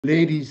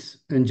Ladies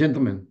and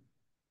gentlemen,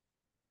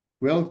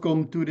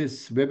 welcome to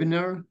this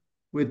webinar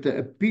with the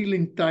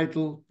appealing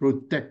title,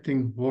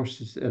 Protecting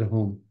Horses at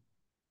Home.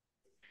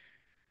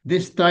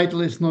 This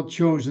title is not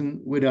chosen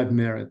without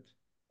merit.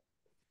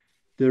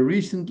 The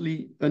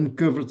recently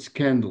uncovered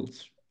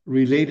scandals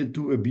related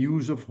to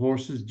abuse of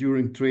horses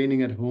during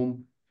training at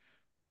home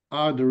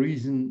are the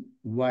reason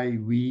why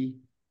we,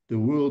 the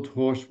World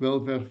Horse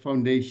Welfare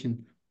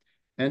Foundation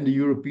and the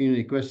European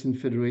Equestrian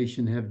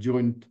Federation have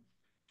joined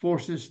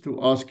forces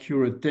to ask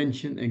your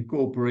attention and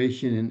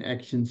cooperation in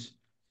actions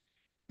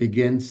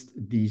against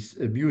these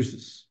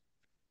abuses.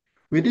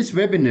 With this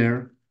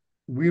webinar,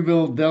 we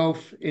will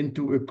delve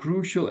into a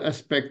crucial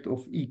aspect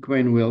of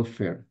equine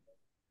welfare,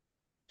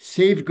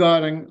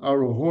 safeguarding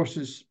our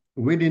horses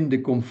within the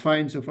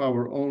confines of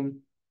our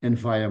own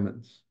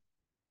environments.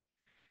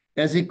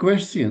 As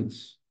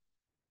equestrians,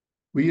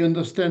 we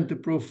understand the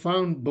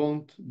profound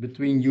bond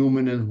between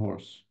human and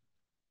horse.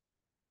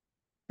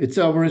 It's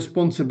our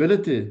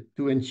responsibility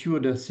to ensure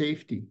their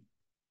safety,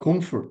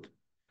 comfort,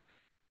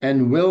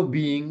 and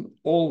well-being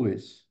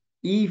always,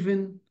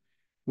 even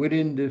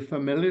within the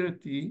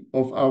familiarity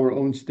of our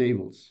own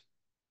stables.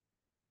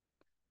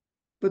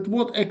 But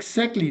what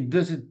exactly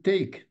does it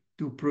take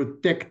to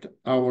protect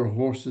our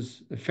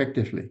horses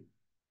effectively?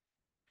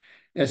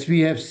 As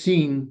we have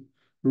seen,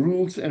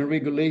 rules and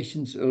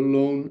regulations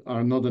alone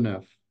are not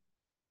enough.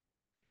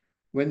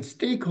 When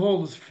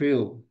stakeholders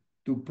fail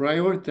to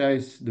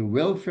prioritize the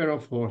welfare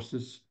of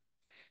horses,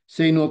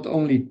 they not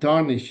only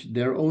tarnish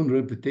their own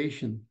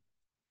reputation,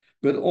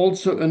 but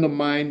also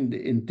undermine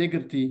the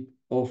integrity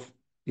of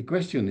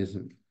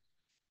equestrianism.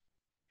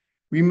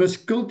 We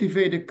must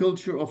cultivate a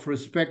culture of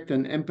respect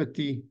and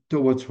empathy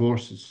towards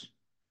horses.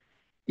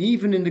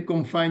 Even in the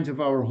confines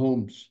of our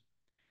homes,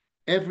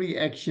 every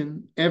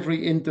action,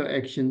 every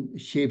interaction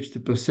shapes the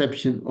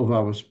perception of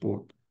our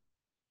sport.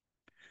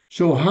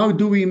 So how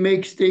do we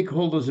make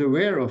stakeholders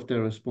aware of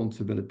their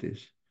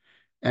responsibilities?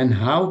 And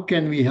how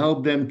can we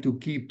help them to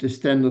keep the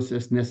standards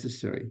as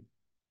necessary?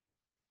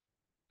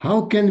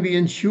 How can we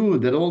ensure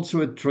that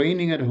also a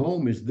training at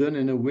home is done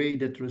in a way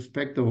that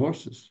respects the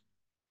horses?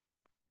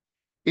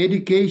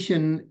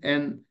 Education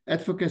and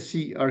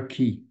advocacy are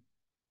key.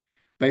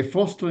 By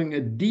fostering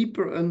a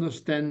deeper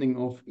understanding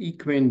of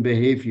equine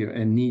behavior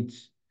and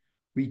needs,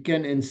 we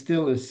can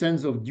instill a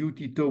sense of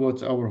duty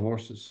towards our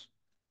horses.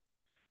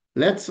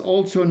 Let's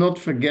also not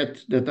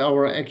forget that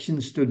our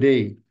actions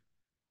today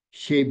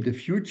shape the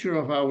future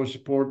of our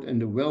sport and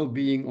the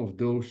well-being of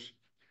those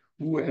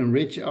who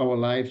enrich our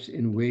lives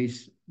in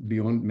ways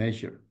beyond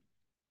measure.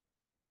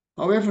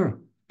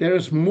 However, there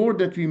is more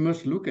that we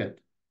must look at.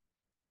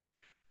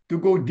 To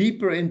go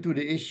deeper into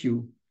the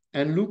issue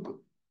and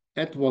look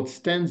at what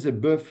stands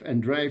above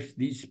and drives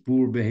these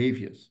poor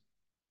behaviors.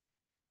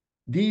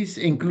 These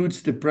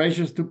includes the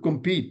pressures to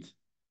compete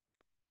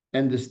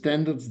and the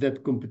standards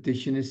that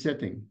competition is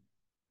setting.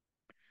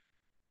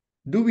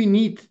 Do we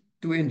need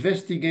to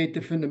investigate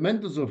the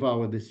fundamentals of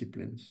our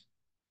disciplines?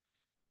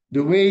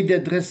 The way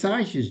that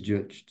dressage is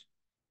judged?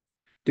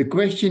 The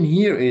question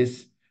here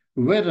is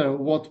whether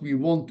what we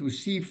want to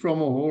see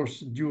from a horse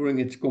during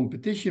its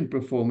competition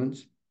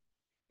performance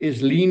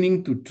is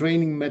leaning to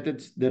training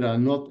methods that are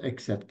not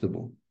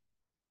acceptable.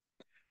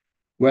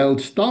 While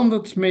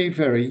standards may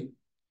vary,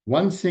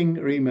 one thing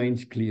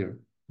remains clear.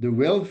 The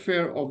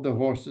welfare of the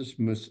horses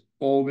must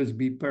always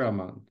be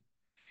paramount.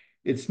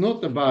 It's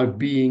not about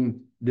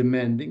being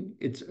demanding,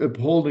 it's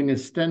upholding a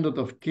standard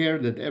of care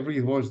that every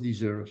horse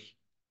deserves.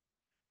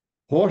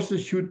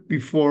 Horses should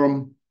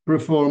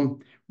perform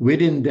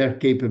within their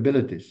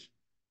capabilities.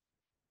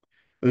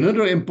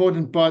 Another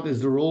important part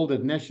is the role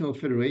that national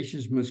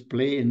federations must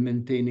play in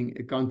maintaining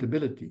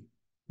accountability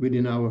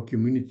within our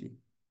community.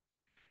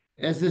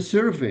 As the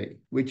survey,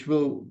 which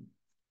will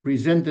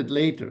present it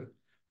later,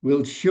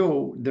 will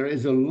show, there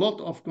is a lot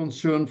of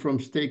concern from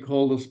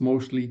stakeholders,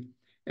 mostly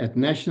at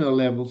national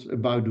levels,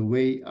 about the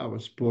way our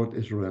sport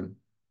is run.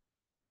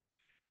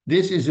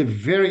 This is a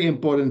very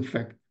important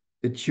fact.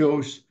 It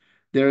shows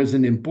there is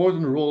an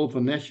important role for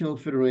national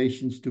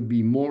federations to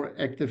be more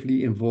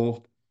actively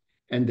involved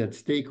and that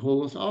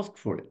stakeholders ask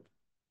for it.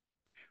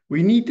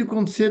 We need to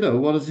consider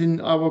what is in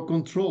our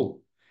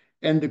control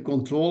and the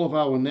control of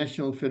our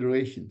national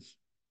federations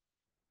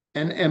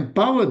and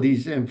empower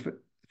these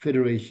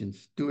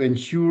federations to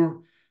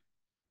ensure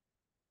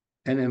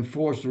and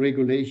enforce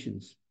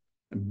regulations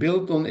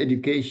built on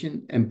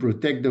education and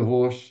protect the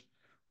horse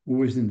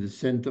who is in the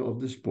center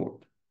of the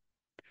sport.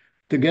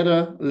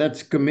 Together,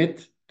 let's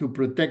commit to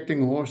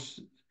protecting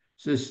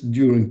horses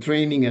during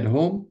training at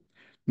home,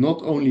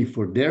 not only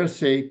for their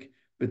sake,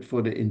 but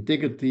for the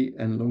integrity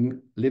and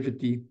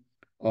longevity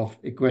of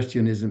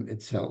equestrianism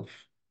itself.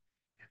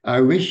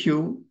 I wish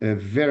you a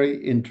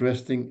very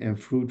interesting and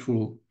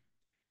fruitful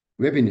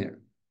webinar.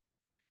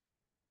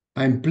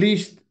 I'm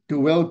pleased to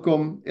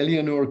welcome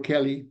Eleanor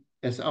Kelly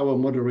as our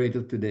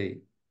moderator today.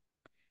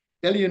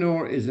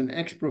 Eleanor is an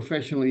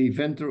ex-professional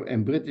eventer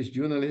and British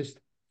journalist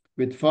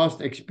with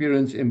vast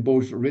experience in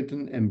both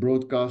written and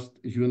broadcast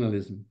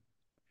journalism.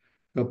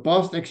 Her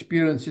past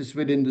experiences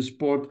within the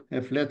sport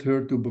have led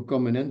her to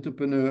become an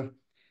entrepreneur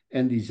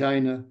and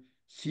designer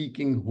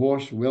seeking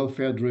horse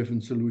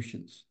welfare-driven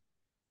solutions.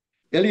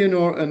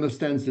 Eleanor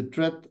understands the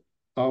threat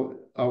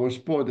our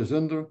sport is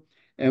under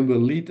and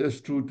will lead us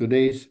through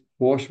today's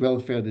horse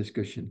welfare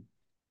discussion.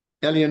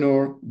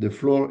 Eleanor, the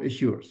floor is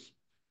yours.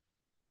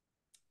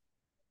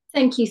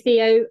 Thank you,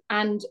 Theo,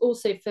 and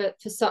also for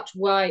such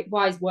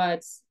wise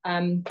words.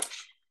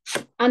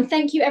 And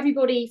thank you,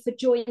 everybody, for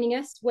joining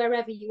us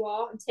wherever you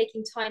are and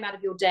taking time out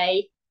of your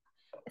day.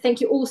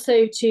 Thank you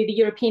also to the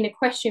European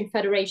Equestrian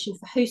Federation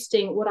for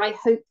hosting what I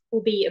hope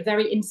will be a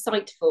very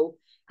insightful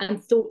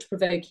and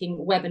thought-provoking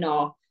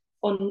webinar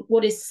on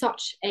what is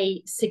such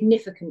a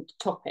significant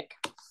topic.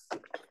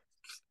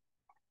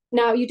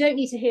 Now, you don't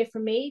need to hear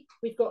from me.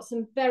 We've got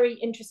some very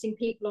interesting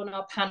people on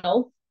our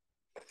panel.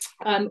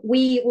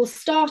 We will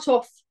start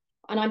off,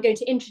 and I'm going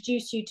to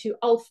introduce you to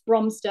Ulf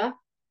Bromster,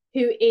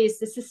 who is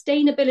the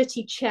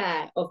Sustainability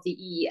Chair of the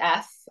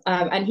EEF,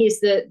 and he's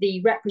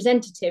the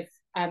representative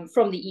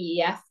from the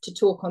EEF to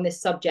talk on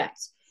this subject.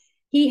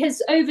 He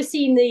has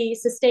overseen the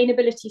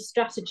sustainability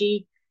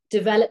strategy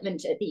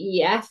development at the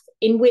EEF,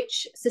 in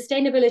which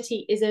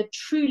sustainability is a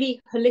truly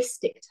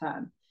holistic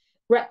term,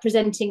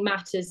 representing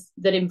matters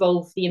that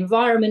involve the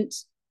environment,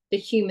 the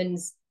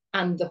humans,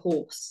 and the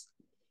horse.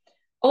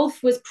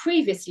 Ulf was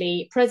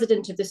previously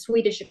president of the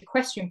Swedish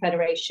Equestrian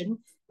Federation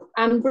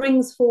and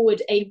brings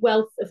forward a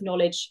wealth of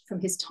knowledge from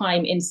his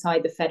time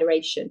inside the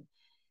federation.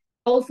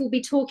 Ulf will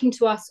be talking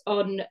to us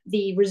on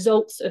the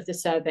results of the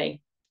survey.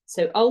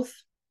 So Ulf,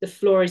 the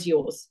floor is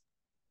yours.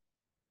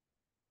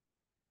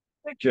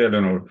 Thank you,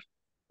 Eleanor.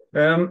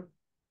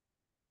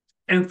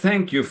 And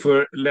thank you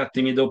for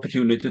letting me the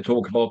opportunity to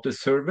talk about the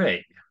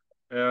survey.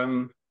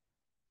 And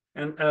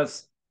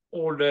as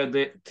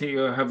already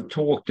Theo have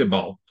talked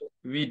about,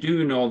 we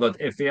do know that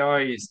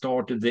FEI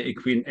started the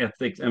Equine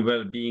Ethics and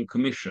Wellbeing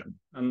Commission,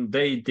 and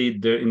they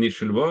did their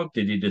initial work.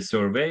 They did a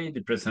survey.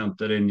 They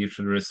presented the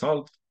initial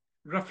result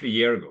roughly a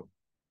year ago.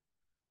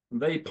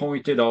 They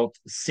pointed out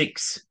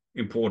 6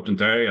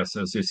 important areas,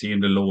 as you see in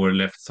the lower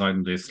left side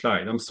of this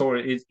slide. I'm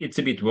sorry, it's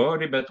a bit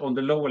wordy, but on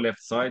the lower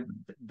left side,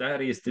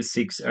 that is the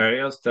 6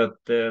 areas that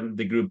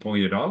the group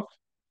pointed out.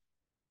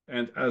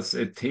 And as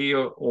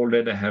Theo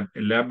already have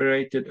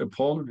elaborated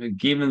upon,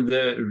 given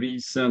the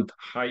recent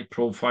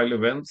high-profile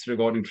events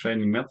regarding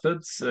training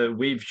methods,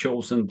 we've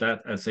chosen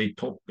that as a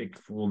topic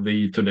for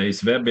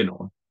today's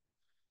webinar.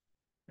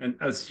 And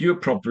as you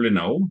probably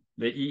know,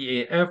 the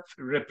EEF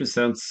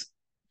represents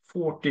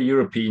 40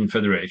 European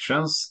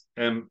federations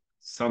and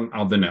some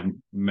other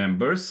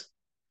members.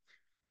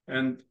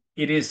 And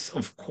it is,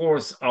 of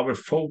course, our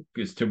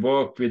focus to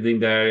work within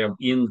the area of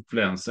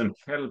influence and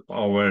help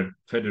our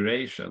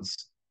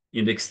federations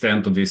in the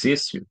extent of this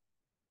issue.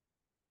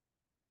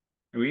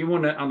 We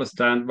want to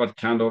understand what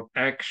kind of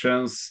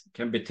actions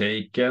can be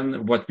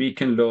taken, what we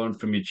can learn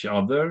from each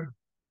other,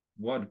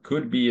 what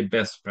could be a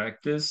best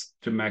practice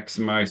to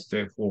maximize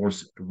the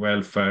horse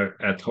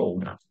welfare at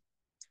home.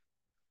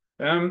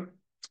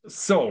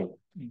 So,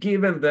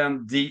 given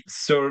then the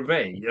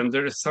survey and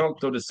the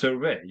result of the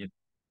survey,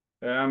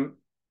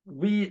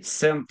 we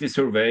sent the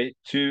survey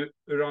to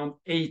around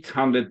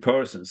 800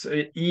 persons,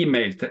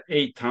 emailed to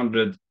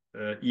 800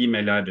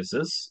 email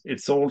addresses.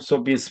 It's also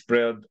been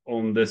spread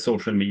on the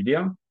social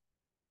media.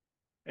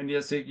 And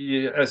as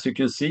you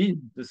can see,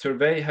 the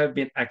survey have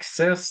been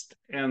accessed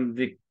and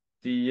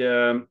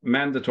the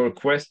mandatory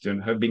question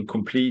have been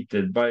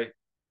completed by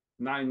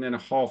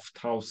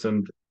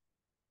 9,500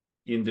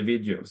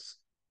 individuals.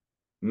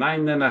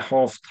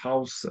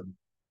 9,500.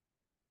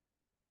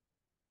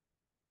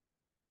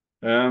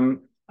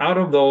 Out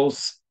of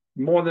those,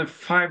 more than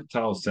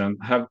 5,000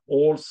 have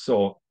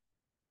also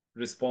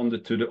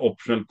responded to the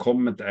optional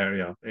comment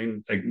area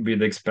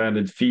with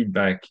expanded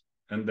feedback,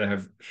 and they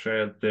have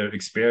shared their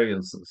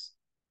experiences.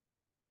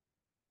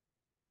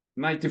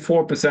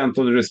 94%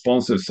 of the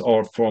responses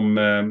are from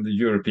the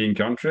European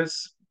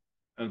countries,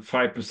 and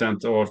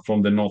 5% are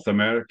from the North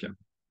American.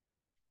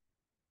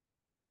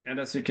 And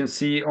as you can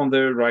see on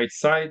the right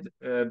side,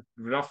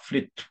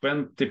 roughly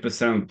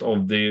 20%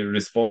 of the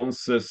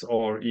responses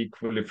are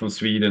equally from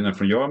Sweden and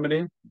from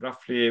Germany,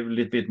 roughly a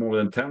little bit more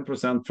than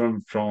 10%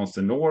 from France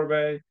and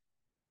Norway,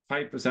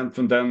 5%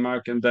 from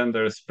Denmark, and then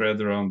they're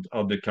spread around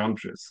other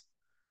countries.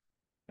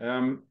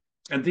 And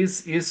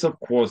this is, of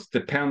course,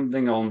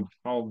 depending on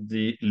how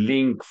the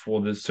link for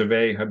the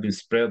survey have been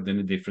spread in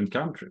the different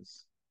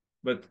countries.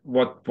 But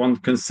what one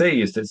can say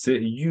is that it's a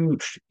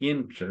huge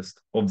interest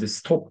of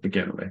this topic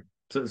anyway.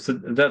 So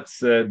that's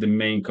the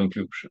main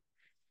conclusion.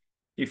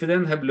 If you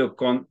then have a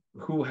look on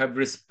who have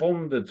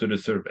responded to the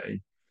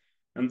survey,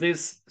 and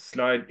this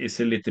slide is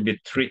a little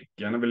bit tricky,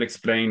 and I will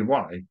explain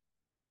why.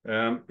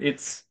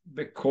 It's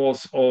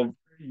because of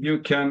you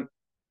can.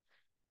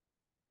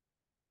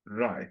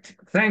 Right.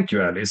 Thank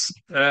you, Alice.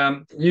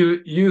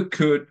 You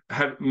could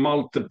have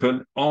multiple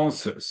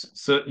answers.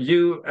 So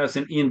you as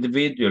an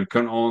individual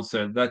can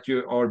answer that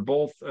you are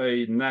both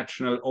a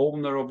national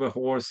owner of a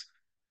horse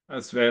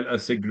as well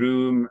as a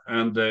groom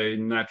and a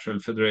natural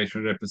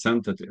federation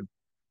representative.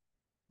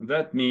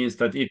 That means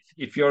that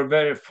if you're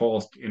very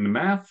fast in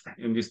math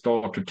and you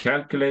start to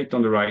calculate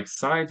on the right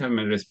side how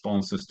many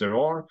responses there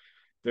are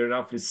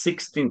roughly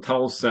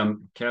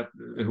 16,000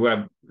 who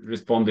have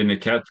responded in the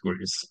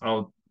categories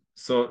out.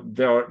 So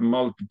there are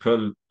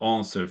multiple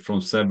answers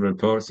from several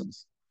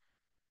persons.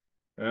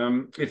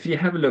 If you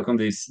have a look on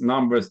these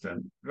numbers,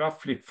 then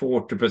roughly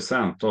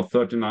 40% or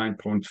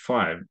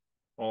 39.5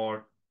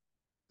 are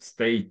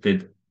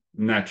stated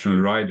natural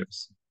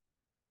riders.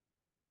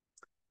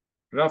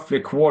 Roughly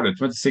a quarter,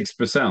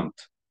 26%,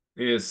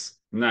 is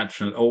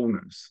natural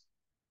owners.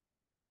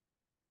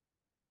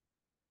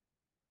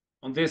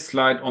 On this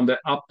slide, on the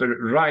upper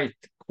right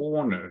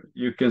corner,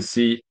 you can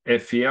see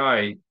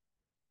FEI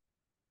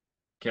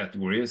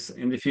categories.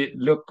 And if you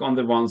look on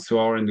the ones who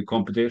are in the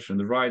competition,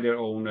 the rider,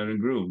 owner,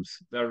 and grooms,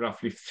 they're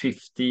roughly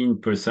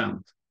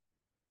 15%.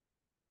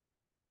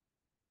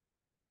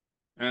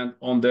 And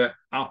on the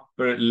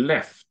upper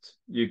left,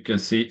 you can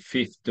see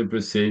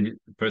 50%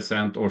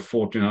 or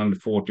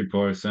 1,440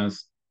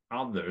 persons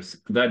others.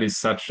 That is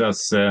such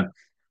as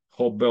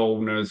hobby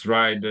owners,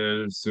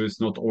 riders, who is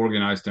not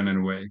organized in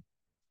any way.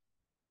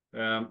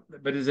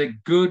 But it's a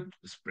good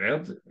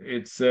spread.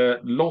 It's a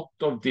lot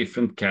of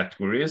different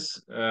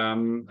categories.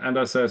 And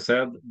as I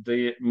said,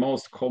 the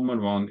most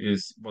common one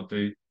is what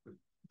they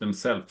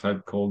themselves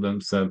have called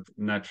themselves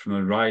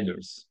natural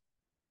riders.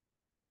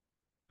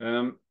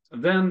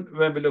 Then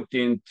when we looked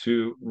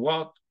into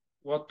what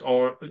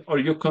are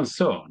you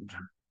concerned?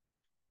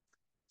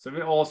 So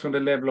we asked on the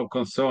level of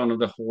concern of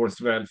the horse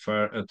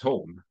welfare at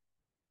home.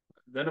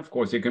 Then, of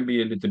course, you can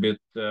be a little bit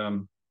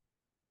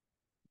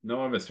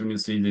nervous when you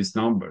see these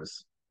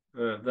numbers.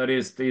 That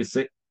is, there's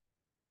a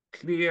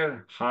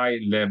clear high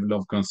level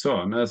of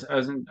concern. As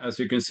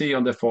you can see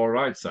on the far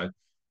right side,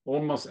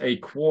 almost a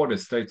quarter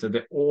states that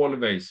they're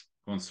always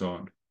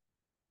concerned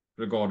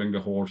regarding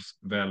the horse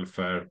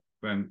welfare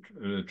when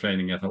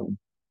training at home.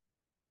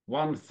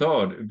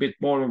 1/3, a bit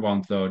more than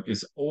 1/3,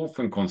 is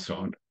often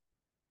concerned,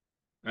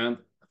 and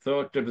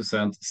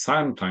 30%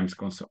 sometimes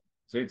concerned.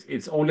 So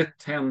it's only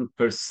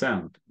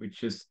 10%,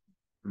 which is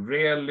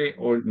rarely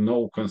or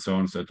no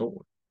concerns at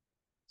all.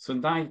 So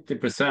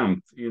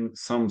 90% in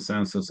some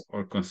senses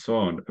are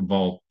concerned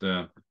about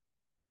the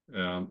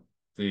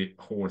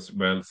horse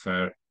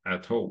welfare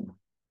at home.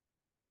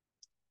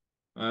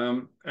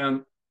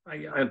 And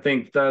I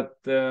think that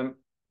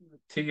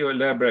Theo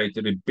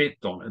elaborated a bit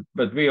on it,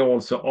 but we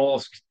also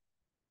asked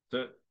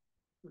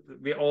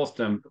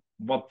them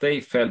what they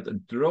felt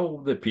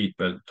drove the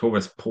people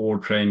towards poor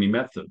training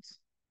methods.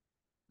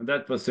 And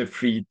that was a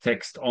free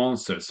text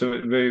answer.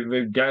 So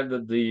we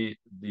gathered the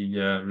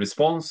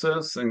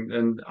responses,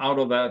 and out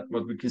of that,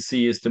 what we can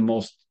see is the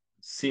most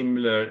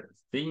similar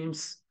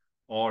themes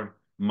are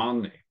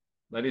money.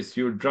 That is,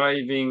 you're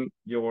driving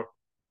your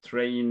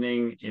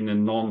training in a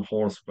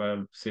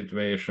non-horseback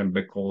situation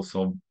because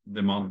of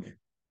the money.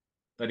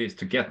 That is,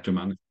 to get to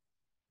money.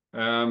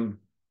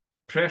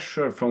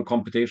 Pressure from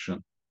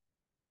competition.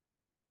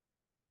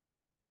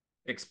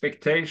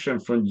 Expectation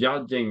from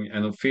judging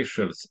and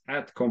officials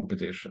at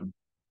competition.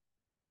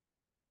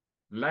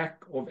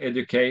 Lack of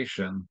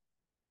education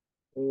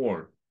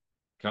or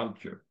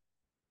culture.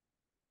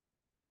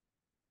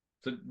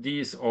 So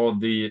these are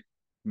the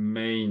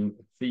main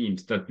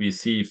themes that we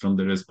see from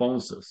the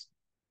responses.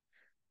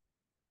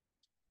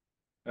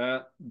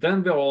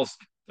 Then we ask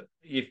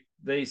if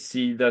they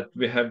see that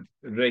we have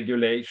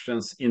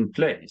regulations in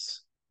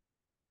place.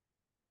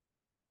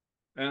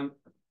 And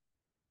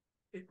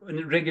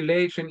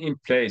regulation in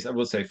place, I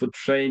would say, for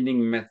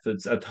training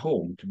methods at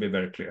home, to be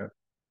very clear.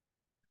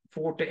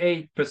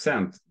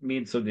 48%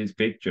 midst of this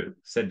picture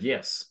said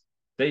yes.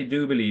 They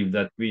do believe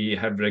that we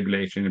have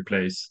regulation in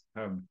place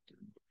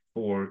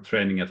for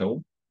training at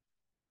home.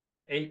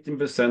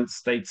 18%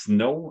 states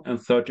no, and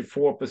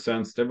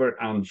 34% they were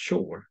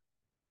unsure.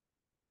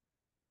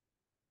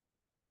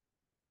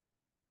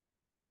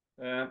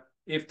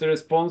 If the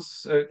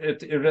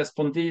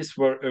respondees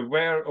were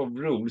aware of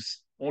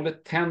rules, only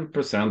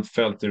 10%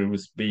 felt the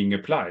rules being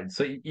applied.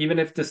 So even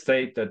if they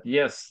state that,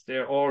 yes,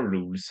 there are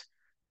rules,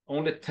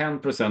 only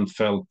 10%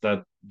 felt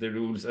that the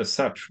rules as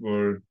such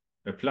were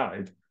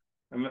applied.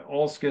 And we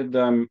asked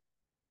them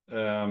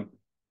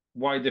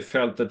why they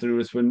felt that the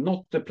rules were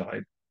not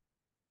applied.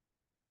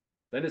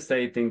 Then they're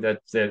stating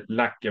that the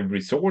lack of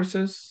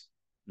resources,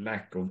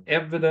 lack of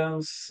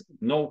evidence,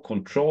 no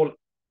control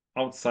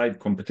outside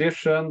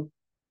competition,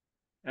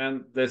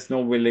 and there's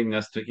no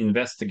willingness to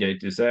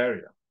investigate this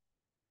area.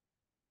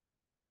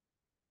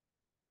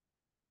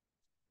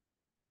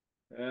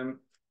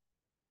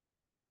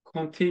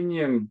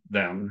 Continuing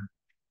then,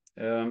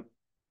 the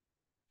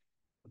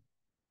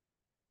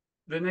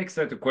next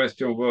set of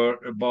questions were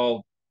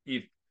about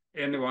if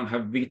anyone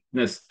have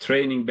witnessed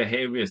training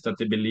behaviors that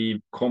they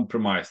believe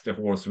compromise the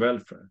horse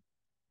welfare.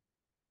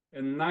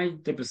 And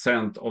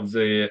 90% of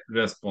the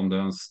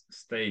respondents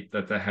state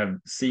that they have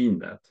seen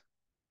that.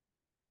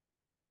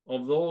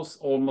 Of those,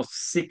 almost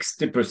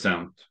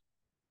 60%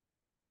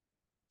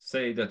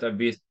 say that they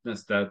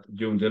witnessed that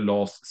during the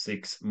last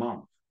 6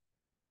 months.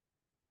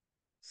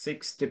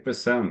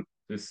 60%,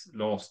 this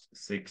last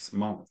 6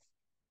 months.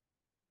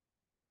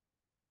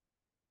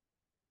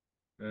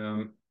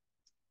 Then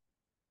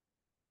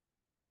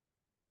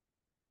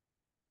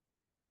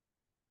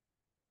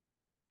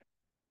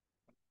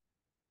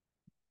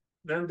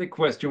the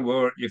question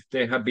were if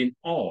they have been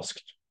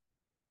asked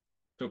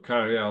to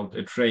carry out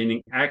a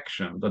training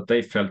action that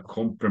they felt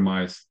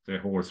compromised the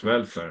horse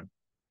welfare.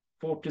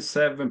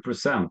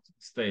 47%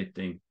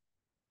 stating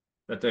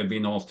that they've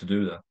been asked to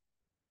do that.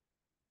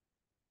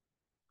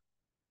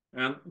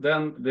 And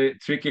then the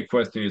tricky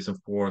question is,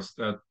 of course,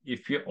 that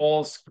if you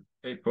ask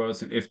a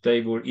person if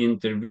they will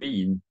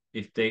intervene,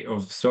 if they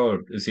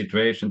observed a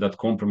situation that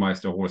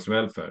compromised the horse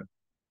welfare,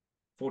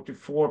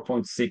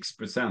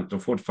 44.6% or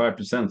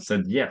 45%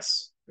 said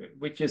yes,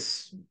 which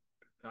is,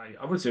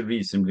 I would say,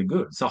 reasonably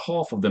good. So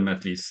half of them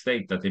at least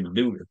state that they will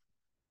do it.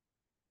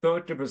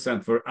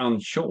 30% were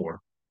unsure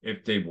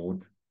if they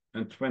would,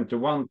 and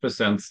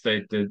 21%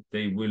 stated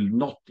they will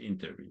not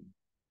intervene.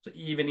 So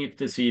even if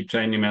they see a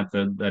training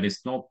method that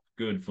is not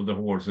good for the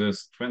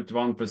horses,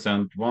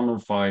 21%, 1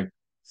 of 5,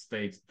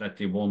 states that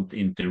they won't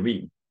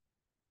intervene.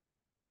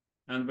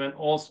 And when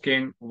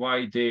asking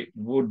why they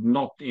would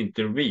not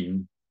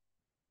intervene,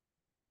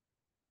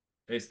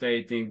 they're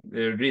stating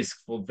the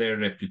risk for their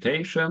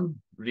reputation,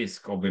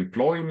 risk of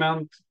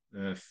employment,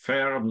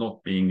 fear of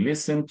not being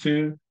listened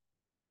to,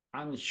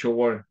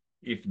 unsure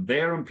if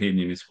their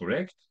opinion is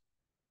correct,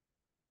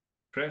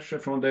 pressure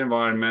from the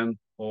environment,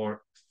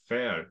 or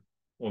fear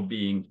of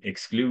being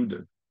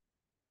excluded.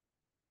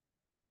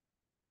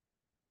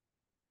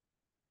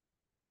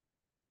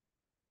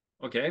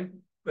 Okay,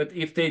 but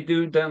if they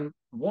do then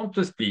want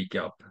to speak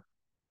up,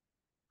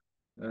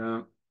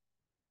 then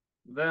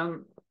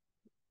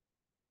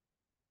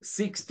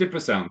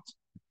 60%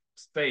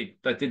 state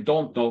that they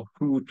don't know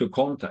who to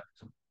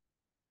contact.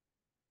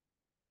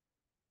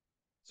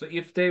 So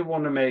if they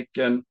want to make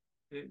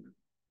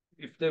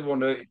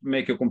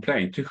a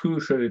complaint, to who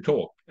should they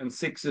talk? And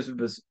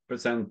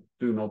 60%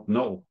 do not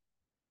know.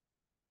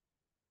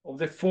 Of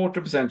the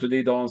 40% who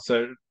did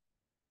answer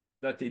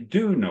that they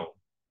do know,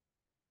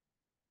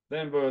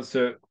 then was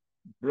a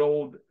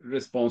broad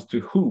response to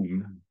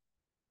whom,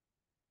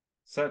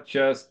 such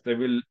as they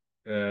will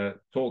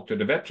talk to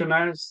the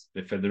veterinaries,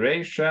 the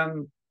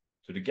federation,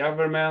 to the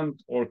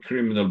government, or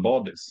criminal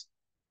bodies.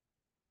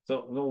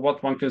 So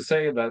what one can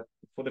say that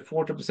for the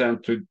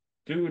 40% who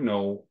do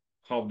know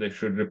how they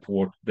should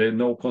report, there's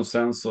no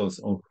consensus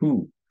on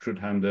who should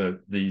handle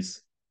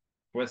these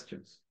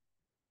questions.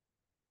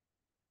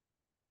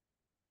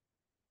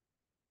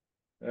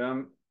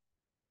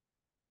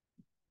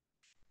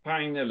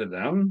 Finally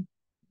then,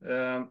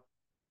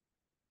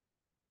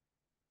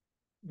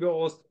 we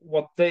asked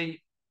what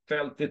they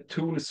felt the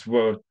tools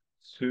were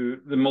to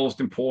the most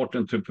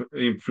important to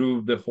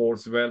improve the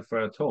horse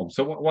welfare at home.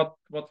 So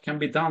what can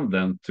be done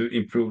then to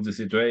improve the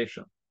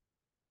situation?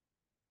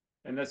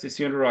 And as you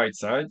see on the right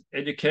side,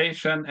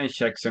 education and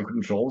checks and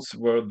controls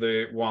were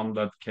the one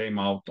that came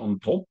out on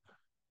top.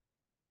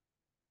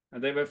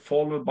 And they were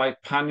followed by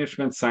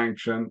punishment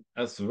sanction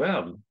as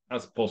well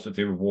as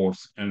positive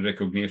rewards and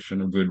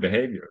recognition of good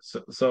behavior.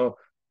 So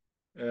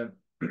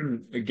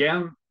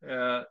again,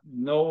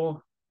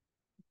 no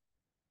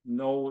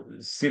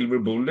silver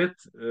bullet,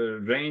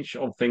 range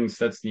of things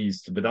that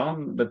needs to be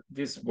done, but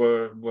these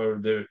were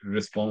the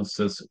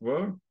responses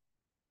were.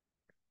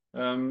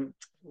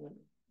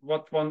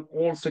 What one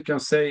also can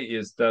say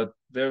is that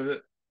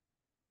there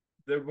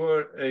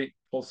were a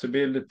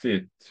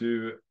possibility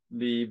to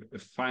leave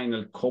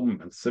final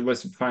comments. There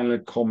was a final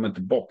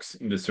comment box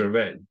in the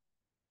survey.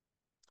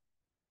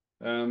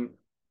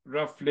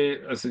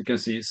 Roughly, as you can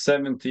see,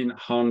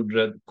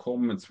 1,700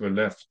 comments were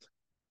left.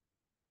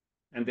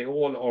 And they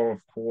all are,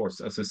 of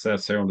course, as it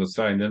says here on the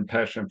side, the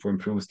passion for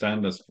improved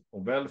standards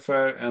of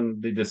welfare and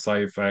the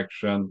desire for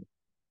action.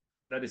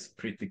 That is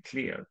pretty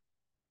clear.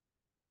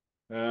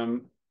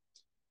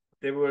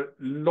 There were a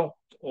lot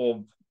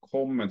of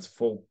comments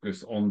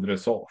focused on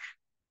dressage.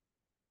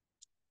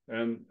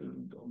 And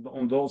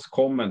on those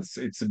comments,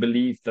 it's a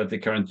belief that the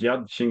current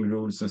judging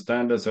rules and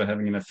standards are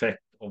having an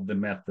effect of the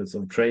methods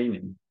of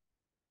training.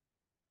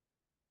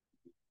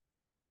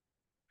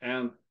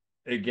 And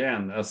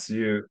again, as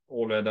you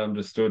already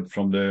understood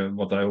from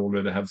what I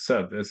already have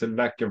said, there's a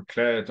lack of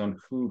clarity on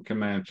who can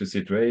manage the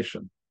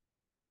situation.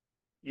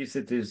 Is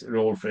it his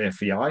role for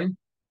FEI?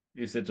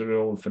 Is it a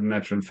role for the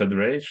National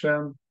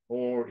Federation?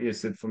 Or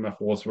is it from a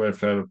horse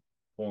welfare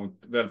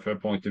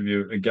point of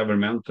view, a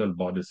governmental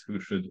bodies who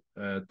should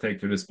take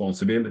the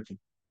responsibility?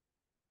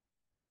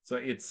 So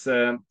it's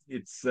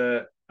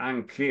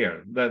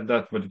unclear.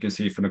 That's what you can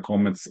see from the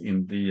comments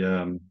in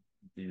the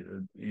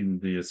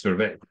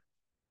survey.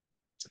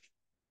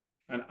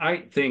 And I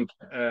think,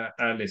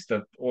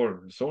 Eleanor,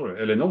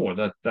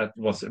 that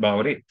was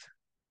about it.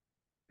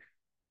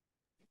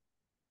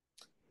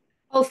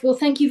 Well,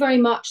 thank you very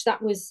much.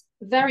 That was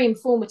very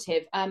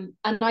informative. And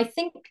I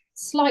think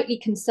slightly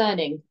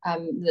concerning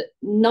that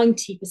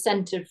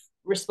 90% of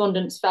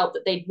respondents felt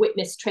that they'd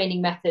witnessed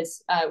training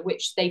methods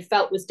which they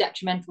felt was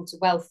detrimental to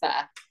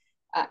welfare.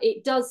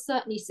 it does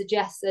certainly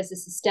suggest there's a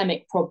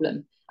systemic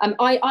problem.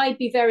 I'd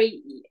be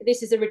very,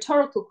 this is a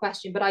rhetorical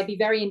question, but I'd be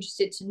very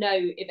interested to know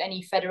if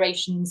any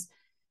federations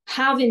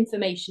have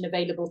information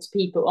available to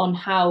people on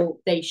how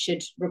they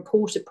should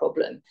report a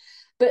problem.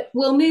 But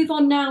we'll move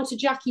on now to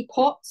Jackie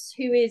Potts,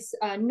 who is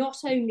not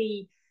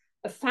only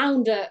a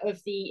founder of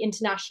the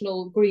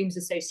International Grooms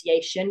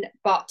Association,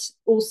 but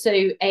also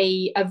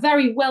a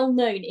very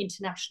well-known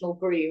international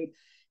groom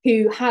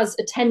who has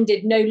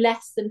attended no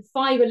less than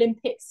 5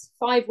 Olympics,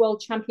 5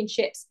 World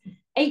Championships,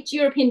 8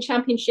 European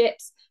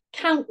Championships,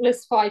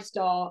 countless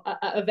 5-star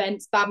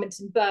events,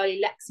 badminton, Burley,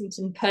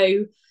 Lexington,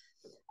 Po,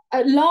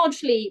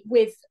 largely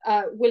with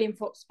William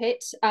Fox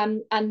Pitt,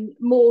 and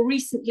more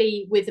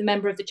recently with a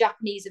member of the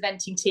Japanese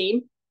eventing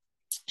team.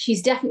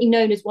 She's definitely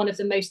known as one of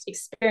the most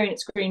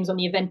experienced grooms on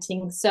the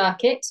eventing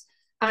circuit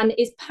and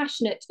is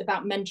passionate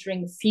about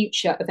mentoring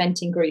future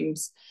eventing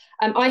grooms.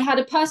 I had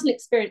a personal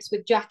experience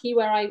with Jackie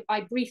where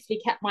I briefly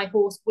kept my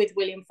horse with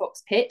William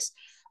Fox Pitt.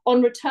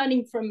 On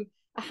returning from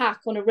a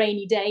hack on a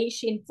rainy day,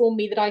 she informed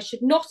me that I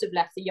should not have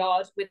left the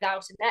yard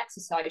without an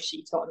exercise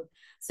sheet on.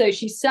 So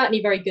she's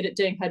certainly very good at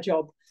doing her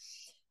job.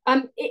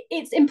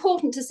 It's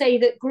important to say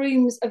that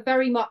grooms are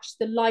very much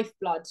the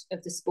lifeblood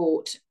of the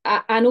sport,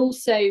 and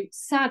also,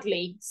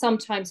 sadly,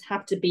 sometimes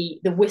have to be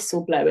the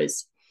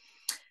whistleblowers.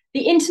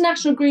 The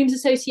International Grooms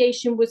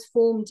Association was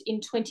formed in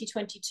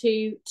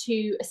 2022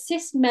 to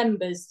assist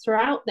members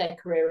throughout their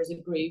career as a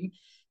groom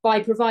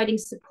by providing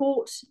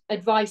support,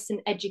 advice,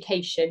 and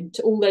education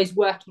to all those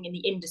working in the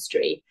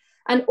industry,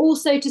 and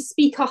also to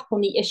speak up on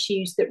the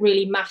issues that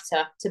really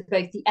matter to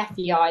both the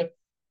FEI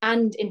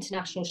and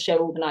international show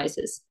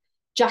organisers.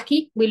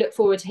 Jackie, we look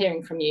forward to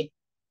hearing from you.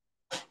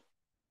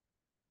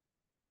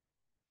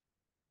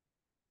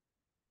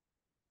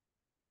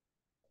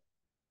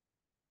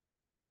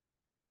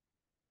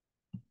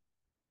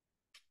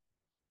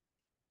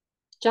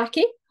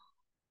 Jackie?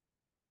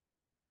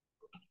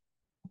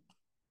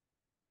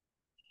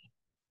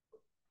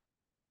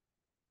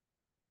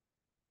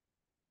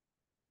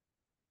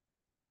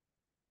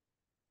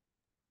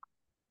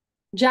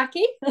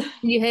 Jackie?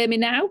 Can you hear me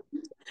now?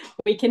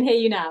 We can hear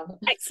you now.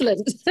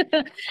 Excellent.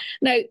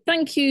 No,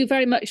 thank you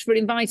very much for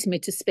inviting me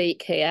to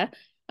speak here.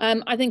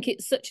 I think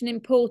it's such an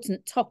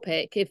important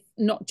topic, if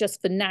not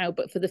just for now,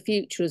 but for the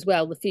future as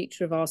well, the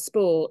future of our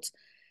sport.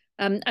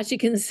 As you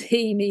can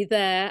see me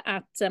there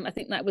at, I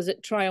think that was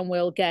at Tryon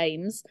World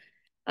Games.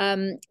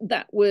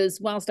 That was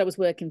whilst I was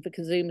working for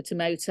Kazuma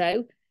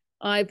Tomoto.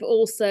 I've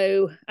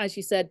also, as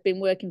you said, been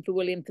working for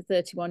William for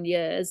 31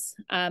 years.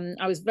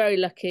 I was very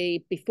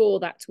lucky before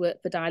that to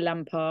work for Di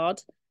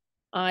Lampard.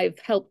 I've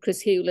helped Chris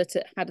Hewlett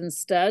at Haddon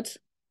Stud.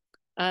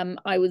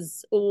 I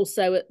was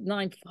also at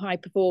 9 High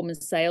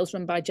Performance Sales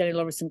run by Jenny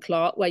Lawrence and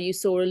Clark, where you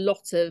saw a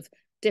lot of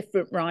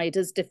different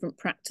riders, different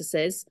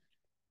practices,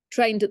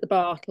 trained at the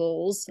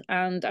Bartles,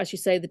 and as you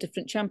say, the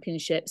different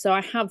championships. So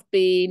I have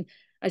been,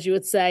 as you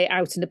would say,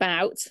 out and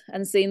about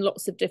and seen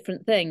lots of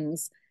different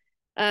things.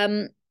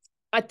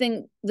 I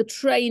think the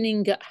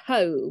training at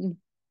home,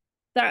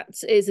 that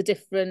is a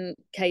different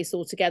case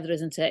altogether,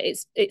 isn't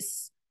it?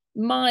 It's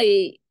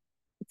my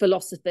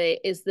philosophy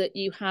is that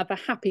you have a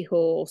happy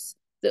horse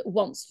that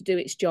wants to do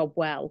its job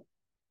well.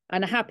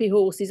 And a happy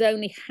horse is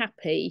only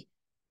happy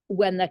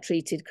when they're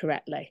treated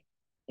correctly.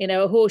 You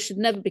know, a horse should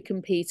never be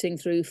competing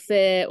through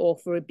fear or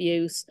for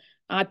abuse.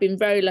 I've been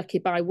very lucky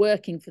by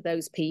working for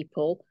those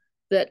people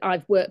that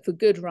I've worked for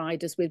good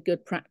riders with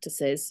good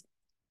practices.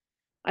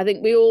 I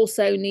think we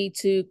also need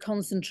to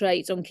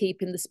concentrate on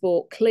keeping the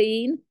sport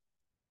clean,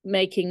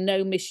 making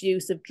no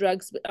misuse of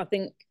drugs. But I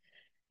think,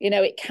 you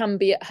know, it can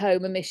be at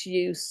home a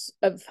misuse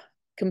of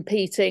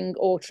competing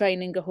or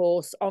training a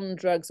horse on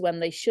drugs when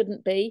they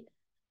shouldn't be.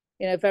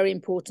 You know, very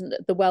important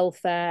that the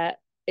welfare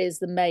is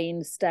the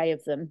mainstay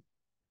of them.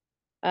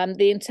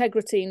 The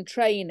integrity in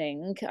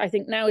training, I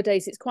think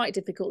nowadays it's quite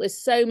difficult.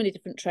 There's so many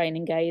different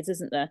training aids,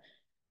 isn't there,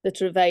 that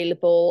are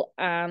available,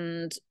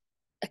 and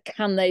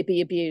can they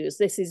be abused?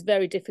 This is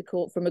very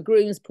difficult from a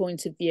groom's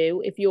point of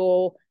view. If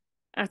you're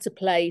at a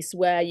place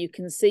where you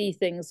can see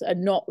things are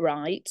not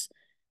right,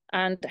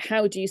 and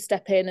how do you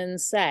step in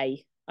and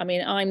say? I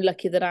mean, I'm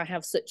lucky that I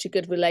have such a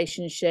good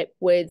relationship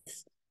with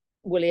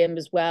William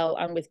as well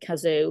and with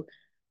Kazoo.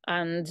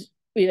 And,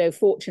 you know,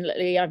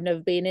 fortunately, I've never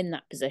been in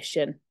that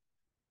position.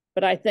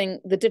 But I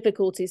think the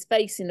difficulties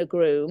facing a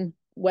groom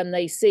when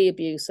they see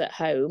abuse at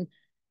home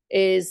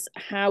is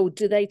how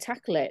do they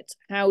tackle it?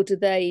 How do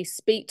they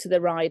speak to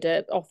the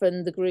rider?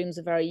 Often the grooms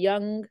are very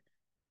young.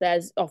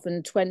 There's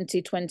often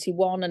 20,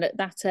 21. And at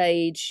that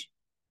age,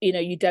 you know,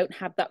 you don't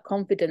have that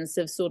confidence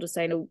of sort of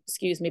saying, oh,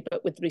 excuse me,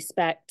 but with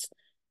respect,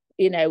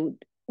 you know,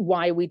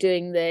 why are we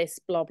doing this?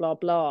 Blah, blah,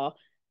 blah.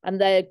 And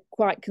they're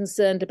quite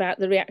concerned about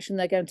the reaction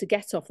they're going to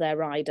get off their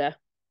rider.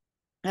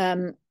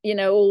 You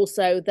know,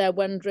 also they're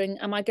wondering,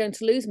 am I going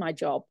to lose my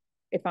job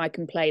if I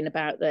complain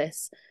about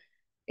this?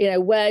 You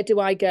know, where do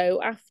I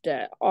go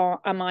after? Or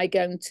am I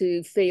going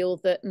to feel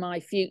that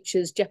my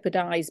future's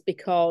jeopardized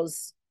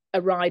because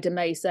a rider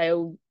may say,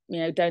 oh,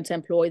 you know, don't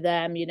employ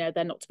them, you know,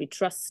 they're not to be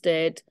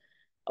trusted.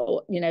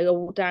 or, you know,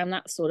 all down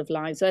that sort of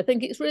line. So I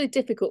think it's really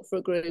difficult for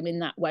a groom in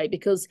that way,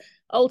 because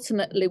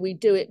ultimately we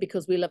do it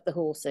because we love the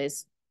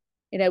horses.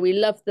 You know, we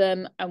love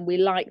them and we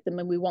like them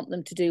and we want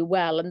them to do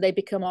well, and they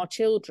become our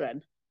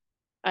children.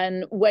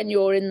 And when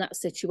you're in that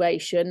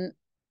situation,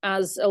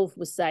 as Ulf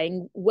was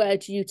saying, where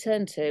do you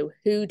turn to?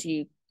 Who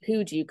do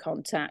you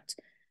contact?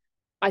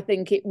 I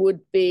think it would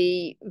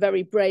be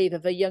very brave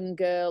of a young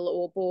girl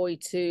or boy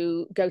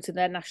to go to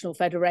their national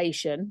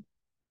federation.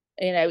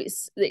 You know,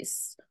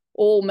 it's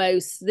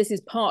almost, this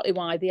is partly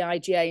why the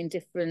IGA and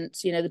different,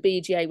 you know, the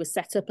BGA was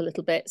set up a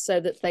little bit so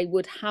that they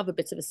would have a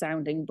bit of a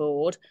sounding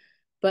board,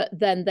 but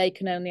then they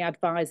can only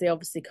advise, they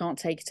obviously can't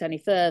take it any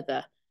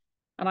further.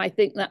 And I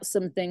think that's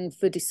something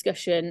for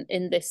discussion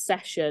in this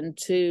session,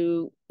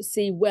 to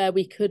see where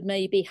we could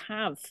maybe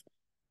have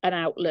an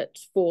outlet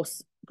for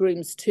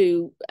grooms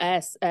to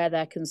air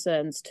their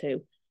concerns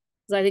to.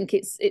 Because I think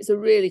it's a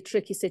really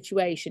tricky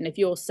situation if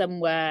you're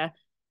somewhere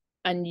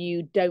and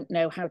you don't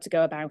know how to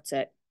go about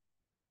it.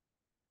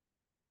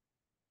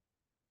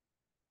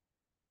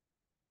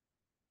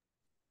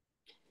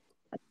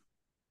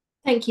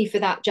 Thank you for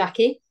that,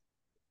 Jackie.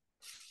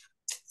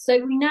 So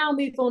we now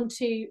move on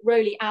to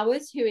Roly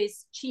Owers, who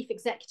is Chief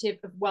Executive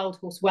of World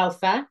Horse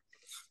Welfare.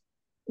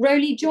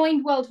 Roly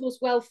joined World Horse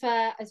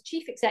Welfare as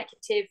Chief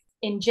Executive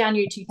in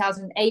January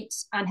 2008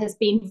 and has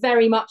been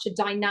very much a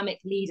dynamic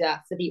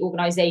leader for the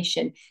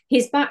organisation.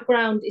 His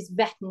background is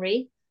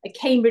veterinary, a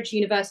Cambridge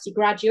University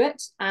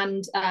graduate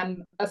and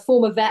a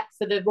former vet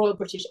for the Royal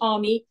British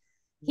Army.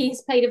 He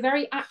has played a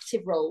very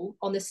active role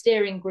on the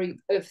steering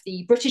group of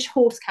the British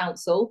Horse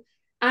Council,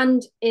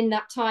 and in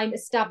that time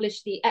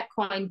established the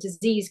Equine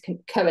Disease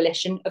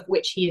Coalition, of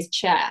which he is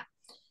chair.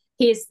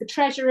 He is the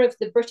treasurer of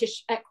the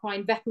British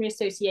Equine Veterinary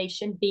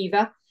Association,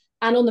 BEVA,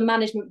 and on the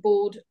management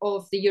board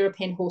of the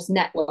European Horse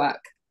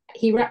Network.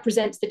 He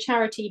represents the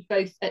charity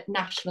both at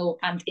national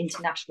and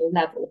international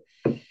level.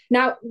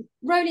 Now,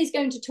 Roly is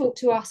going to talk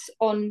to us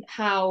on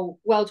how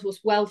World Horse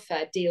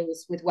Welfare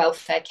deals with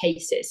welfare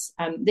cases.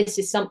 This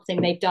is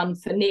something they've done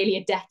for nearly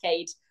a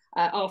decade,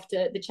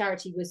 after the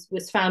charity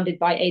was founded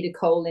by Ada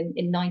Cole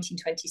in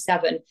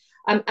 1927.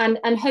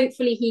 And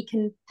hopefully he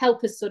can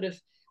help us sort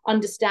of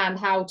understand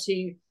how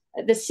to,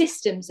 the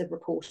systems of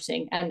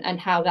reporting and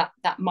how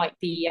that might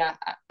be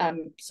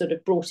sort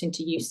of brought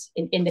into use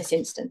in this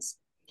instance.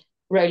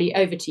 Roly,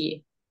 over to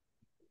you.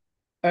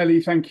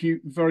 Ellie, thank you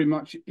very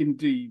much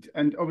indeed.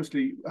 And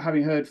obviously,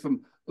 having heard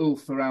from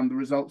Ulf around the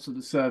results of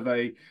the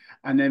survey,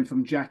 and then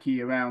from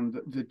Jackie around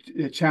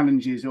the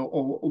challenges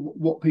or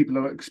what people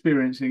are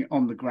experiencing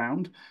on the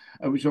ground,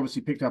 which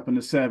obviously picked up in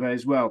the survey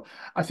as well.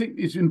 I think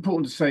it's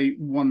important to say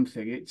one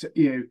thing. It's,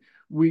 you know,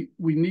 we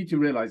need to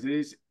realise it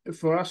is,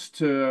 for us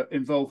to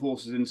involve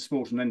horses in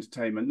sport and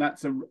entertainment,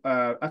 that's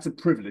a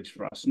privilege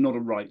for us, not a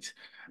right.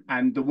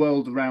 And the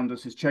world around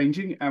us is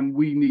changing, and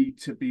we need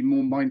to be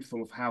more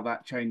mindful of how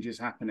that change is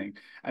happening.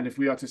 And if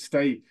we are to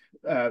stay,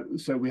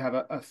 so we have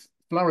a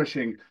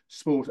flourishing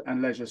sport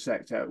and leisure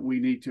sector, we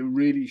need to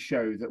really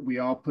show that we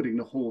are putting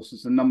the horse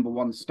as the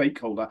 #1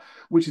 stakeholder,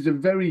 which is a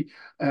very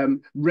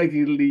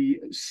regularly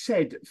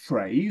said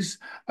phrase,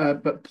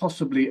 but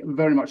possibly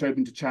very much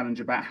open to challenge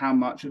about how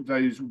much of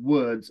those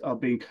words are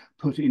being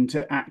put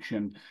into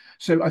action.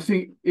 So I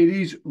think it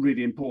is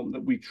really important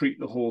that we treat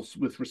the horse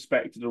with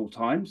respect at all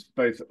times,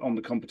 both on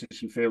the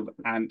competition field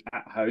and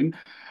at home.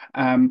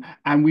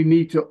 And we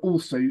need to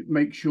also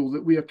make sure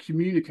that we are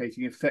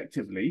communicating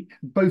effectively,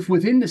 both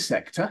within the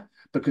sector,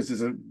 because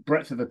there's a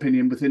breadth of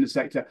opinion within the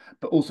sector,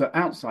 but also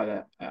outside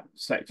the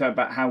sector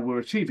about how we're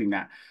achieving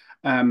that.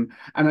 And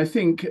I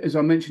think, as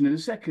I mentioned in a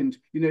second,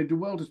 you know, the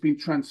world has been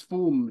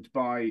transformed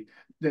by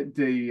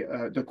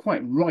the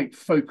quite right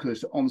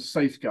focus on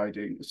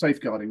safeguarding,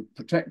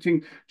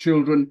 protecting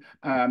children,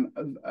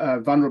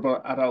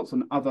 vulnerable adults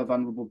and other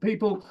vulnerable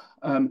people.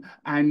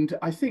 And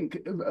I think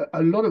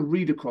a lot of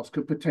read across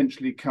could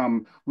potentially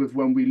come with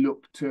when we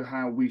look to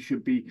how we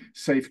should be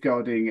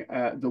safeguarding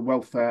the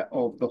welfare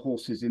of the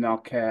horses in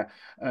our care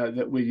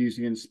that we're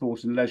using in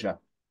sport and leisure.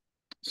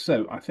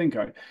 So I think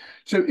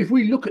so if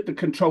we look at the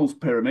controls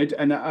pyramid,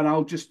 and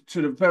I'll just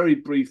sort of very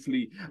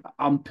briefly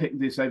unpick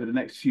this over the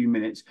next few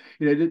minutes,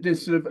 you know,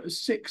 there's sort of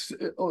 6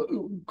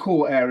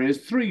 core areas,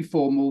 3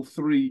 formal,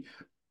 3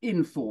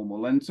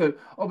 informal. And so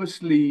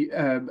obviously,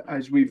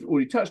 as we've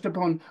already touched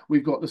upon,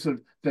 we've got the sort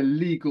of the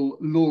legal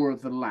law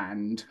of the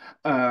land,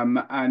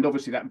 and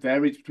obviously that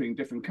varies between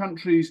different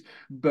countries,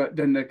 but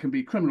then there can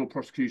be criminal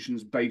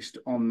prosecutions based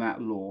on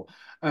that law.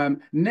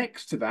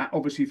 Next to that,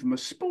 obviously from a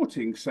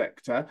sporting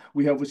sector,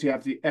 we obviously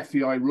have the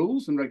FEI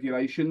rules and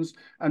regulations,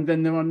 and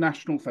then there are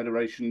national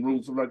federation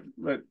rules and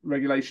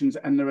regulations,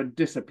 and there are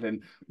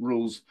discipline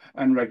rules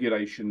and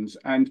regulations.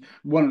 And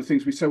one of the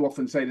things we so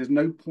often say, there's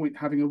no point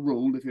having a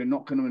rule if you're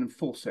not going to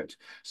enforce it.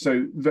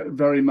 So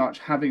very much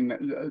having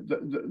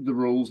the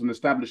rules and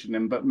establishing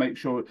them, but make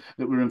sure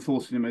that we're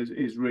enforcing them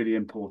is really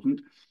important.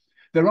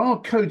 There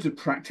are codes of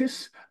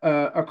practice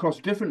across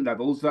different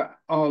levels that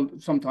are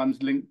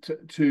sometimes linked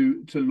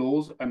to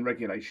laws and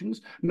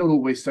regulations, not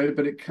always so,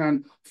 but it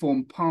can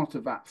form part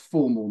of that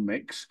formal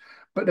mix.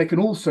 but they can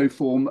also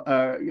form,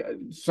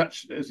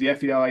 such as the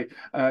FEI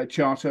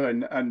Charter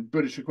and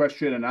British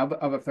Equestrian and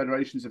other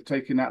federations have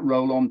taken that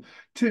role on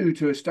too,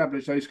 to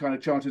establish those kind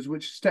of charters,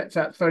 which sets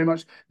out very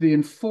much the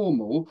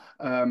informal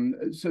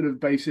sort of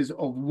basis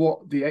of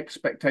what the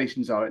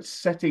expectations are. It's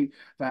setting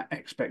that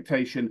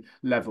expectation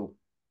level.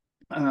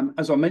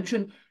 As I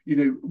mentioned,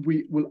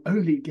 we will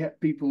only get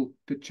people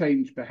to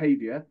change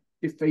behaviour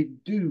if they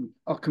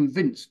are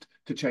convinced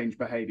to change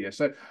behaviour.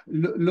 So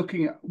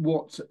looking at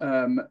what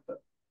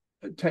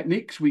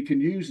techniques we can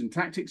use and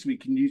tactics we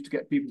can use to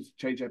get people to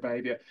change their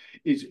behaviour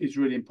is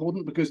really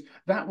important, because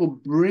that will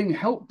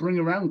help bring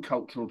around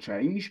cultural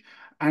change.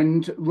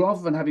 And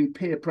rather than having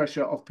peer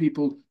pressure of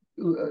people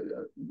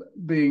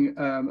being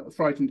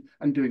frightened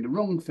and doing the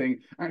wrong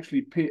thing,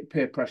 actually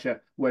peer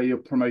pressure where you're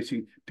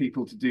promoting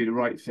people to do the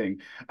right thing.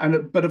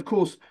 But of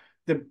course,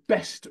 the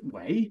best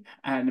way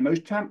and the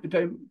most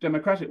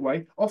democratic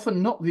way,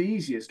 often not the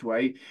easiest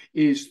way,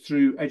 is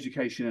through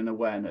education and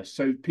awareness.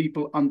 So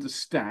people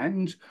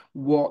understand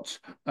what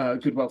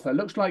good welfare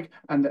looks like,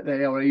 and that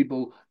they are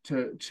able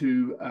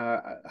to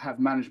have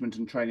management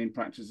and training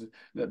practices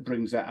that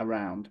brings that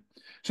around.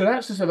 So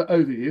that's the sort of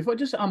overview. If I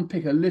just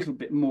unpick a little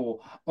bit more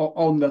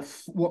on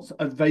what's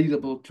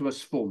available to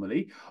us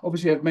formally,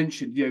 obviously I've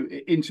mentioned,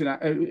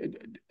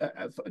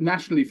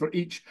 nationally for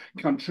each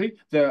country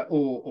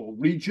or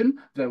region,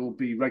 there will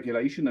be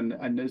regulation,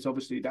 and there's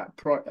obviously that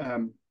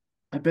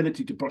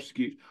ability to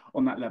prosecute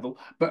on that level.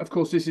 But of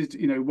course, this is,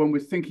 when we're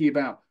thinking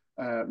about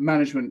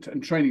management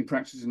and training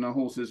practices in our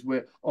horses,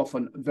 we're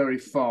often very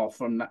far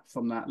from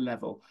that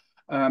level.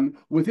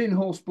 Within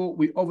horse sport,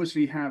 we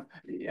obviously have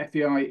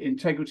FEI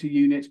integrity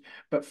unit,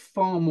 but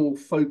far more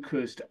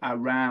focused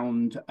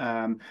around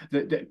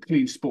the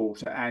clean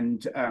sport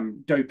and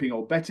doping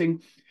or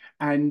betting,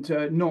 and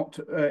not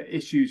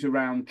issues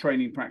around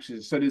training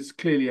practices. So there's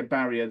clearly a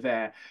barrier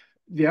there.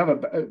 The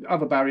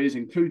other barriers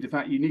include the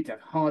fact you need to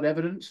have hard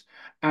evidence,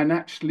 and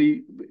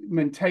actually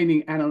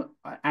maintaining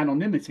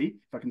anonymity,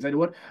 if I can say the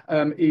word,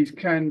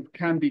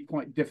 can be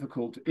quite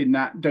difficult in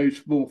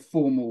those more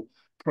formal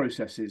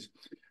processes.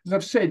 As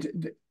I've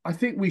said, I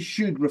think we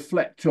should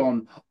reflect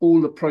on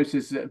all the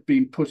processes that have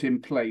been put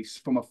in place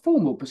from a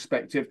formal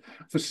perspective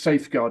for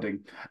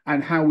safeguarding,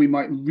 and how we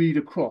might read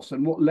across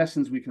and what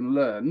lessons we can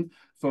learn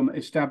from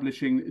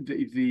establishing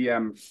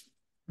the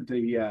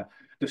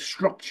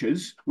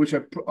structures, which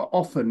are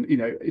often,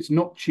 it's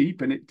not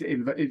cheap, and it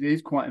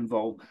is quite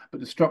involved, but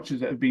the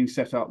structures that have been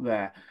set up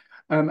there.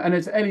 And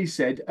as Ellie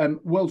said,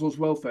 World Horse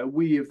Welfare,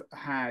 we have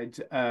had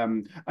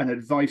an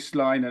advice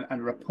line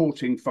and a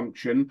reporting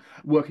function,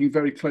 working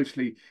very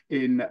closely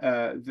in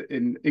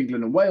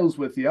England and Wales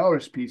with the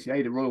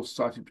RSPCA, the Royal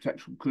Society of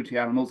Protection of Cruelty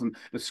to Animals, and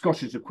the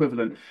Scottish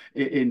equivalent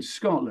in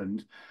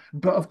Scotland.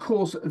 But of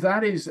course,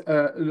 that is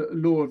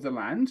law of the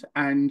land,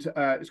 and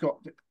it's got,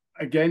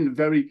 again,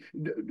 very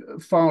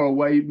far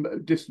away,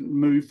 distant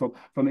move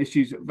from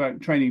issues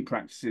about training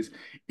practices.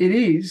 It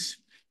is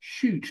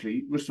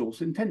hugely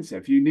resource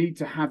intensive. You need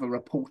to have a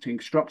reporting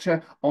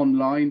structure,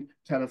 online,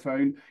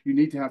 telephone. You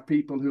need to have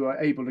people who are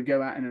able to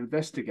go out and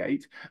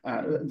investigate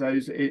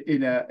those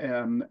in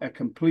a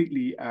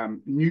completely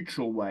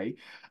neutral way.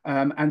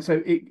 And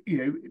so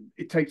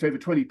it takes over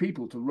 20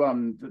 people to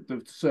run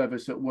the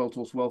service that World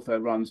Horse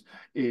Welfare runs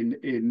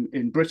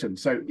in Britain.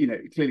 So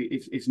clearly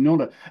it's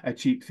not a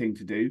cheap thing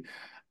to do.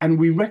 And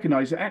we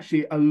recognise that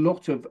actually a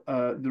lot of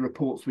the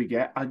reports we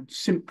get are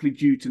simply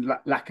due to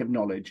lack of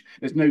knowledge.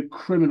 There's no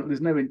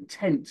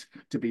intent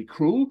to be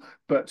cruel,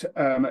 but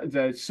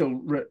there's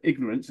still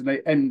ignorance, and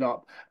they end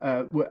up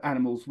with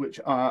animals which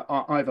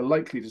are either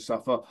likely to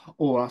suffer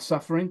or are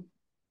suffering.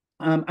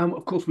 And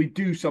of course, we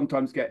do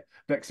sometimes get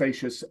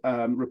vexatious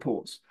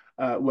reports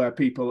where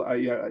people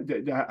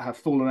have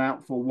fallen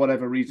out for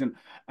whatever reason,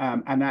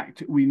 and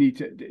we need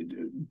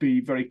to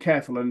be very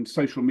careful, and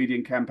social media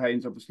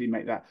campaigns obviously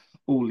make that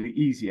all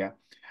the easier.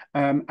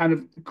 And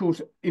of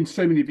course, in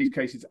so many of these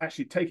cases,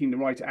 actually taking the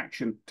right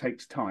action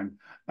takes time.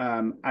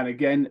 And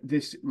again,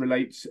 this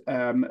relates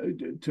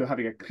to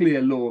having a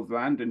clear law of the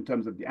land in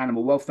terms of the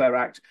Animal Welfare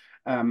Act.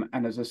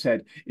 And as I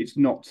said, it's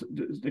not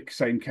the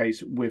same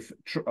case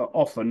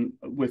often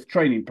with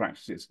training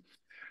practices.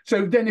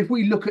 So then if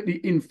we look at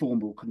the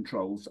informal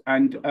controls,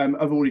 and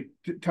I've already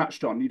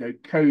touched on,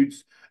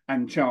 codes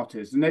and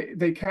charters, and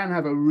they can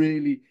have a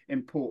really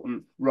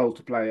important role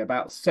to play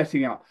about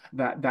setting up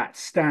that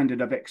standard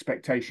of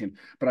expectation.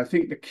 But I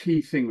think the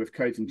key thing with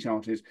codes and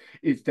charters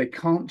is they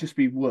can't just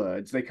be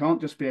words. They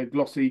can't just be a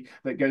glossy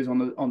that goes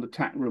on the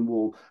tack room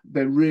wall.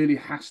 There really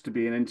has to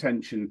be an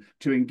intention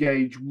to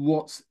engage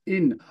what's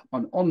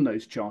on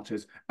those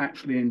charters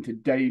actually into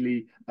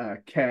daily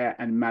care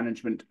and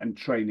management and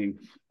training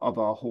of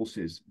our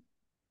horses.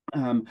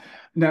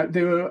 Now,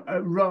 there are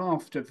a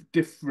raft of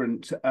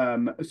different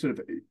sort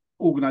of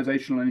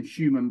organizational and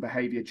human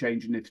behavior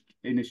change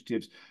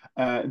initiatives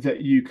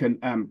that you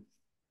can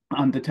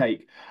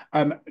undertake,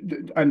 and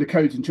the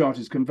codes and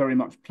charters can very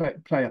much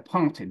play a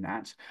part in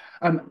that.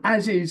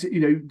 As is,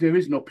 there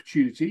is an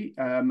opportunity,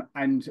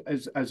 and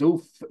as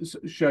Ulf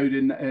showed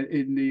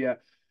in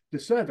the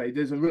survey,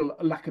 there's a real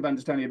lack of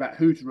understanding about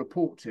who to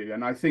report to.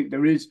 And I think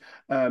there is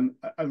a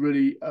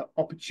really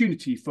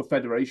opportunity for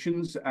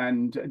federations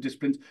and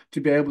disciplines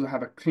to be able to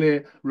have a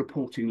clear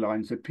reporting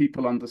line so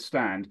people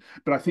understand.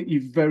 But I think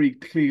you've very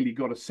clearly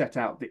got to set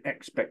out the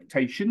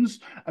expectations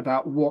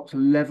about what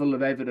level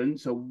of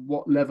evidence or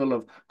what level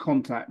of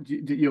contact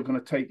you're going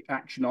to take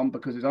action on,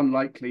 because it's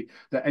unlikely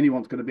that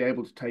anyone's going to be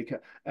able to take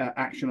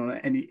action on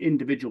any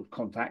individual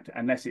contact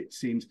unless it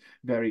seems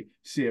very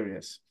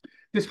serious.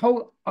 This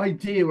whole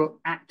idea of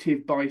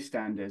active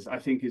bystanders, I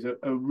think, is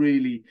a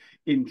really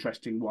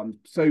interesting one.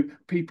 So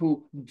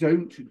people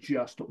don't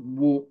just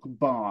walk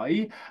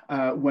by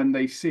when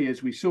they see,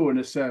 as we saw in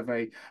a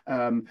survey,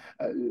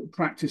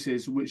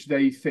 practices which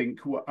they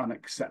think were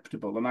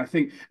unacceptable. And I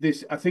think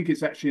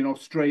it's actually an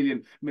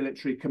Australian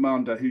military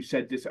commander who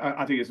said this.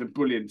 I think it's a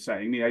brilliant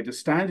saying. You know, the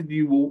standard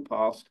you walk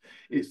past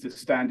is the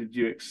standard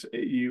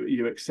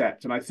you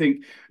accept. And I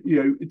think,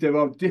 you know, there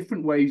are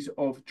different ways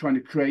of trying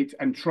to create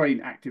and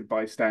train active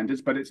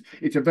bystanders, but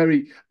it's a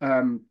very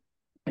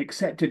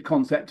accepted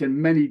concept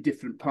in many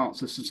different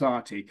parts of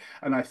society.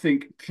 And I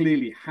think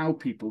clearly how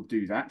people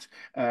do that,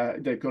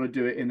 they've got to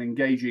do it in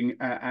engaging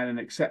and an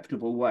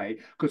acceptable way,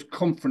 because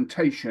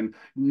confrontation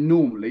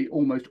normally,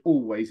 almost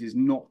always, is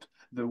not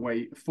the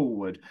way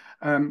forward.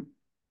 And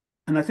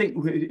I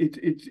think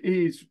it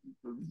is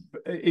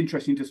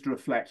interesting just to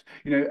reflect,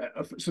 you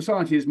know,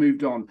 society has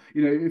moved on.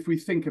 You know, if we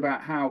think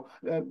about how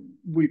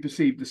we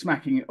perceive the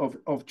smacking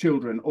of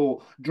children,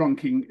 or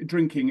drinking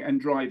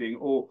and driving,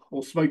 or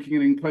smoking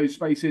in enclosed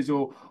spaces,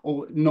 or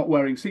not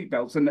wearing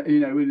seatbelts, and, you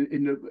know,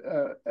 in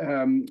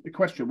the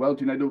equestrian world,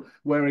 you know, the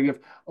wearing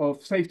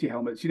of safety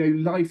helmets, you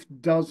know, life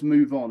does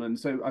move on. And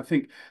so I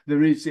think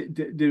there is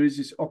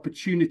this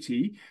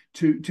opportunity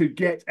to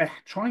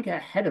try and get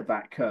ahead of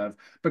that curve,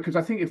 because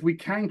I think if we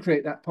can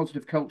create that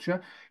positive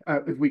culture,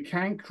 if we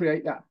can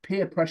create that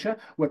peer pressure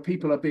where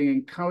people are being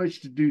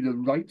encouraged to do the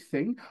right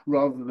thing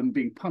rather than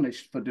being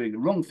punished for doing the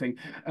wrong thing,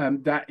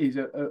 that is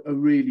a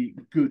really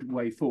good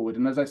way forward.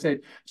 And as I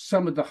said,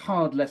 some of the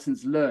hard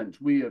lessons learned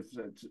we have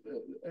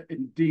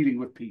in dealing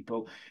with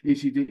people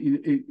is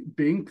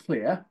being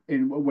clear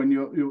in when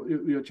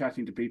you're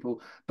chatting to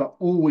people, but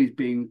always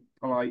being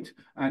polite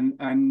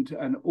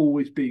and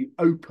always being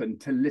open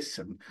to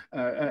listen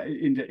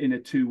in a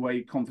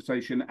two-way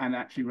conversation, and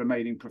actually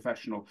remaining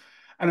professional.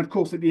 And of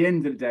course, at the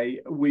end of the day,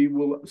 we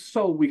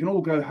can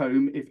all go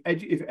home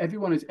if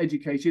everyone is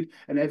educated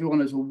and everyone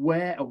is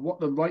aware of what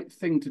the right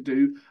thing to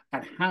do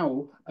and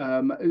how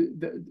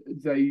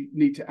they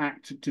need to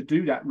act to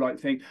do that right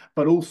thing,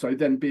 but also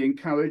then be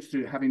encouraged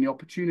to having the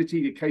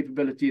opportunity, the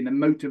capability, and the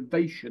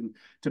motivation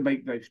to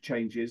make those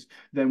changes.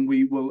 Then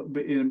we will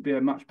be in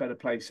a much better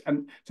place.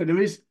 And so there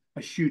is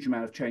a huge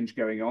amount of change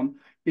going on.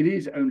 It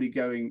is only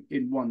going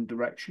in one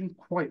direction,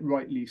 quite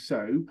rightly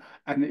so.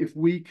 And if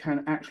we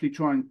can actually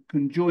try and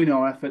conjoin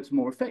our efforts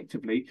more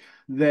effectively,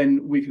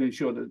 then we can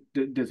ensure that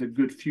there's a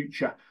good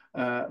future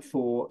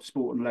for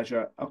sport and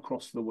leisure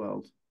across the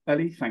world.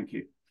 Ellie, thank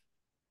you.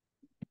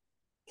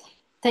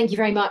 Thank you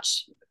very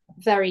much.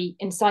 Very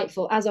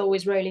insightful, as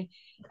always, Roly.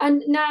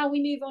 And now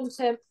we move on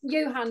to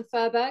Johan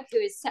Furberg, who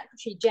is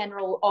Secretary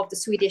General of the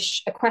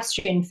Swedish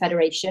Equestrian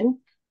Federation.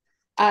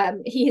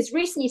 He has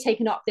recently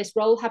taken up this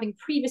role, having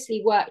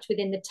previously worked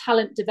within the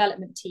talent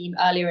development team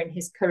earlier in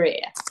his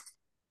career.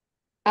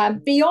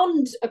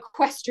 Beyond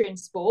equestrian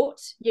sport,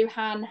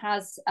 Johan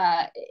has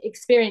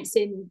experience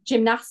in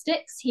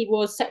gymnastics. He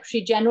was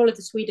Secretary General of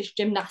the Swedish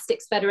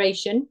Gymnastics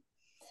Federation.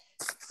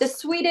 The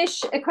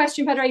Swedish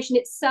Equestrian Federation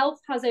itself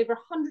has over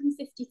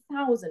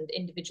 150,000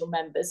 individual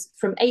members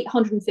from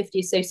 850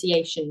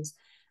 associations,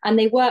 and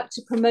they work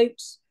to promote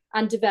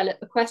and develop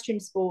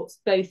equestrian sports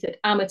both at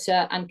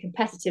amateur and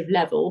competitive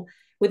level,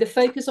 with a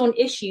focus on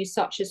issues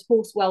such as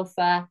horse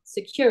welfare,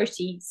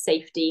 security,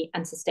 safety,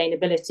 and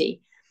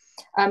sustainability.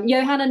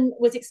 Johan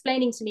was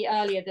explaining to me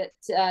earlier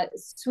that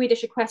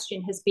Swedish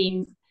equestrian has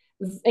been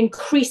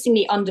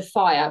increasingly under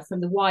fire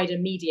from the wider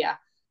media.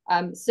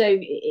 So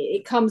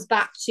it comes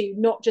back to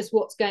not just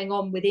what's going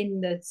on within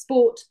the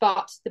sport,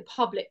 but the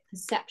public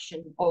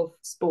perception of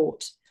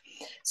sport.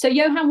 So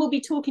Johan will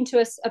be talking to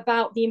us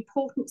about the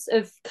importance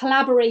of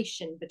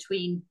collaboration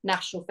between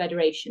national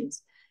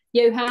federations.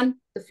 Johan,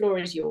 the floor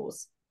is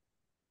yours.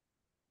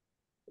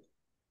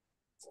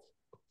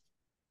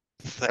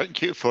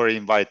 Thank you for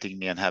inviting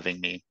me and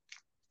having me.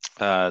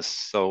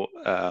 First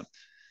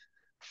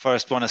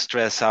want to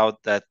stress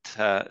out that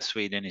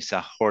Sweden is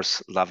a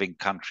horse-loving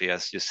country,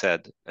 as you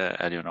said,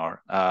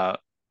 Eleanor.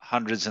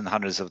 Hundreds and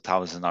hundreds of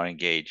thousands are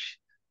engaged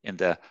in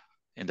the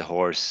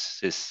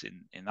horses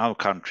in our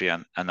country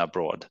and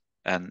abroad.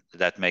 And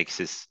that makes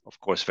this, of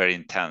course, very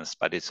intense,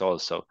 but it's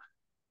also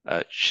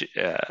a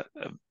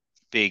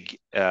big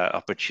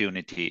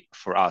opportunity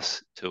for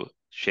us to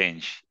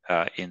change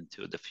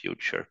into the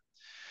future.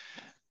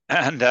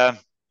 And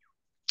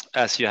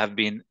as you have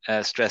been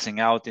stressing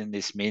out in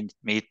this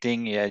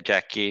meeting,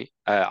 Jackie,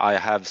 I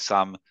have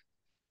some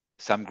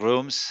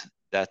grooms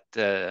that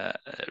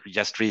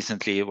just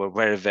recently were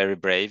very, very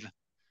brave,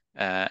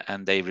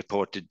 and they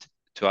reported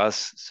to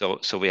us. So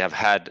we have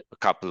had a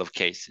couple of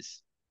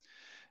cases.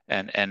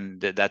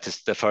 And that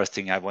is the first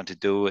thing I want to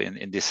do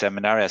in this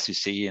seminar. As you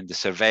see in the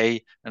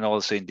survey and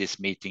also in this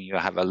meeting, you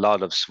have a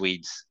lot of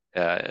Swedes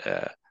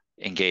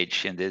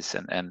engaged in this,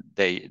 and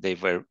they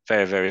were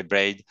very, very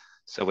brave.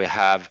 So we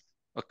have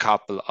a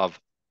couple of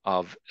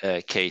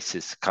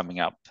cases coming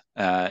up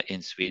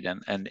in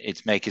Sweden, and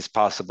it makes it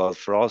possible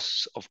for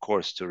us, of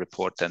course, to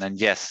report them. And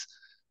yes,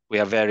 we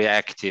are very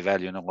active,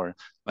 Eleanor,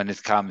 when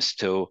it comes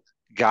to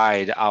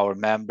guide our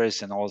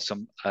members and also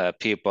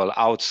people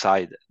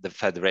outside the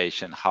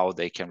federation how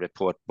they can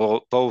report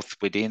both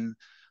within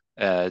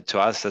to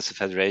us as a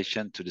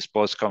federation, to the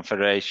sports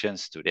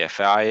confederations, to the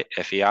FEI,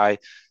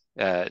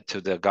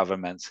 to the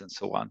governments and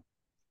so on.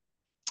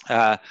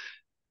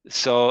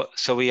 So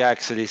we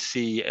actually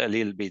see a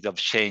little bit of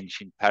change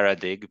in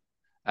paradigm,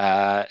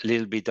 a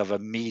little bit of a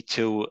Me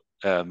Too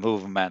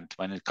movement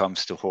when it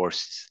comes to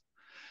horses.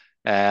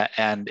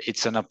 And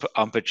it's an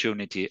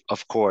opportunity,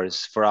 of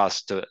course, for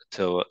us to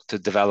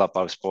develop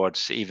our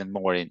sports even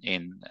more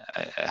in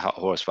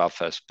horse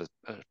welfare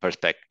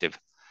perspective.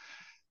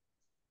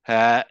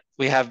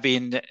 We have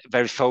been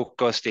very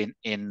focused in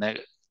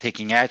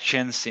taking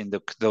actions in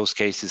those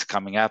cases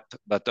coming up,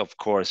 but of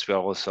course we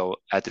are also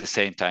at the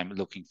same time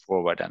looking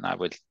forward, and I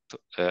will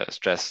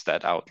stress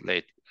that out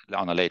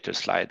on a later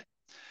slide.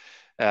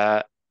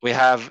 We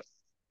have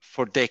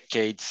for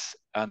decades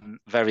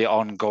very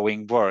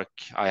ongoing work.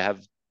 I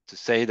have to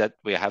say that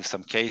we have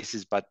some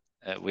cases, but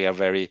we are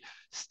very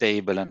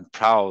stable and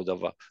proud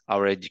of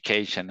our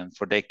education. And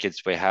for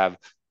decades, we have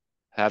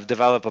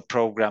developed a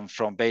program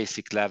from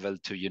basic level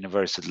to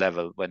universal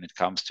level when it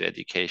comes to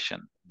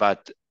education.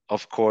 But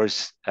of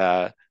course,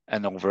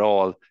 and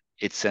overall,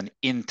 it's an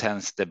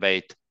intense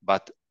debate,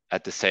 but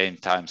at the same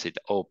time, it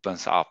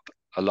opens up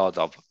a lot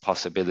of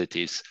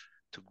possibilities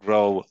to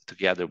grow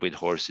together with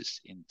horses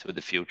into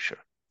the future.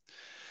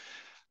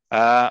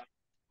 A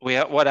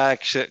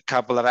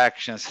couple of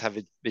actions have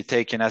been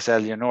taken, as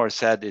Eleanor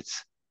said.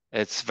 It's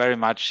very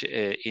much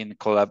in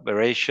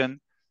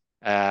collaboration.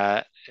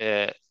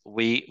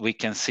 We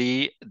can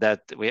see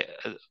that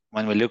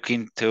when we look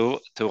into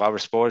our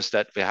sports,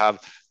 that we have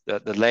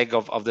the leg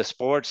of the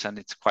sports, and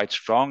it's quite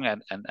strong,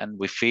 and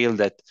we feel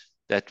that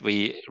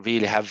we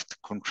really have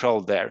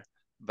control there.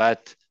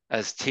 But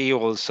as Theo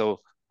also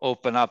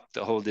opened up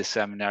to hold this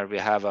seminar, we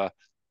have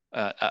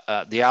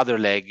the other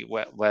leg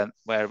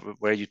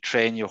where you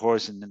train your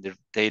horse on the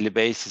daily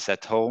basis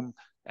at home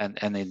and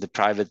in the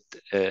private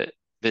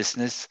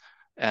business,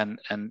 and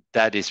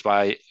that is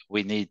why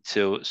we need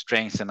to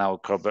strengthen our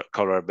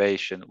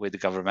collaboration with the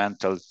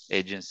governmental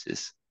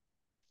agencies.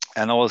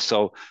 And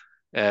also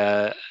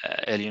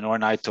Eleanor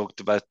and I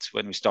talked about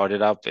when we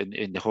started up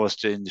in the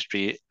horse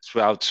industry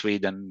throughout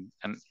Sweden,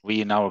 and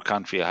we in our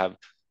country have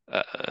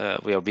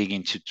we are big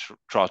into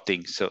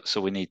trotting,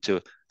 so we need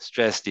to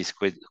stress these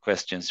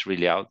questions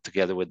really out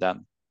together with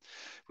them.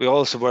 We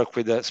also work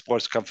with the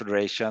Sports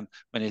Confederation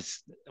when it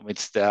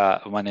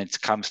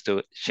comes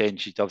to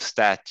change of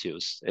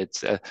statutes.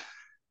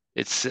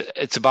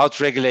 It's about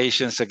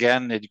regulations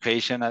again.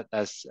 Education,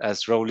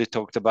 as Roly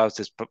talked about,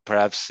 is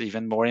perhaps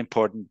even more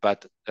important.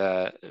 But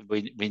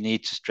we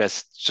need to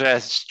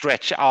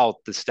stretch out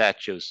the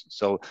statutes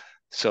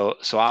so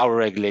our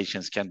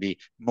regulations can be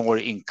more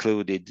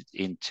included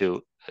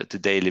into the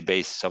daily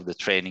basis of the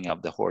training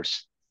of the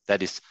horse.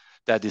 That is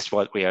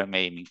what we are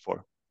aiming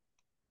for.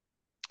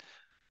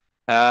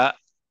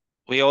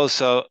 We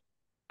also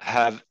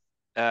have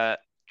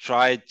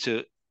tried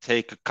to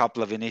take a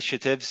couple of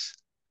initiatives.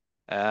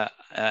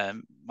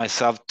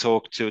 Myself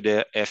talked to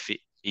the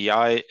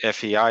FEI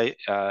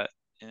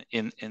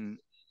in the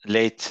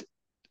late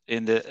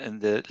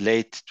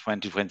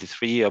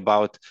 2023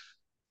 about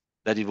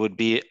that it would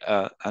be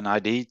an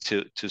idea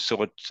to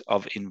sort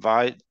of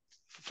invite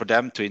to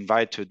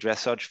a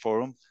dressage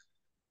forum,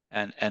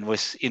 and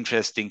was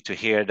interesting to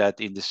hear that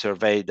in the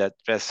survey that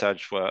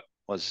dressage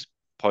was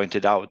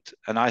pointed out.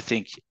 And I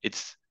think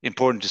it's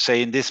important to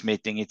say in this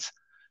meeting, it's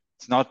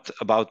not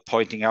about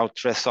pointing out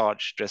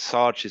dressage.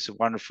 Dressage is a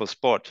wonderful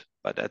sport,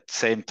 but at the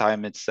same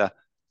time, it's a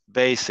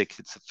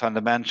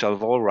fundamental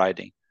of all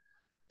riding.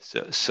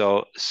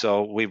 So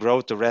we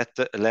wrote a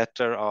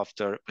letter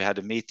after we had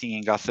a meeting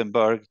in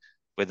Gothenburg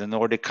with the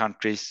Nordic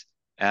countries,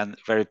 and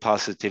very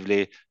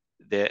positively,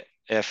 the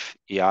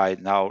FEI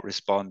now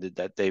responded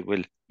that they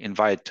will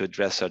invite to a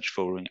dressage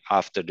forum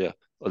after the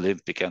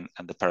Olympic and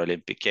the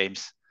Paralympic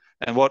Games.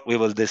 And what we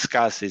will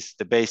discuss is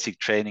the basic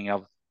training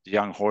of the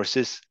young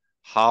horses,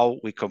 how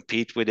we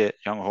compete with the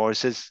young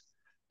horses.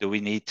 Do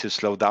we need to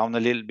slow down a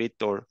little bit,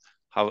 or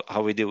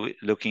how we do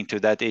look into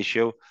that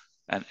issue?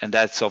 And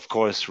that's of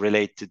course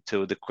related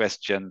to the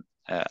question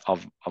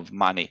of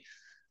money.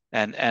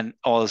 And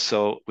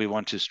also we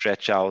want to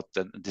stretch out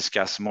and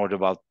discuss more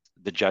about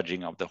the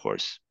judging of the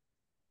horse.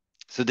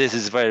 So this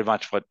is very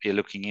much what we're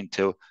looking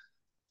into,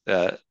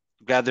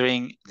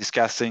 gathering,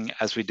 discussing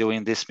as we do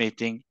in this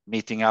meeting,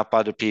 meeting up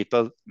other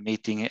people,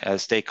 meeting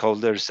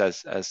stakeholders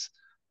as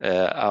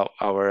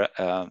our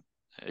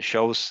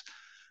shows,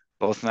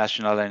 both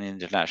national and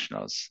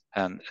internationals.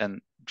 And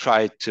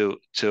try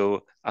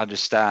to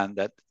understand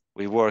that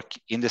we work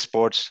in the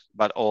sports,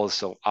 but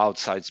also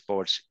outside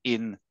sports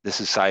in the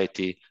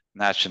society,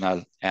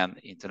 national and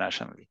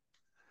internationally.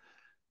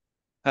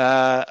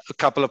 A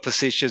couple of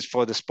positions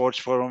for the sports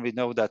forum. We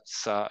know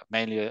that's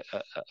mainly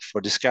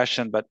for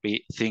discussion, but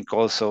we think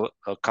also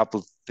a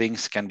couple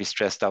things can be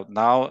stressed out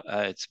now.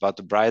 It's about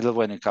the bridle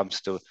when it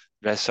comes to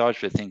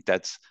dressage. We think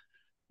that's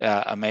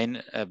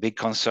a big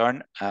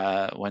concern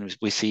when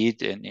we see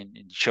it in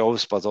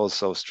shows, but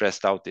also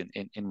stressed out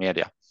in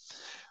media.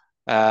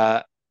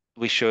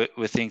 We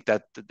think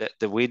that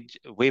the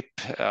whip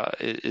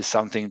is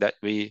something that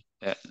we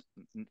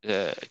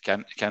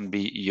can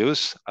be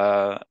used,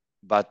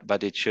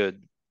 but it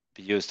should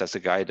be used as a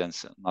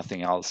guidance,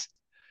 nothing else.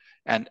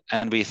 And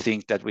we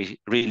think that we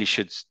really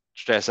should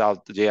stress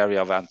out the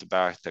area of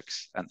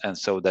antibiotics, and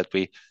so that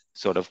we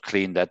sort of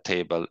clean that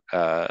table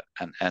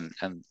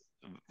and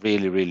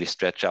really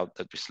stretch out,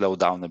 that we slow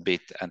down a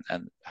bit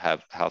and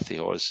have healthy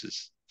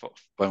horses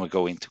when we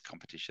go into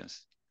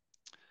competitions.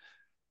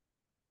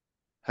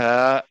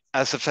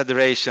 As a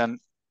federation,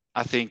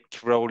 I think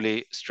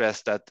Roly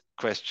stressed that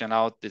question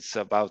out. It's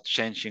about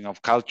changing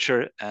of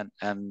culture,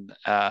 and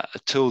a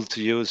tool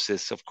to use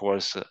is, of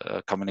course,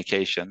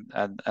 communication.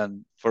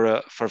 And for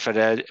a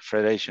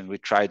federation, we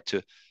try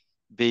to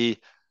be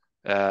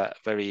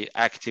very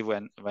active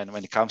when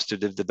it comes to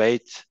the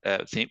debate.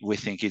 We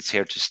think it's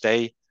here to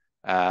stay.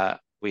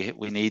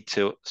 We need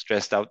to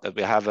stress out that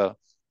we have a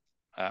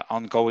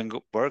ongoing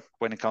work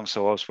when it comes to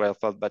horse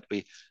welfare, but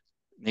we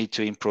need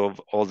to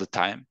improve all the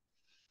time.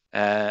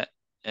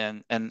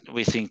 And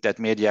we think that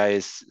media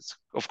is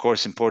of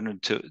course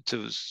important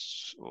to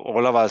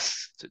all of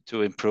us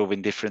to improve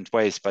in different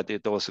ways, but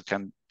it also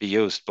can be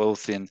used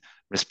both in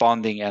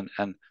responding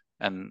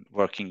and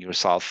working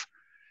yourself.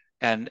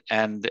 And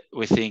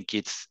we think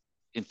it's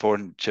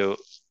important to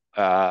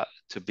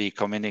be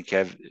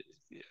communicative,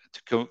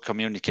 to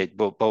communicate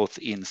both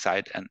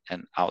inside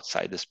and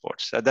outside the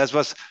sports. So that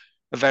was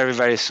a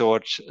very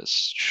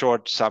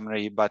short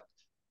summary, but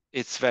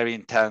it's very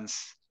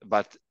intense,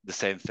 but the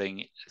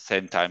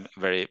same time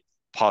very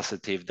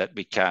positive that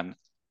we can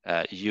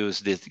use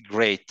this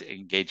great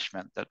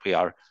engagement that we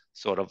are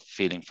sort of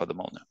feeling for the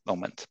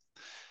moment.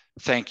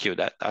 Thank you.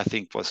 That I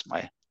think was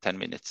my 10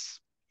 minutes.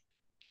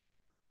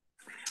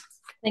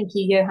 Thank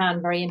you,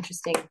 Johan. Very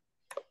interesting.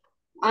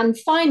 And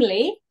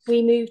finally,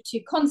 we move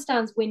to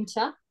Constanze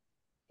Winter,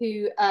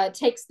 who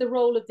takes the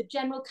role of the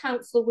General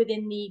Counsel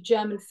within the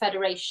German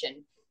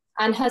Federation,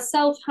 and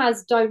herself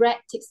has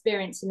direct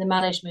experience in the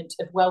management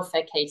of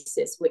welfare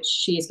cases, which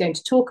she is going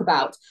to talk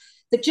about.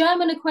 The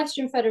German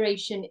Equestrian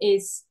Federation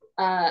is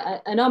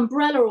an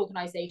umbrella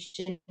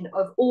organization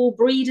of all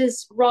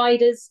breeders,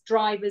 riders,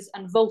 drivers,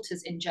 and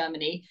vaulters in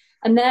Germany,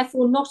 and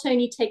therefore not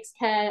only takes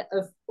care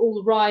of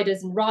all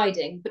riders and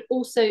riding, but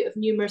also of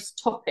numerous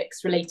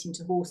topics relating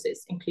to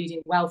horses,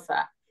 including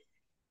welfare.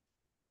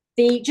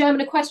 The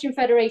German Equestrian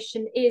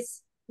Federation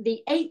is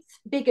the 8th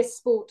biggest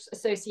sports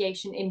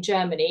association in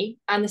Germany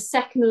and the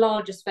 2nd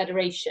largest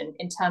federation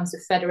in terms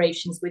of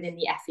federations within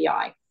the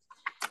FEI.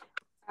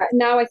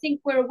 Now, I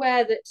think we're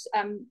aware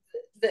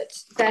that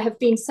there have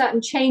been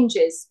certain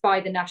changes by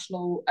the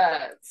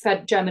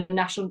German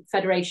National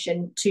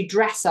Federation to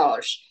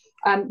dressage.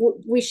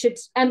 We should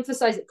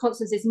emphasize that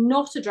Constanze is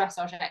not a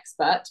dressage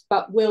expert,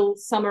 but will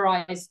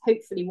summarize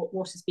hopefully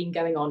what has been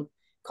going on.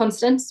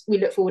 Constanze, we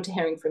look forward to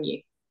hearing from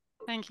you.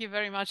 Thank you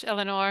very much,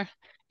 Eleanor.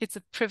 It's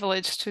a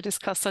privilege to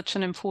discuss such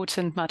an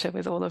important matter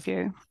with all of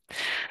you.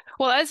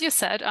 Well, as you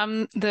said,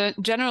 I'm the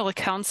General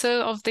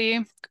Counsel of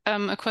the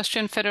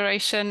Equestrian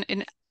Federation,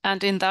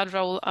 and in that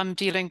role, I'm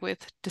dealing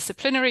with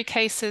disciplinary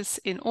cases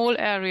in all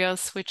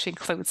areas, which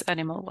includes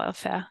animal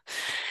welfare.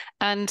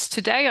 And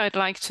today I'd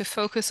like to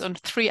focus on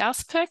 3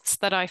 aspects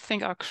that I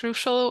think are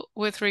crucial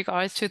with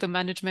regards to the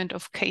management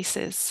of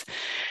cases.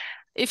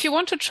 If you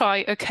want to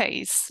try a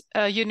case,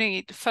 you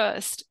need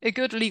first a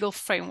good legal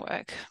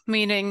framework,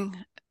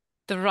 meaning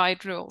the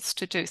right rules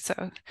to do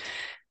so.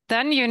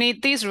 Then you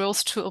need these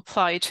rules to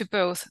apply to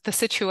both the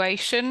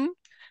situation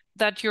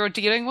that you're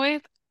dealing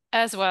with,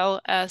 as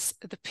well as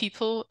the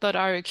people that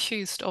are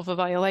accused of a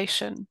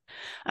violation.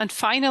 And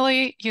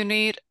finally, you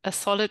need a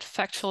solid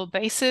factual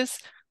basis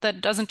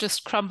that doesn't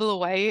just crumble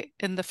away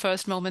in the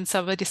first moment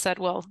somebody said,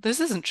 well, this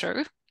isn't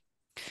true.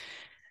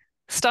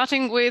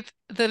 Starting with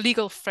the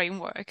legal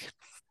framework.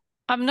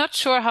 I'm not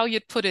sure how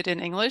you'd put it in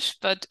English,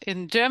 but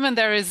in German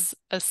there is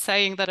a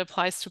saying that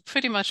applies to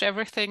pretty much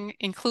everything,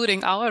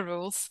 including our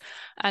rules,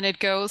 and it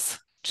goes,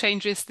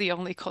 change is the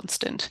only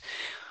constant.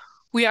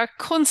 We are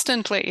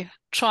constantly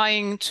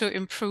trying to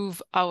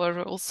improve our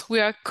rules. We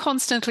are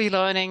constantly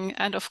learning,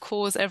 and of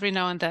course, every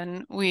now and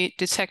then we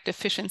detect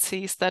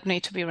deficiencies that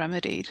need to be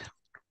remedied.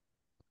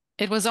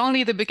 It was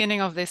only the beginning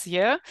of this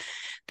year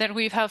that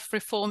we have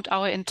reformed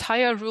our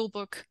entire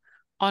rulebook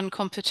on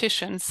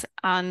competitions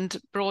and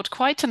brought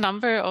quite a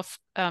number of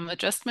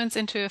adjustments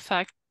into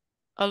effect,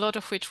 a lot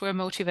of which were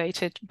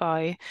motivated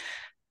by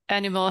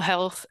animal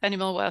health,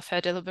 animal welfare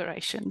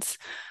deliberations.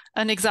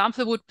 An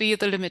example would be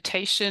the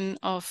limitation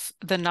of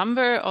the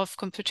number of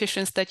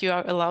competitions that you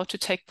are allowed to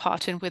take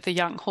part in with a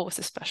young horse,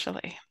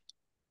 especially.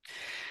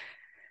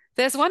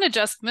 There's one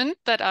adjustment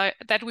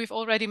that we've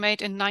already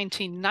made in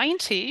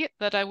 1990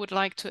 that I would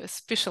like to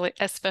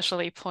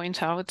especially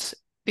point out,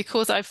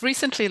 because I've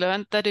recently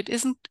learned that it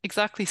isn't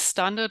exactly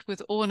standard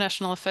with all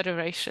national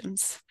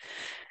federations.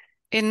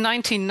 In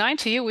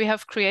 1990, we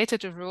have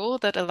created a rule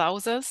that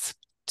allows us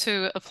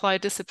to apply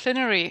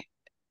disciplinary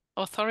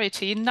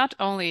authority not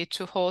only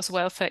to horse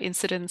welfare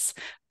incidents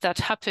that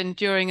happen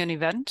during an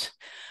event,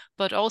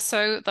 but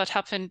also that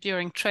happen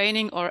during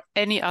training or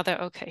any other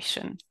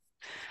occasion.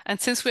 And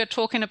since we're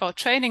talking about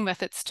training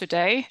methods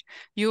today,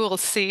 you will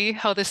see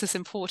how this is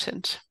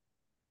important.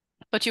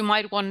 But you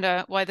might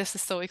wonder why this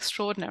is so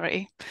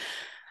extraordinary.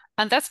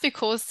 And that's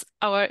because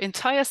our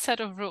entire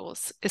set of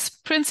rules is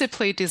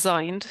principally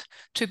designed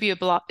to be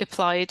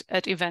applied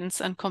at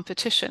events and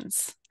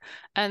competitions.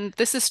 And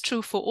this is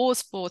true for all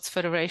sports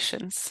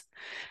federations,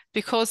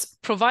 because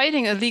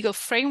providing a legal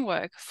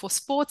framework for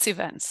sports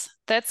events,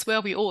 that's where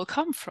we all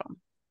come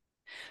from.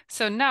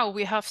 So now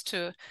we have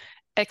to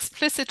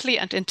explicitly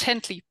and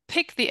intently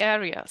pick the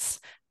areas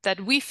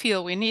that we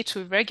feel we need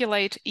to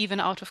regulate even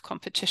out of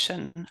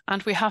competition,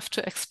 and we have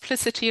to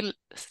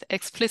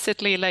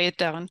explicitly lay it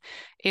down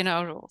in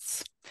our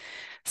rules.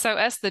 So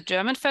as the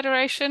German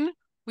Federation,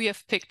 we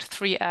have picked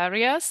 3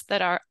 areas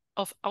that are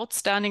of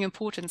outstanding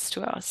importance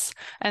to us,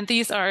 and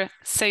these are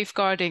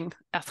safeguarding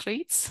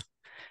athletes,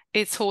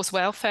 its horse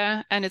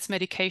welfare, and its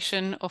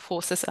medication of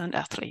horses and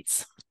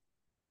athletes.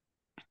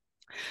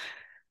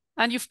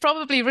 And you've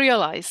probably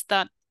realized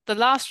that the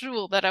last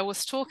rule that I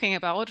was talking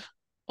about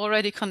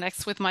already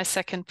connects with my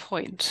second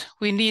point.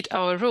 We need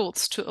our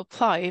rules to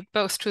apply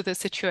both to the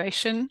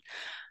situation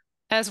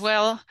as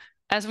well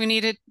as we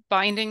need it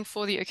binding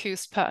for the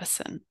accused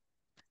person.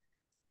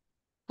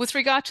 With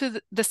regard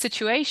to the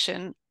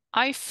situation,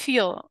 I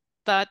feel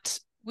that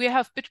we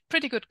have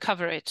pretty good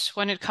coverage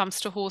when it comes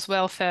to horse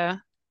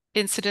welfare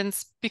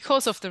incidents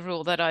because of the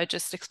rule that I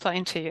just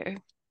explained to you.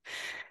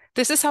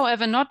 This is,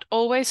 however, not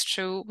always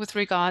true with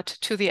regard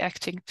to the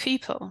acting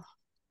people.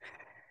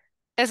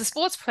 As a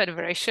sports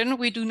federation,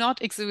 we do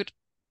not exude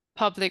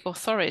public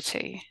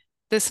authority.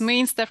 This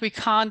means that we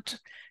can't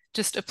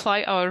just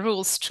apply our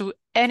rules to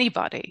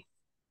anybody.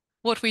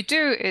 What we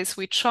do is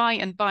we try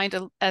and bind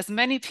as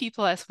many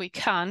people as we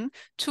can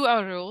to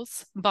our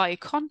rules by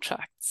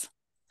contracts.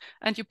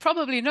 And you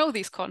probably know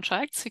these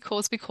contracts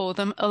because we call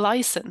them a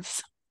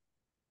license.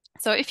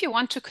 So if you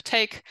want to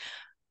take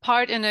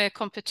part in a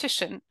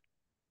competition,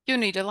 you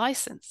need a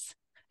license.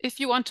 If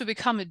you want to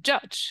become a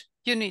judge,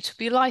 you need to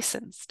be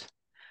licensed.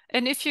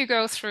 And if you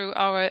go through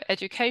our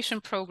education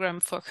program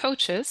for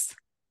coaches,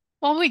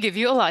 well, we give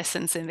you a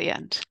license in the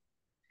end.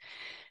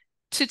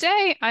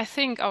 Today, I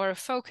think our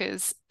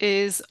focus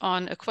is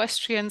on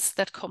equestrians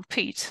that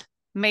compete,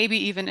 maybe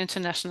even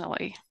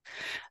internationally.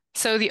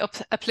 So the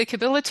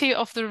applicability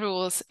of the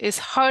rules is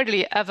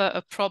hardly ever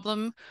a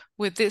problem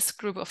with this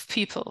group of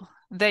people.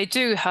 They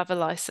do have a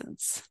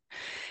license.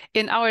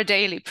 In our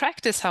daily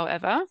practice,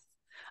 however,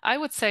 I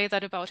would say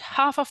that about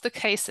half of the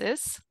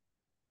cases,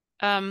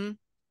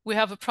 we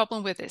have a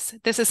problem with this.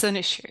 This is an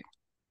issue,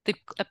 the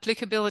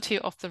applicability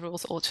of the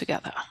rules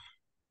altogether.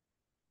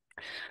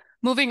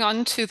 Moving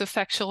on to the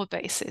factual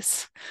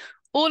basis.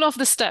 All of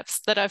the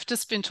steps that I've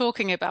just been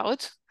talking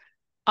about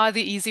are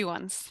the easy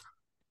ones.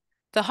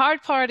 The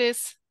hard part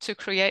is to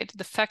create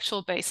the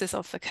factual basis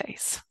of the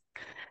case.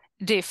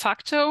 De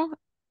facto,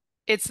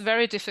 it's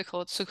very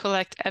difficult to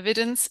collect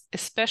evidence,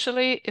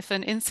 especially if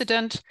an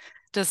incident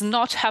does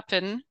not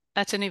happen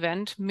at an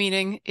event,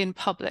 meaning in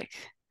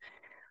public.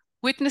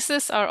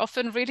 Witnesses are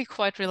often really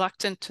quite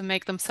reluctant to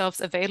make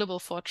themselves available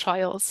for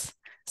trials.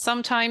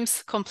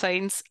 Sometimes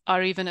complaints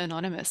are even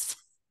anonymous.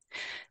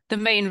 The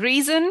main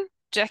reason,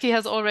 Jackie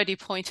has already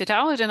pointed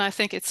out, and I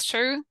think it's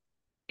true,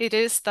 it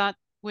is that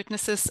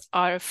witnesses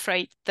are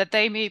afraid that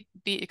they may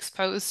be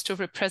exposed to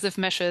repressive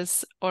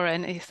measures or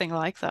anything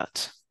like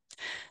that.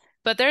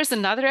 But there's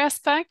another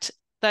aspect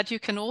that you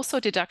can also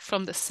deduct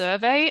from the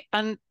survey,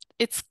 and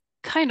it's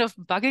kind of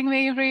bugging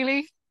me,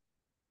 really.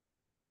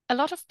 A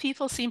lot of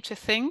people seem to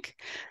think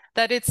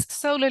that it's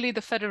solely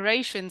the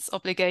federation's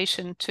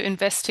obligation to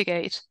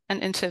investigate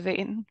and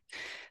intervene.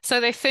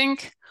 So they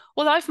think,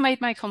 well, I've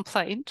made my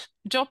complaint,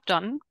 job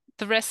done,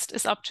 the rest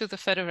is up to the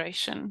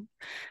federation.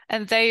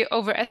 And they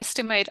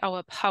overestimate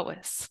our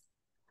powers.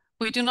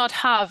 We do not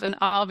have an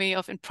army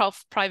of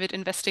private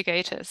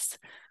investigators.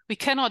 We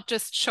cannot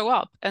just show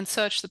up and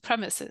search the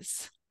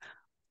premises.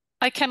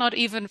 I cannot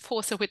even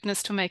force a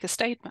witness to make a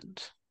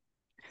statement.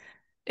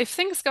 If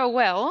things go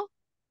well,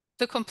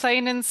 the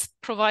complainants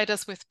provide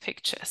us with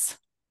pictures.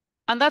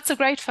 And that's a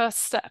great first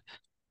step,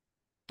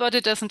 but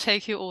it doesn't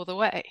take you all the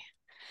way.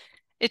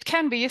 It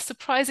can be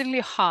surprisingly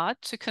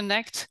hard to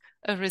connect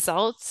a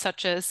result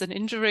such as an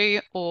injury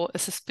or a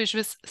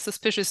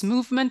suspicious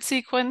movement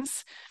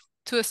sequence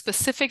to a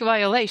specific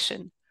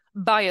violation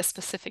by a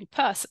specific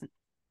person.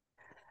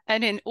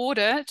 And in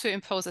order to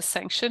impose a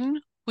sanction,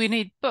 we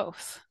need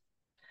both.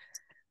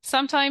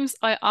 Sometimes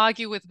I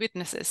argue with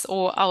witnesses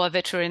or our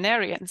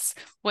veterinarians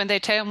when they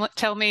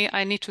tell me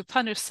I need to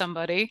punish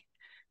somebody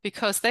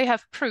because they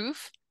have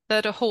proof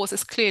that a horse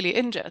is clearly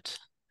injured.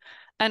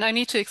 And I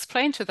need to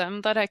explain to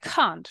them that I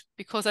can't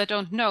because I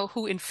don't know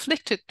who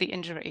inflicted the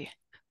injury,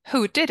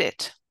 who did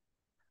it.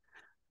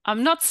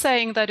 I'm not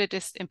saying that it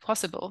is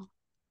impossible,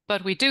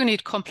 but we do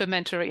need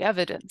complementary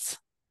evidence.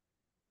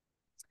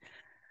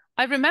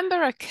 I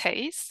remember a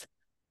case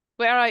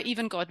where I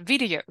even got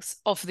videos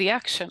of the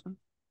action,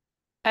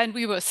 and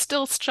we were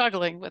still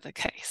struggling with the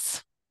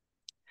case.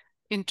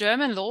 In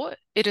German law,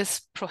 it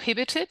is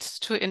prohibited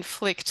to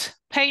inflict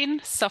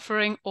pain,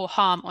 suffering, or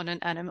harm on an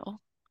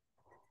animal.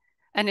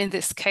 And in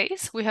this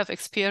case, we have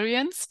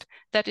experienced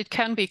that it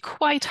can be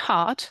quite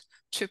hard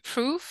to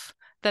prove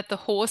that the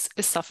horse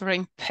is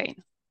suffering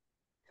pain,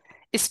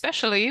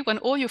 especially when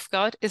all you've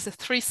got is a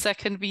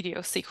 3-second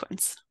video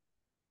sequence.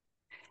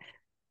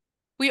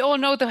 We all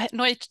know the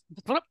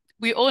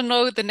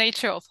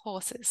nature of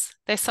horses.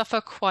 They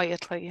suffer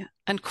quietly,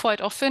 and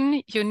quite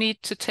often you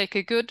need to take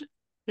a good,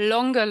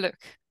 longer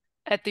look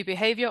at the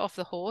behavior of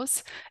the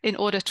horse in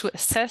order to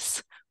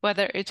assess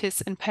whether it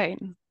is in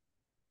pain.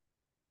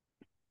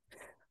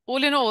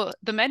 All in all,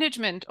 the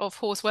management of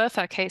horse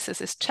welfare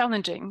cases is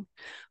challenging,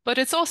 but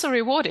it's also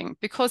rewarding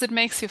because it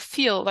makes you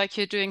feel like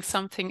you're doing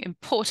something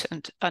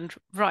important and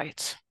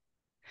right.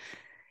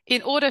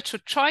 In order to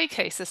try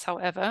cases,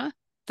 however,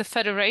 the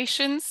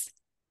federations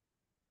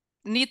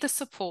need the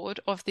support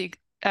of the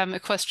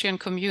equestrian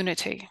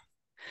community.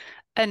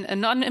 An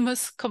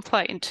anonymous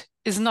complaint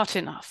is not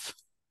enough.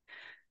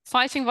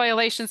 Fighting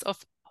violations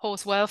of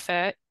horse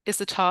welfare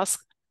is a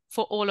task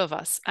for all of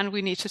us, and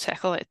we need to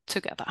tackle it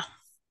together.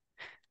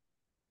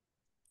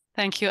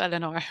 Thank you,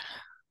 Eleanor.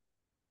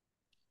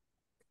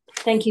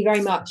 Thank you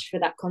very much for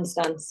that,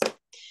 Constanze.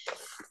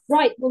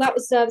 Right, well, that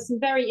was some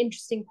very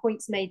interesting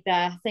points made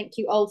there. Thank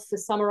you, Ulf, for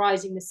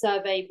summarising the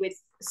survey with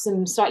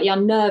some slightly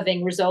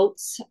unnerving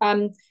results.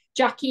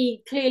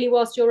 Jackie, clearly,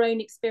 whilst your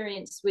own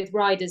experience with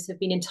riders have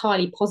been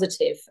entirely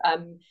positive,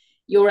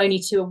 you're only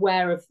too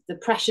aware of the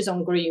pressures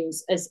on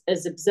grooms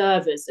as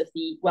observers of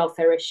the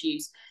welfare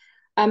issues.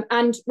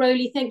 And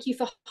Roly, thank you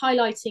for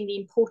highlighting the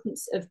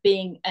importance of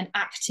being an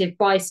active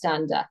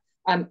bystander,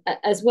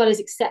 as well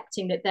as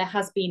accepting that there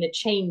has been a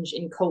change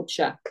in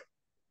culture.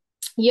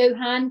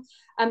 Johan,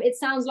 it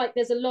sounds like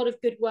there's a lot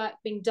of good work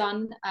being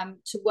done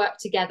to work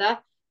together.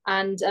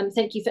 And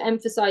thank you for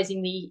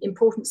emphasising the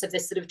importance of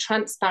this sort of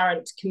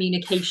transparent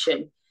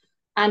communication.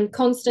 And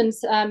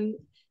Constanze,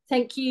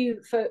 thank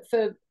you for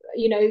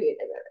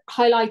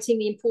highlighting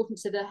the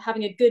importance of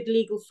having a good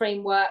legal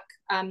framework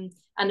and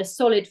a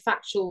solid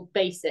factual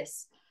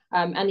basis,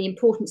 and the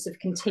importance of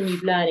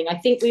continued learning. I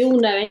think we all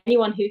know,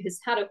 anyone who has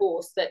had a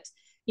horse, that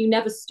you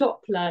never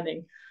stop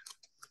learning.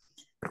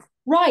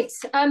 Right,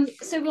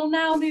 so we'll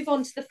now move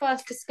on to the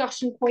first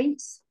discussion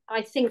point.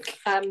 I think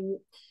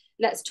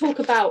let's talk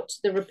about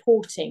the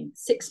reporting.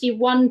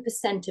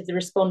 61% of the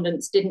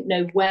respondents didn't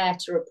know where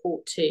to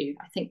report to.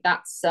 I think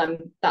that's a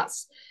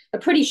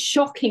pretty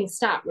shocking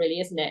stat, really,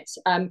 isn't it?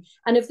 And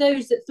of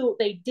those that thought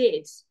they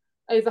did,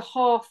 over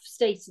half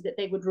stated that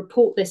they would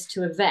report this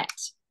to a vet.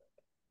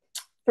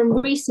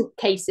 From recent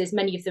cases,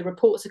 many of the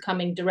reports are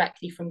coming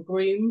directly from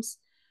Grooms.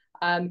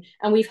 And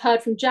we've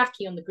heard from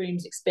Jackie on the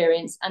Grooms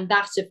experience and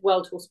that of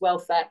World Horse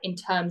Welfare in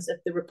terms of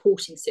the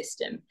reporting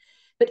system.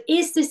 But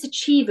is this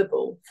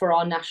achievable for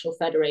our national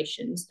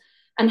federations?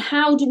 And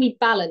how do we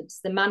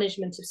balance the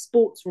management of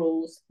sports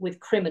rules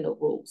with criminal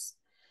rules?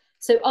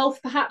 So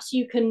Ulf, perhaps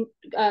you can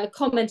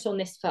comment on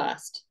this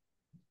first.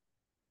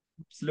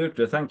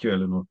 Absolutely. Thank you,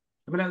 Eleanor.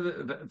 I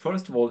mean,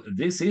 first of all,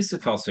 this is a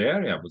fuzzy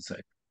area, I would say.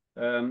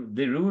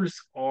 The rules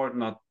are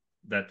not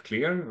that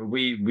clear.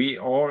 We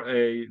are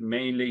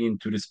mainly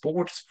into the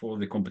sports for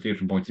the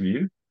competition point of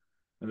view.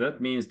 And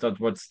that means that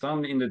what's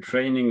done in the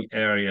training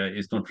area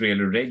is not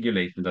really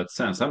regulated in that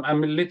sense.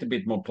 I'm a little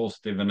bit more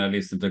positive when I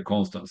listen to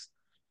Constanze.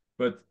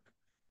 But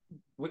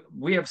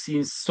we have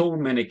seen so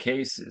many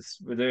cases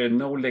where there is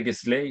no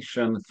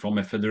legislation from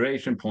a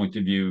federation point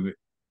of view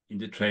in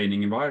the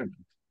training environment.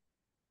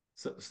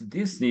 So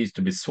this needs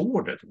to be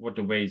sorted, what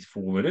the way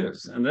forward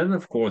is. And then,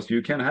 of course,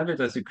 you can have it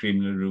as a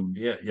criminal rule.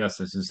 Yeah, yes,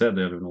 as you said,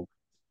 Eleanor.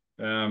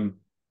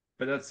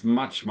 But that's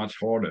much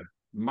harder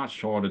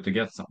to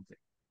get something.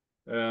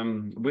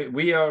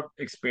 We are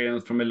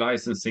experienced from a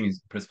licensing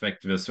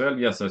perspective as well,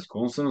 yes, as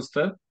Constanze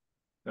said.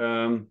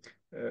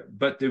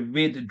 But the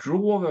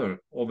withdrawal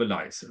of a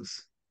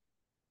license,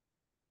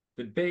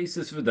 the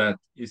basis for that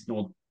is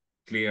not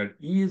clear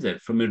either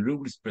from a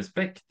rules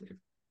perspective.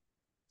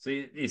 So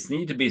it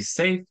needs to be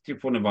safety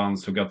for the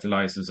ones who got the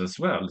license as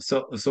well.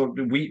 So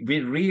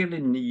we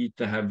really need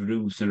to have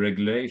rules and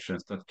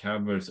regulations that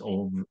covers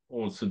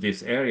also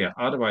this area.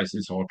 Otherwise,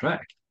 it's hard to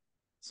act.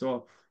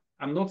 So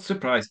I'm not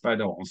surprised by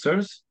the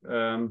answers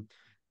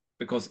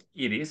because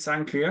it is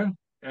unclear.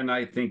 And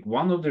I think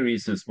one of the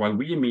reasons why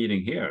we're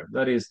meeting here,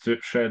 that is to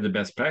share the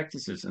best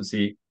practices and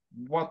see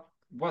what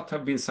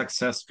have been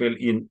successful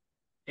in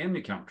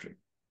any country.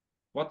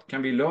 What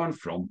can we learn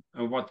from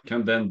and what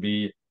can then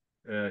be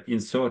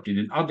inserted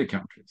in other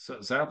countries.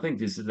 So I think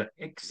this is an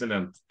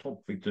excellent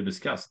topic to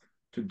discuss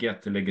to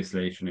get the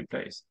legislation in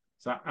place.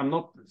 So I'm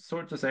not,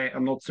 sorry to say,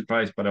 I'm not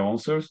surprised by the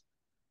answers.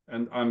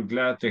 And I'm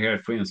glad to hear,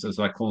 for instance,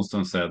 like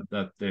Constanze said,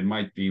 that there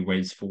might be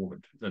ways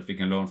forward that we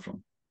can learn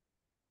from.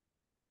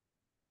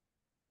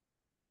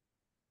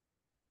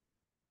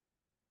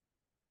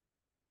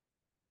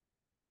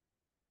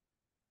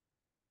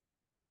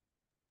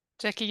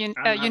 Jackie, you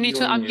need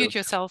to unmute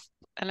yourself,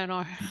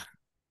 Eleanor.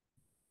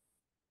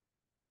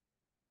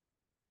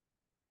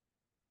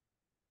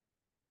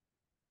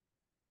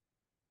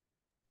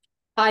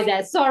 Hi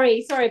there.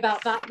 Sorry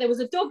about that. There was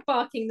a dog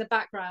barking in the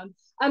background.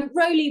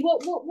 Roly,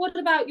 what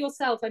about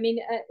yourself? I mean,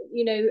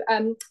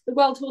 the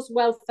World Horse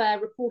Welfare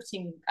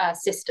Reporting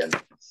System.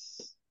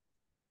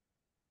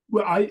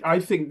 Well, I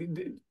think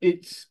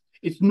it's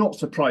not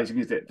surprising,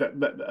 is it, that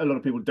a lot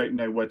of people don't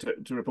know where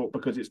to report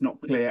because it's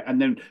not clear.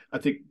 And then I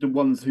think the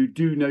ones who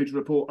do know to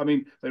report, I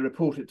mean, they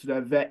report it to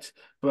their vet,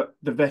 but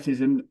the vet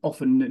is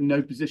often in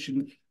no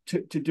position to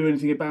do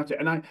anything about it.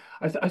 And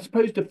I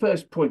suppose the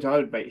first point I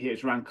would make here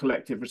is around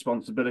collective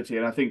responsibility.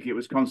 And I think it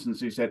was Constanze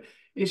who said,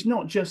 it's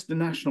not just the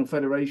National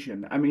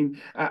Federation. I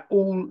mean, at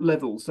all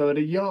levels, so at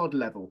a yard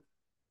level,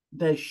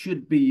 there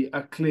should be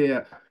a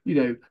clear,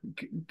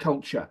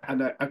 culture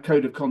and a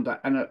code of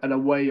conduct and a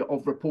way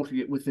of reporting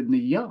it within the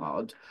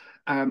yard,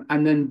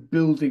 and then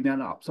building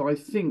that up. So I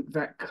think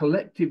that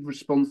collective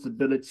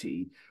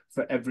responsibility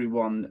for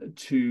everyone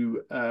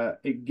to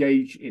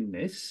engage in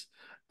this,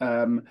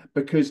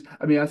 because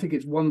I mean, I think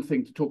it's one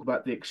thing to talk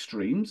about the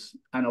extremes,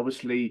 and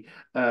obviously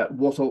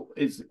what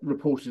is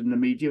reported in the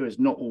media is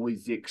not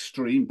always the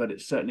extreme, but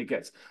it certainly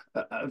gets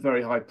a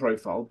very high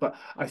profile. But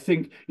I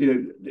think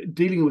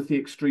dealing with the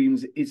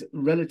extremes is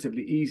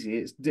relatively easy.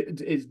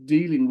 It's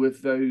dealing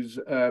with those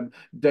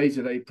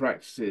day-to-day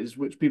practices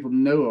which people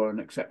know are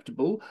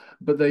unacceptable,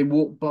 but they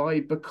walk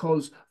by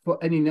because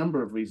for any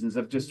number of reasons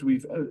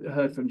we've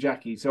heard from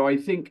Jackie. So I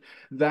think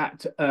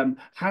that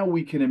how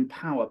we can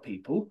empower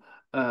people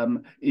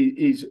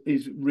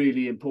is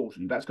really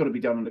important. That's got to be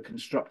done in a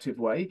constructive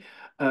way,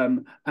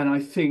 and I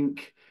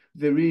think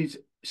there is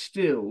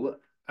still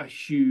a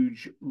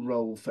huge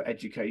role for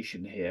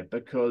education here,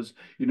 because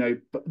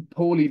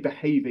poorly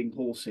behaving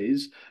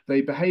horses,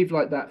 they behave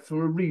like that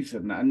for a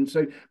reason, and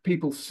so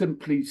people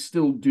simply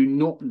still do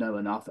not know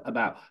enough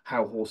about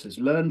how horses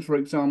learn, for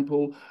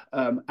example,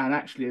 and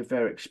actually if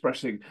they're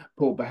expressing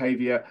poor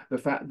behavior, the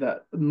fact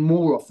that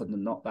more often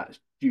than not that's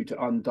due to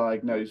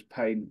undiagnosed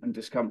pain and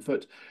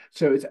discomfort.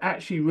 So it's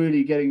actually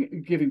really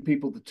giving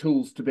people the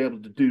tools to be able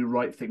to do the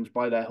right things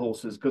by their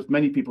horses, because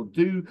many people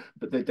do,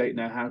 but they don't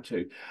know how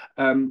to.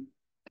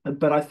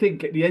 But I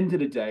think at the end of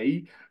the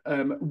day,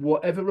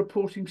 whatever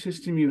reporting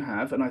system you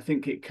have, and I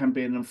think it can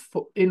be an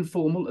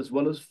informal as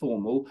well as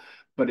formal,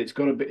 but it's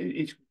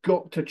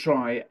got to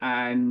try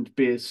and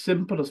be as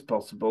simple as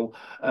possible,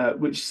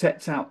 which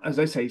sets out, as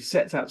I say,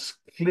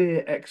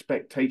 clear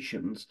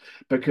expectations,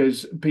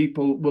 because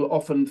people will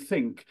often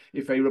think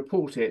if they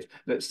report it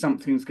that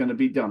something's going to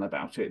be done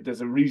about it.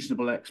 There's a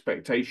reasonable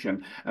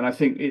expectation, and I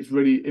think it's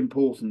really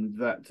important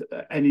that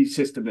any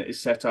system that is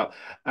set up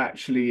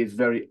actually is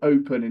very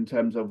open in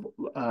terms of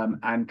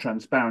and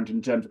transparent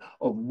in terms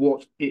of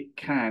what it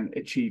can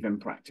achieve in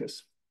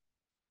practice.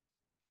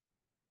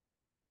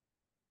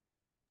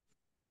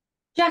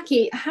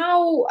 Jackie,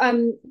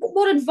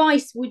 what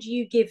advice would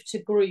you give to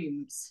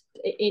grooms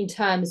in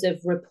terms of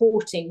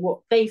reporting what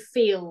they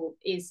feel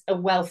is a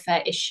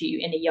welfare issue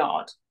in a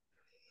yard?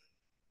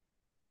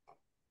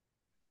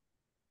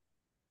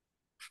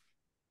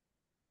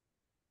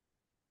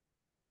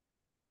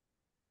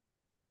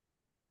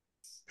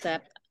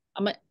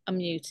 I'm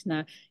mute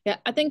now. Yeah,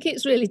 I think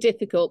it's really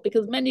difficult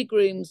because many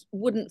grooms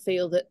wouldn't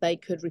feel that they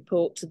could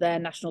report to their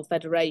national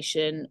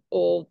federation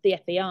or the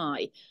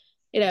FEI.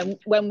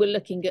 When we're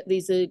looking at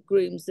these are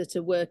grooms that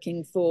are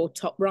working for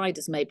top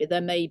riders, maybe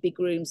there may be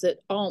grooms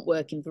that aren't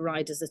working for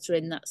riders that are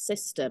in that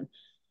system.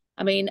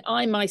 I mean,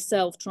 I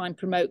myself try and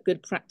promote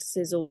good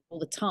practices all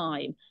the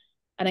time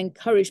and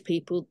encourage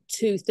people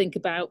to think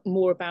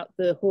more about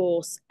the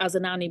horse as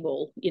an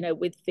animal,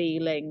 with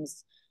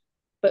feelings.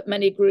 But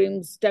many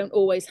grooms don't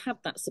always have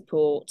that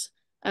support.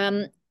 I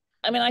mean,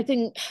 I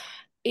think,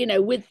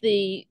 with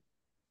the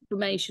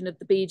formation of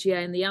the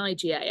BGA and the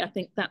IGA, I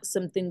think that's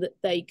something that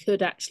they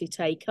could actually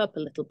take up a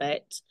little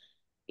bit.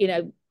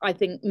 I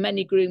think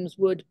many grooms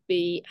would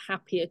be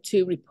happier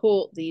to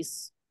report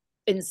these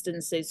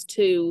instances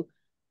to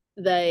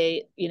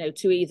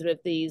either of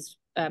these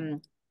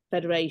not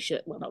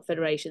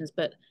federations,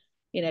 but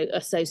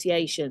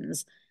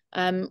associations.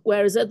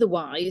 Whereas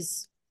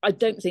otherwise, I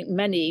don't think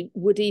many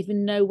would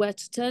even know where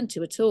to turn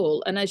to at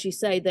all. And as you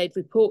say, they'd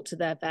report to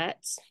their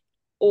vets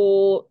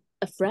or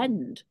a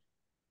friend.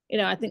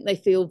 I think they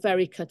feel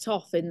very cut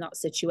off in that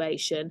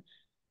situation.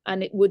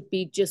 And it would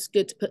be just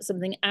good to put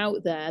something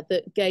out there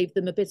that gave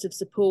them a bit of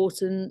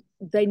support and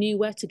they knew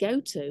where to go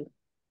to.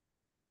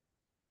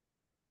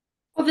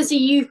 Obviously,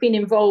 you've been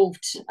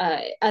involved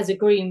as a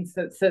groom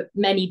for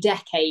many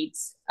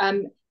decades.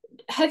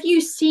 Have you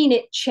seen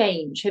it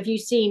change? Have you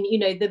seen,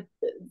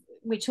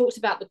 we talked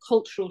about the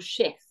cultural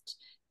shift,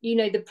 you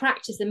know, the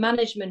practice, the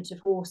management of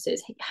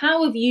horses.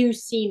 How have you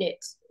seen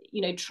it,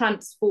 you know,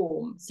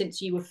 transform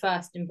since you were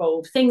first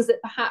involved? Things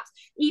that perhaps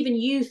even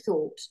you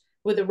thought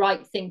were the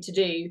right thing to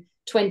do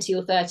 20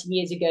 or 30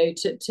 years ago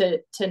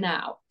to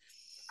now.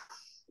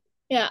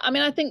 Yeah, I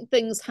mean, I think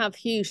things have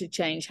hugely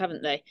changed,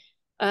 haven't they?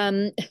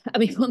 I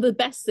mean, one of the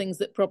best things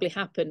that probably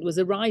happened was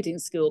a riding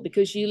school,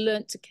 because you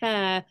learnt to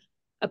care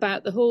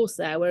about the horse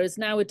there, whereas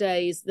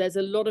nowadays there's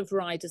a lot of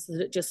riders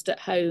that are just at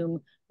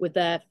home with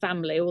their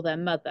family or their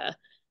mother,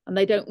 and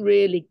they don't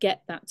really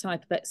get that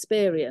type of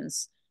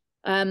experience.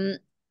 I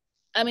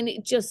mean,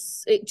 it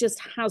just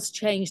has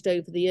changed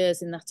over the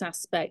years in that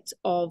aspect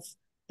of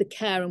the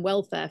care and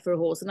welfare for a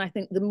horse. And I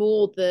think the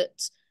more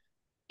that,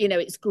 you know,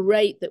 it's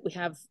great that we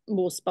have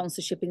more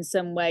sponsorship in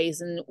some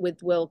ways and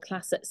with world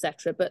class,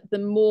 etc. But the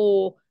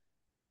more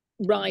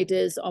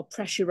riders are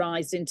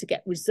pressurized in to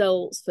get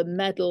results for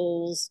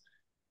medals,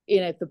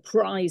 you know, for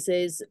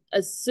prizes,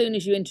 as soon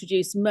as you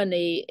introduce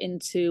money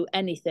into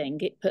anything,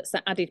 it puts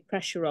that added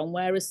pressure on,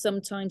 whereas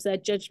sometimes their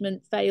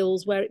judgment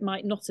fails where it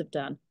might not have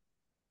done.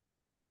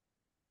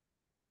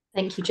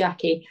 Thank you,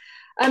 Jackie.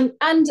 And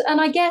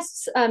I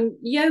guess,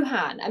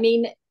 Johan, I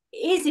mean,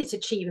 is it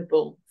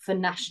achievable for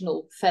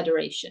national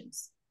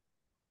federations?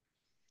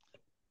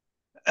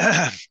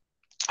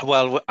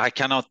 Well, I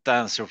cannot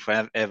answer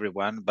for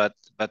everyone, but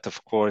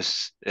of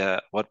course,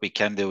 what we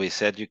can do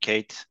is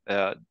educate.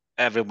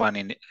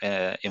 Everyone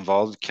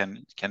involved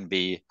can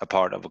be a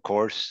part of a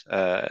course.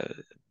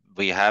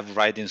 We have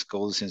riding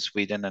schools in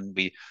Sweden, and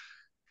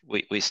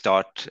we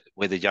start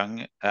with the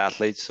young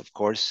athletes, of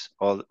course,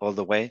 all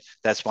the way.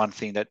 That's one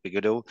thing that we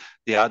could do.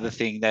 The other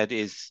thing that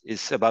is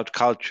about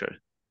culture,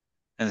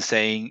 and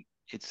saying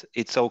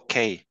it's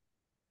okay.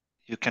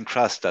 You can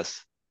trust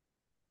us.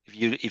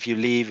 If you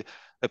leave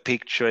a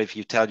picture, if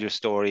you tell your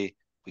story,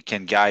 we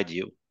can guide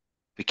you.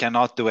 We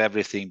cannot do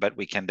everything, but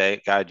we can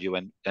guide you,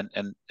 and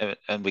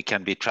we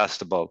can be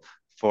trustable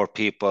for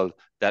people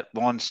that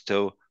wants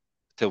to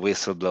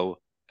whistleblow,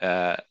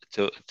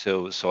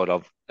 to sort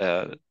of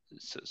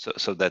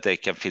so that they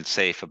can feel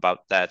safe about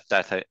that.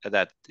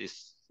 That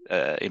is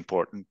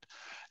important.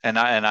 And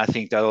I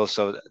think that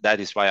also, that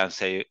is why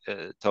I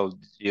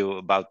told you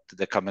about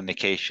the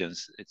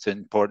communications. It's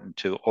important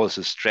to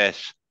also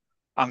stress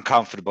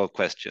uncomfortable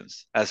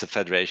questions as a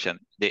federation.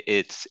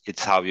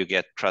 It's how you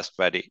get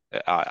trustworthy,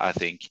 I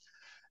think.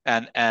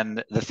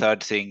 And the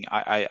third thing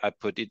I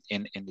put it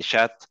in the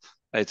chat.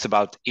 It's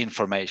about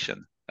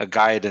information, a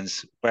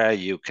guidance where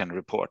you can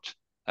report,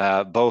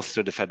 both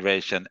to the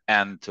federation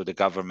and to the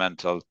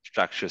governmental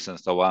structures and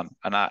so on.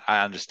 And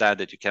I understand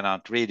that you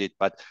cannot read it,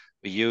 but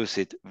we use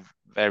it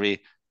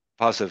very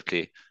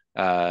positively,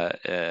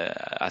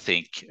 I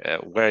think,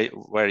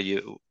 where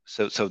you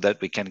so that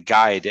we can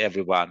guide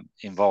everyone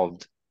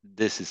involved.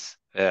 This is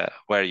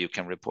where you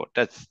can report.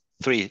 That's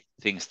three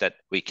things that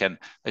we can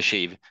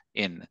achieve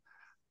in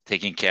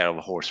taking care of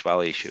horse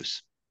well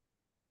issues.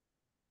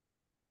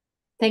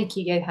 Thank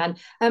you, Johan.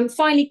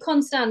 Finally,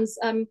 Constanze,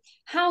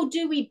 how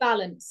do we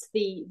balance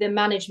the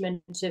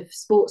management of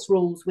sports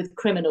rules with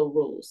criminal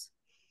rules?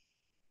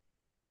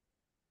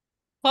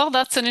 Well,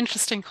 that's an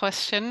interesting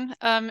question.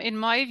 In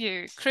my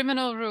view,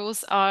 criminal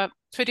rules are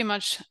pretty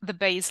much the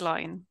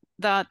baseline.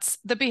 That's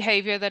the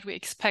behavior that we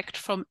expect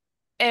from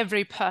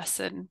every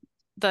person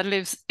that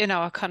lives in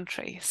our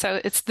country.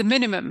 So it's the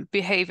minimum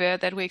behavior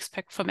that we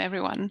expect from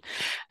everyone.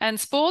 And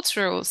sports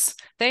rules,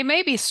 they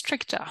may be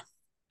stricter,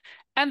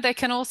 and they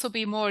can also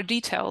be more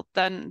detailed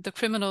than the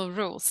criminal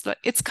rules.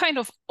 It's kind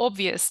of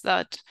obvious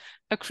that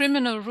a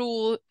criminal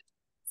rule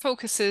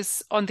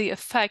focuses on the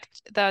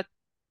effect that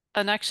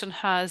an action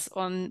has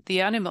on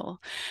the animal.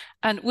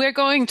 And we're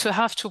going to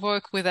have to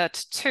work with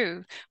that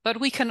too. But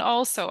we can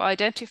also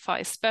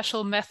identify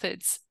special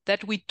methods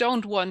that we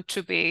don't want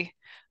to be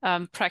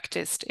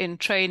practiced in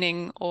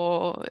training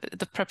or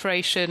the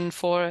preparation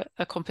for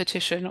a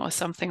competition or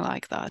something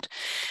like that.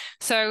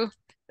 So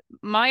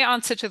my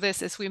answer to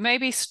this is we may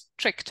be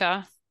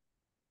stricter.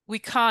 We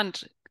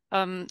can't,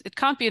 it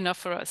can't be enough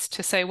for us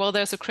to say, well,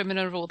 there's a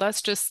criminal rule.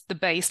 That's just the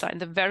baseline,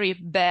 the very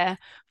bare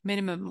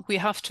minimum. We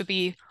have to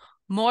be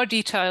more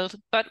detailed,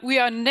 but we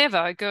are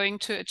never going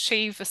to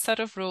achieve a set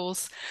of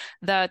rules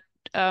that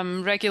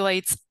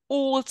regulates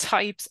all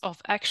types of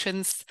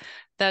actions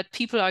that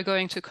people are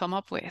going to come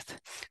up with.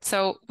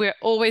 So we're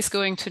always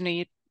going to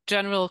need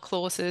general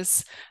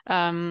clauses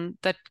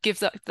that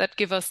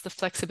give us the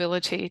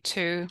flexibility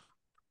to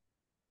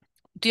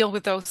deal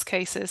with those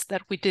cases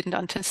that we didn't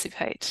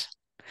anticipate.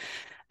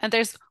 And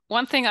there's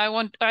one thing I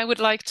would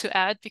like to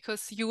add,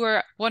 because you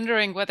were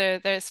wondering whether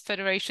there's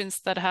federations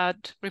that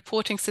had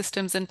reporting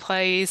systems in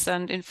place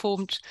and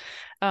informed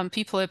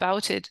people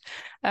about it.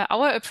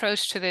 Our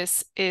approach to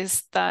this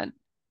is that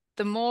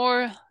the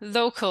more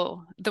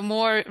local, the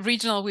more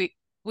regional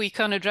we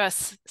can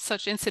address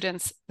such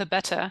incidents, the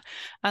better.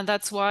 And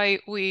that's why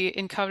we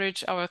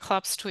encourage our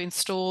clubs to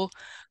install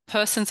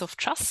persons of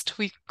trust.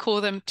 We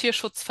call them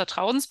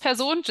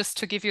Tierschutzvertrauenspersonen, just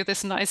to give you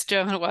this nice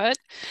German word.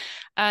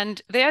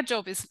 And their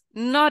job is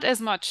not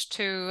as much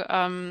to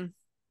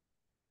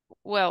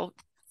well,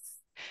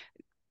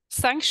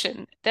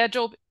 sanction. Their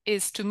job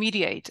is to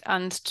mediate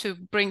and to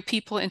bring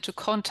people into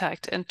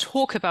contact and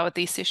talk about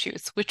these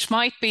issues, which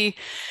might be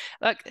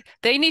like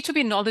they need to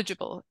be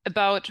knowledgeable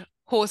about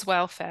horse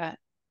welfare.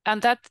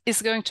 And that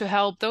is going to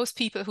help those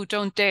people who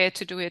don't dare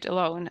to do it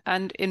alone.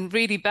 And in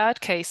really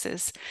bad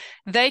cases,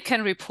 they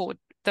can report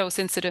those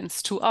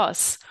incidents to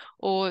us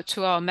or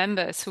to our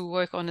members who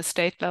work on a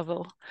state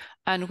level,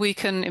 and we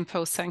can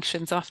impose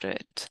sanctions after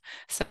it.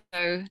 So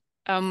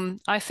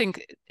I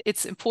think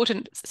it's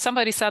important,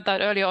 somebody said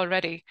that earlier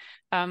already,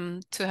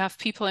 to have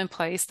people in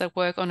place that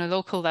work on a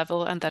local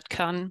level and that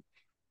can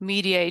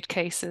mediate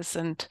cases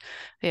and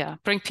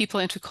bring people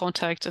into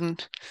contact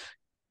and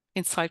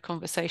inside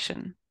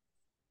conversation.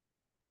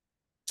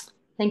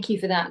 Thank you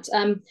for that.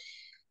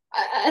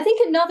 I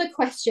think another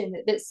question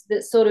that's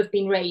sort of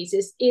been raised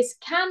is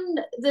can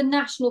the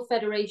national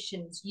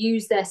federations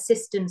use their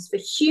systems for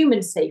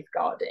human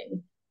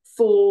safeguarding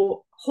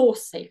for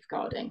horse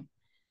safeguarding?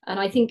 And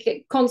I think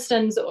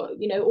Constanze or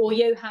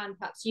Johan,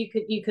 perhaps you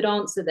could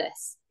answer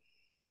this.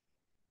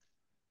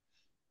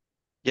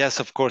 Yes,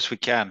 of course we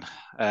can.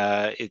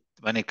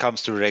 When it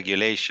comes to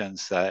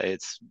regulations,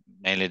 it's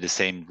mainly the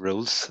same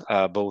rules,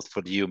 both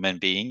for the human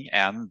being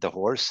and the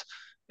horse.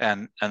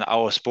 And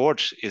our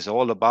sport is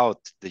all about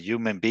the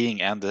human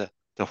being and the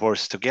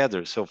horse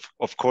together. So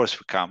of course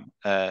we can.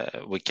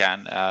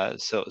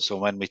 So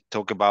when we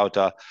talk about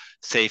a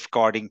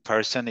safeguarding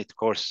person, it of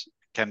course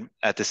can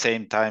at the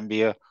same time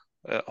be a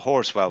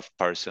horse wealth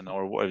person,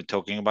 or we're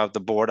talking about the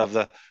board of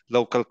the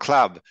local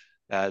club.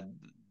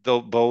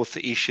 Though both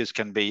issues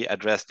can be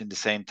addressed in the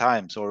same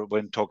times, or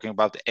when talking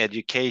about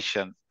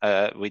education,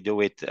 we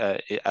do it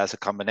as a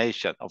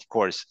combination, of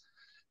course.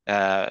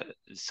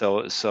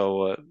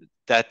 So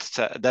that's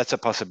a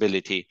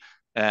possibility.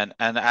 And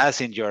as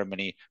in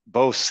Germany,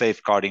 both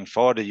safeguarding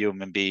for the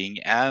human being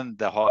and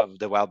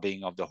the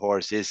well-being of the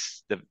horse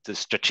is the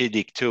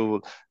strategic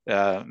tool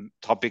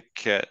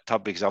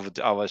topics of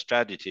our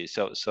strategy.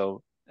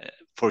 So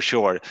for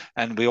sure,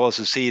 and we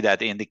also see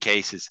that in the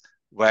cases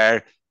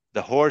where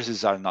the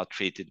horses are not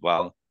treated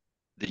well,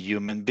 the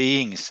human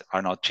beings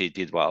are not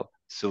treated well.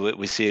 So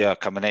we see a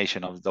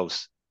combination of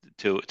those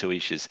two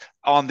issues.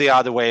 On the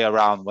other way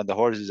around, when the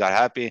horses are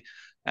happy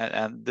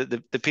and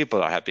the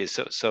people are happy.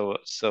 So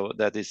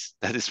that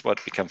is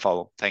what we can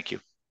follow. Thank you.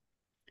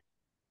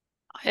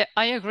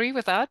 I agree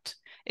with that.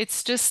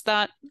 It's just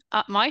that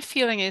my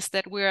feeling is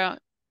that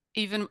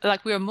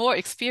we're more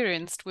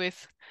experienced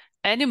with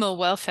animal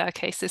welfare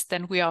cases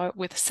than we are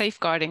with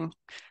safeguarding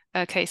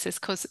cases,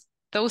 because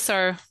those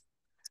are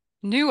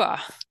newer.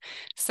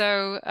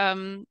 So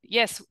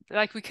yes,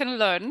 like we can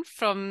learn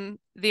from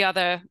the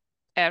other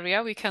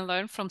area, we can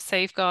learn from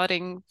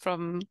safeguarding,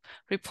 from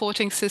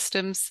reporting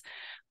systems,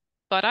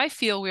 but I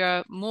feel we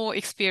are more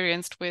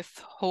experienced with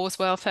horse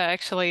welfare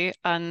actually,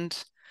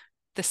 and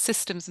the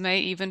systems may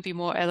even be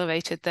more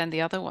elevated than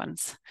the other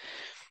ones.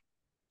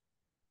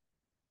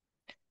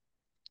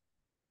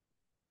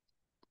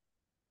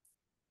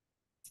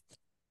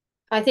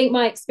 I think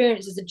my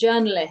experience as a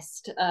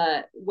journalist,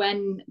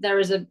 when there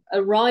is a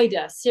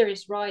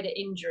serious rider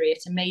injury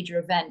at a major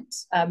event,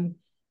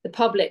 the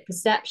public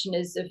perception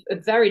is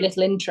of very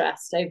little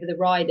interest over the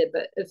rider,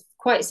 but of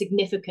quite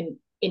significant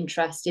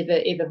interest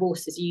if a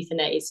horse is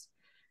euthanized.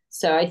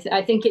 So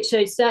I think it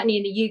shows certainly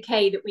in the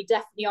UK that we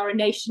definitely are a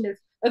nation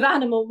of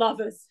animal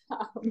lovers.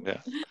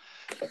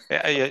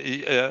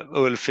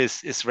 Ulf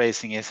is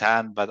raising his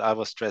hand, but I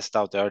was stressed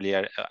out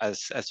earlier.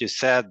 As you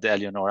said,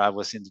 Eleanor, I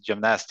was in the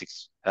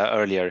gymnastics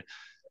earlier,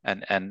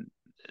 and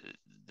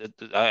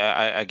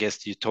I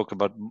guess you talk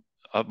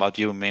about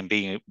human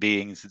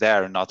beings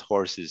there, not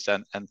horses,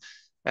 and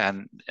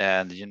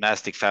the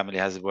gymnastic family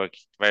has worked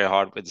very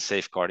hard with the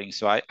safeguarding.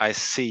 So I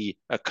see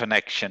a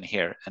connection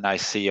here, and I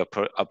see a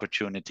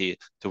opportunity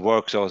to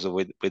work also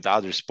with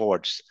other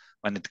sports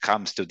when it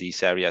comes to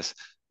these areas.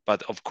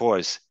 But of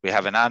course, we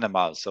have an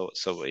animal, so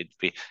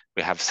we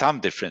have some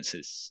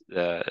differences.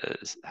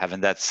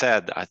 Having that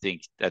said, I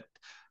think that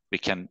we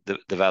can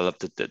develop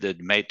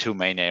the two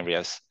main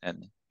areas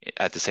and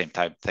at the same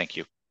time. Thank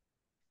you.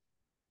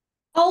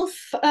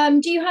 Ulf,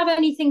 do you have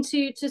anything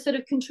to sort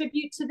of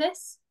contribute to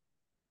this?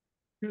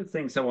 Two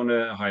things I want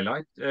to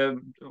highlight.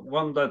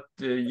 One that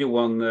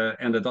Johan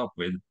ended up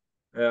with.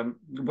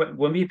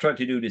 When we tried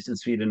to do this in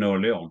Sweden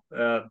early on,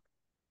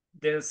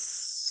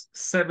 there's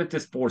 70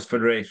 sports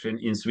federation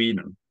in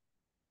Sweden,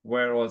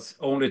 whereas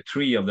only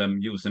 3 of them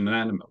use an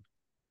animal.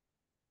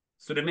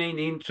 So the main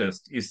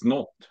interest is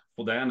not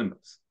for the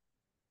animals.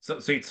 So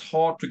it's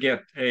hard to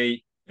get a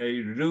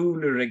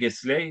rule, a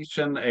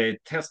legislation, a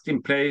test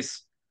in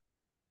place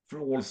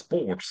for all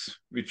sports,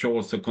 which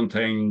also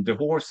contain the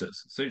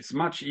horses. So it's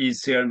much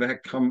easier, and they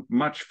have come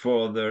much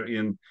further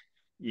in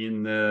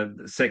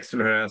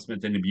sexual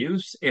harassment and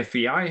abuse.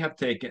 FEI have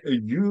taken a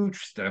huge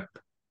step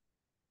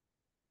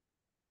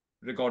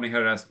regarding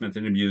harassment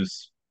and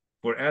abuse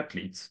for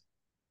athletes,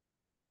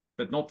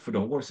 but not for the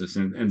horses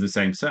in the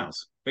same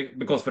sense.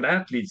 Because for the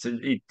athletes,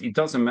 it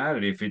doesn't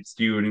matter if it's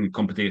during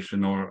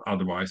competition or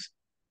otherwise.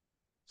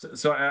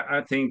 So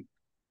I think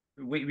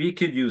we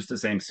could use the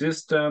same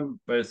system,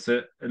 but it's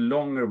a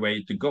longer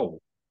way to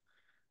go.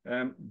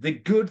 The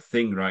good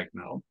thing right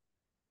now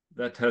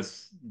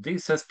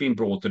this has been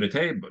brought to the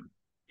table.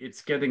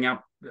 It's getting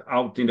out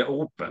in the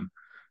open.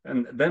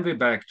 And then we're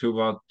back to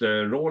what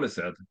Roly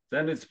said.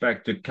 Then it's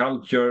back to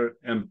culture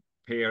and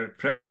peer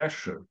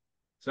pressure.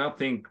 So I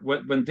think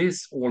when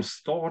this all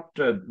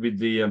started with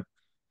the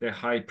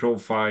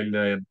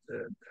high-profile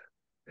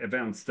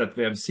events that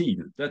we have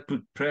seen, that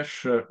put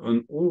pressure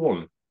on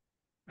all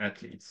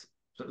athletes.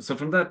 So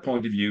from that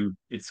point of view,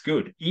 it's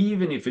good,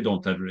 even if we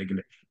don't have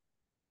regulation.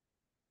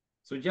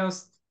 So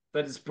just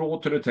that it's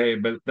brought to the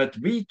table, that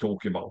we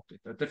talk about it,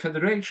 that the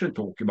federation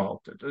talk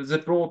about it, as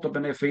it brought up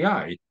an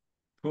FAI,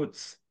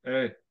 puts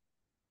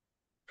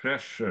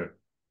pressure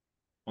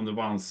on the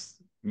ones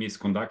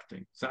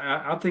misconducting. So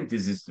I think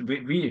this is,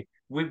 we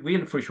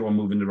will for sure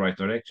move in the right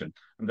direction,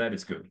 and that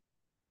is good.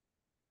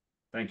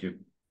 Thank you.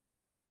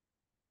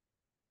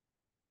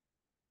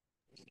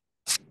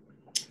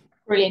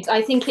 Brilliant.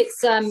 I think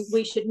it's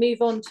we should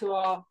move on to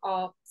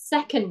our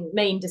second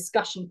main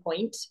discussion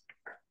point.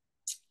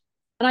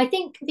 And I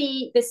think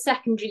the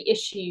secondary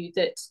issue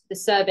that the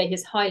survey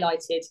has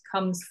highlighted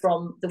comes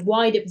from the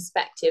wider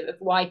perspective of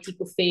why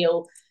people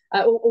feel,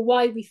 or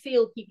why we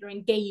feel people are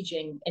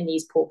engaging in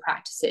these poor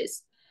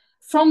practices.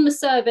 From the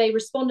survey,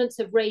 respondents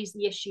have raised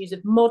the issues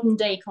of modern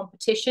day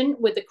competition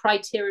with the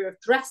criteria of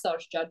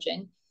dressage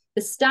judging,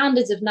 the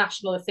standards of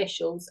national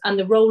officials, and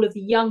the role of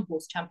the Young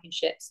Horse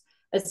Championships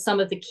as some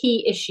of the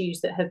key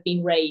issues that have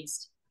been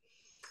raised.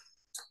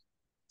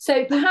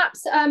 So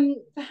perhaps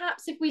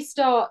if we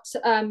start,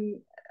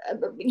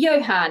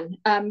 Johan,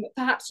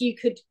 perhaps you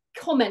could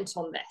comment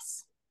on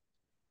this.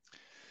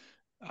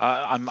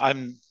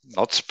 I'm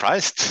not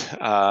surprised.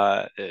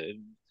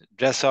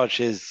 Dressage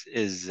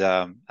is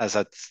as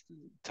I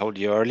told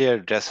you earlier,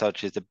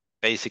 dressage is the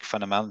basic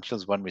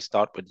fundamentals when we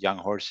start with young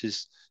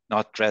horses,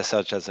 not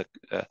dressage as a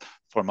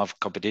form of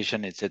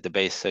competition. It's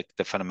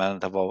the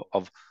fundamental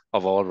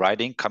of all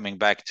riding, coming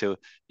back to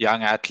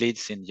young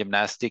athletes in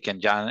gymnastic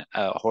and young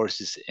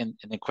horses in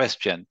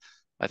equestrian.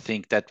 I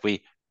think that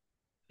we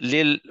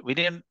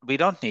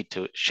don't need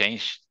to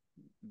change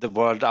the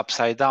world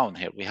upside down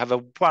here. We have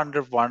a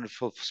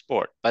wonderful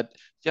sport, but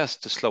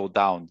just to slow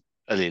down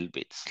a little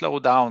bit, slow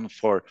down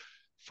for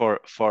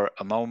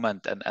a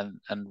moment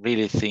and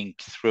really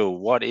think through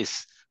what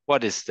is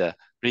the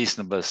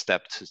reasonable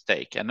step to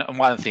take. And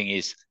one thing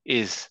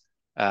is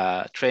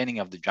training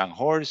of the young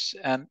horse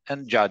and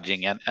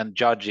judging and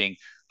judging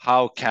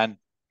how can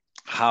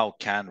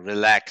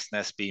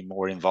relaxedness be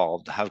more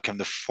involved? How can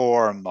the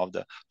form of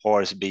the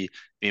horse be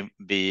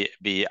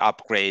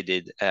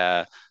upgraded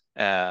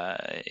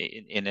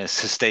in a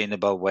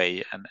sustainable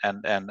way?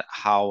 And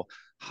how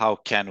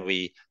can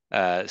we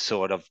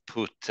sort of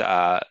put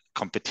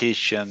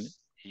competition,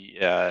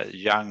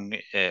 young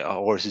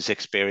horses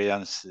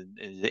experience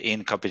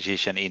in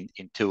competition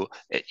into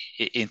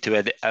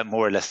a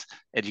more or less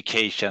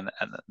education,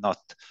 and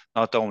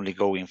not only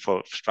going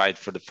for stride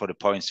for the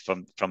points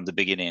from the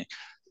beginning.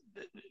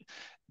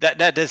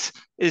 That is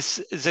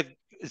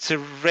a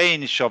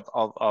range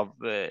of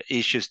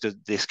issues to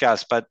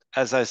discuss, but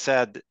as I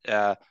said,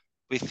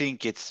 we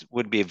think it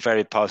would be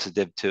very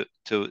positive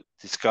to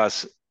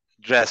discuss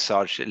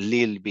dressage a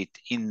little bit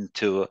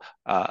into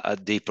a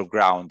deeper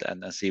ground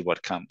and see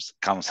what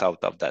comes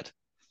out of that.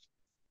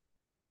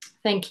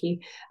 Thank you.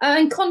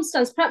 And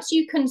Constanze, perhaps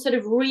you can sort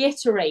of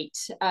reiterate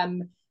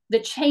the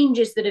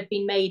changes that have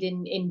been made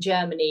in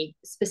Germany,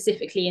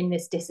 specifically in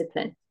this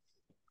discipline.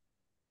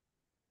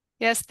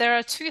 Yes, there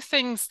are two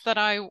things that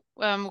I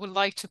would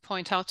like to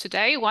point out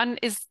today. One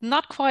is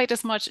not quite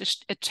as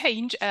much a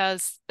change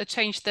as a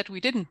change that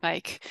we didn't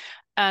make,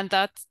 and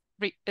that's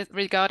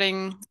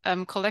regarding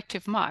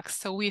collective marks.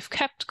 So we've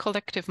kept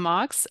collective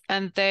marks,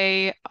 and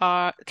they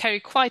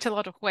carry quite a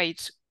lot of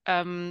weight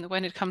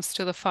when it comes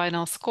to the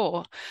final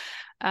score.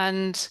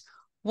 And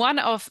one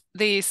of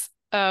these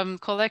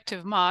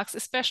collective marks,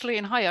 especially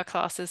in higher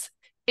classes,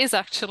 is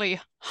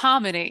actually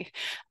harmony.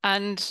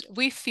 And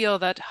we feel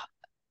that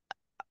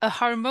a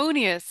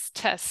harmonious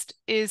test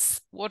is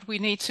what we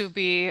need to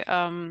be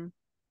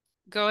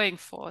going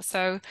for.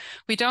 So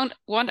we don't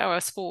want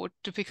our sport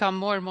to become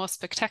more and more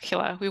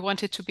spectacular. We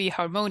want it to be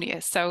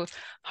harmonious. So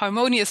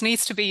harmonious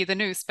needs to be the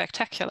new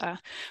spectacular,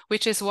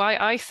 which is why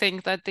I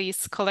think that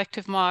these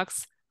collective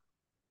marks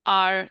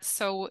are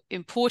so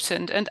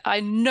important. And I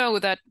know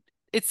that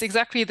it's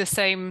exactly the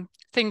same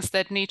things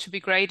that need to be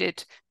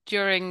graded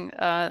during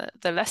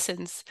the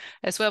lessons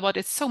as well, but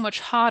it's so much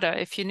harder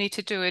if you need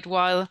to do it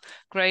while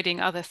grading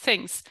other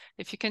things.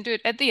 If you can do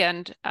it at the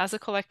end as a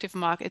collective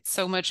mark, it's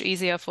so much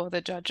easier for the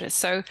judges.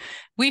 So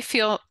we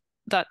feel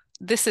that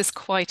this is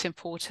quite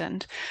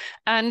important.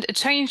 And a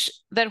change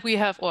that we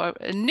have, or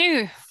a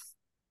new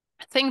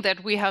thing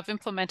that we have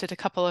implemented a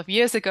couple of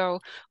years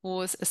ago,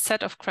 was a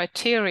set of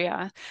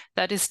criteria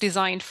that is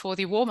designed for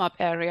the warm-up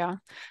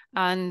area,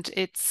 and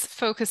it's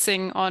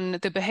focusing on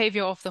the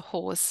behavior of the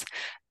horse.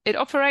 It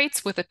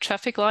operates with a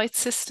traffic light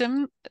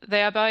system,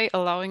 thereby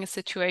allowing a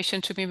situation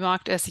to be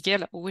marked as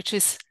yellow, which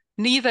is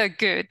neither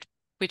good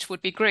which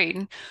would be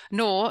green,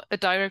 nor a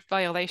direct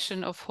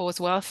violation of horse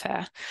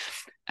welfare.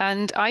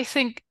 And I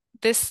think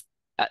this,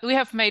 we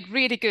have made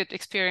really good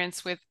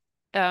experience with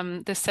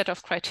this set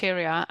of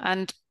criteria.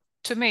 And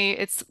to me,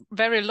 it's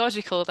very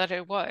logical that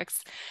it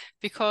works,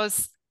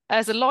 because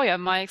as a lawyer,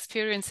 my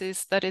experience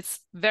is that it's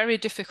very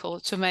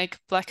difficult to make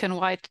black and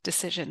white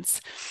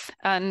decisions.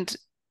 And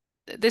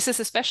this is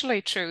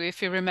especially true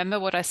if you remember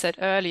what I said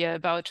earlier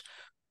about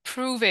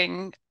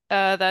proving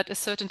that a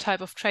certain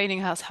type of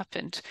training has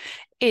happened.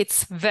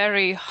 It's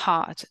very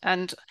hard.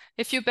 And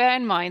if you bear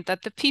in mind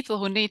that the people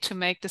who need to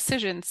make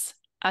decisions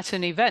at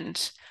an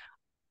event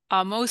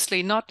are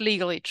mostly not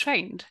legally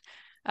trained,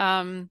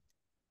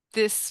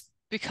 this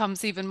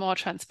becomes even more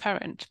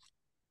transparent.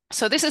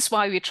 So this is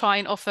why we try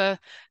and offer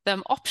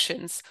them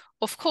options.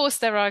 Of course,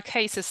 there are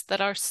cases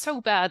that are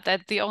so bad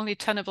that the only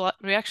tenable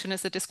reaction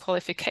is a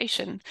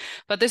disqualification,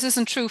 but this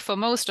isn't true for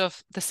most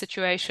of the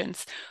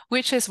situations,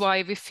 which is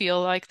why we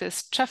feel like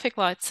this traffic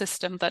light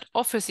system that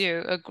offers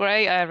you a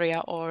gray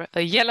area or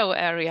a yellow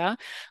area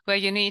where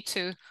you need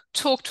to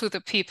talk to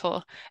the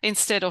people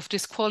instead of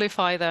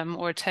disqualify them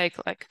or take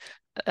like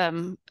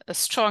a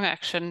strong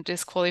action,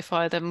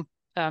 disqualify them,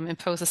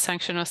 impose a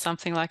sanction or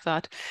something like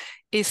that,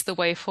 is the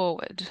way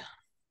forward.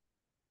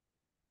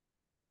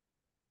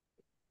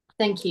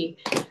 Thank you.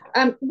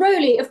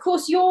 Roly, of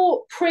course,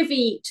 you're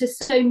privy to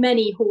so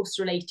many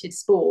horse-related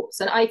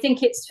sports, and I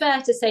think it's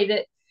fair to say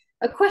that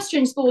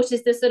equestrian sport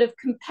is the sort of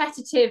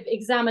competitive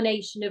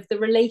examination of the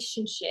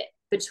relationship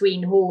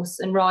between horse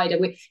and rider.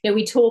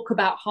 We talk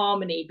about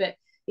harmony, but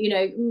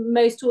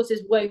most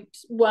horses won't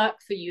work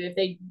for you if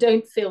they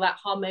don't feel that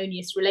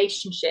harmonious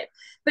relationship.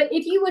 But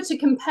if you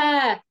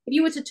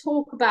were to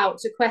talk about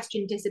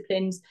equestrian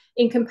disciplines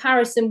in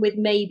comparison with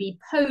maybe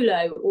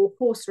polo or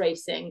horse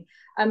racing,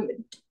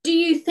 do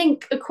you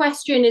think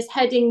equestrian is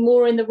heading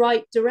more in the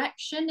right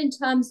direction in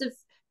terms of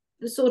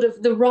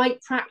the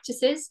right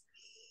practices?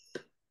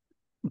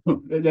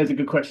 That's a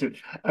good question.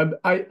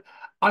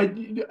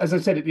 As I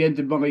said at the end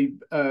of my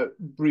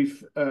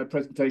brief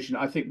presentation,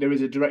 I think there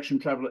is a direction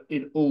travel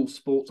in all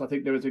sports. I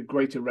think there is a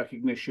greater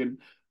recognition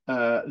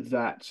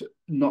that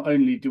not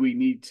only do we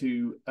need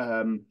to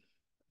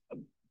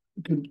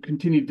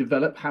continue to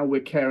develop how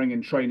we're caring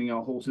and training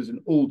our horses in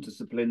all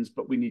disciplines,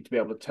 but we need to be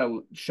able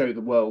to show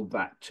the world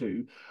that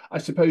too. I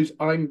suppose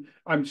I'm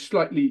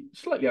slightly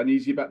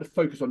uneasy about the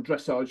focus on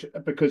dressage,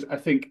 because I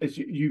think, as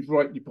you've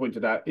rightly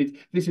pointed out,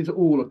 this is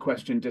all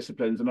equestrian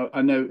disciplines, and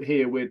I know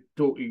here we're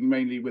talking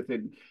mainly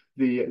within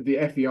the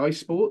FEI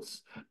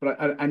sports, but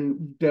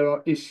and there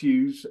are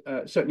issues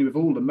certainly with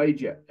all the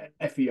major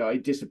FEI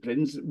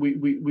disciplines.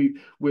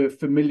 We're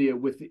familiar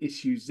with the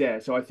issues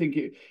there, so I think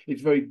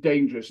it's very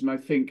dangerous, and I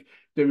think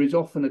there is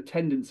often a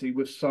tendency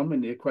with some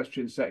in the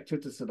equestrian sector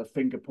to sort of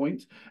finger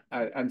point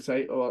and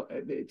say, "Oh,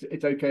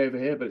 it's okay over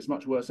here, but it's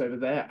much worse over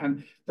there,"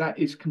 and that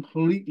is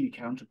completely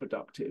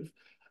counterproductive.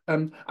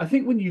 I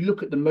think when you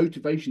look at the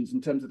motivations in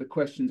terms of the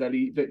questions,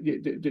 Ellie, that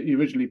you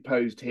originally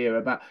posed here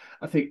about,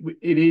 I think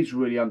it is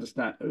really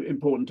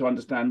important to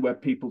understand where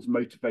people's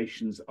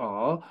motivations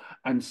are.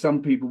 And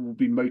some people will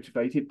be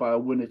motivated by a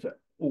win at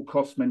all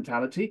cost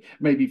mentality,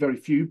 maybe very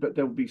few, but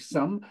there will be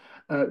some.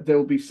 There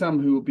will be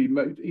some who will be,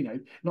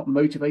 not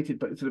motivated,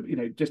 but sort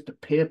of, just the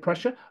peer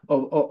pressure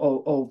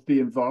of the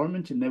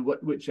environment in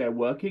which they're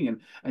working.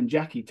 And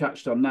Jackie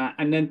touched on that.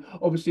 And then,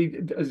 obviously,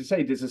 as I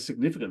say, there's a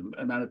significant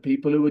amount of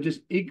people who are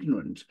just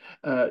ignorant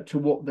to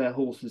what their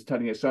horse is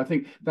telling us. So I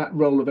think that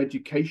role of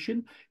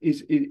education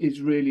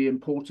is really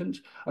important.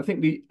 I think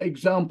the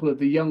example of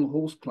the young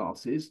horse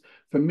classes,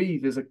 for me,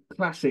 there's a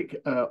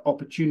classic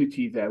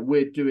opportunity there.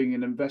 We're doing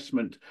an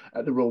investment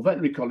at the Royal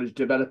Veterinary College,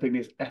 developing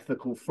this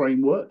ethical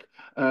framework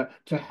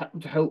to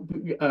help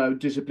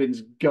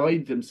disciplines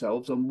guide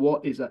themselves on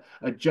what is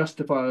a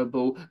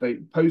justifiable. They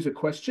pose a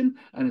question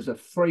and there's a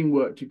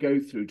framework to go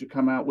through to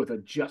come out with a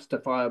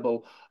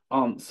justifiable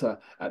answer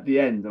at the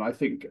end. And I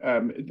think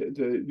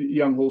the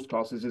young horse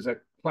classes is a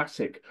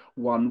classic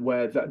one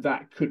where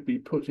that could be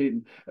put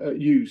in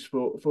use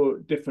for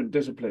different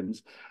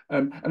disciplines,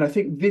 and I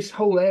think this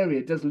whole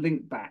area does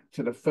link back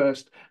to the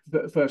first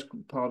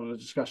part of the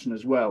discussion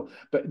as well.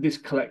 But this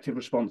collective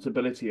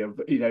responsibility of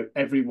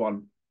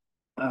everyone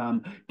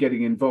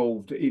getting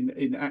involved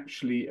in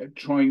actually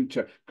trying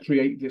to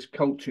create this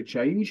culture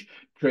change,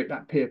 create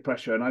that peer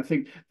pressure. And I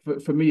think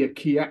for me, a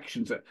key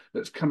action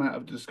that's come out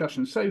of the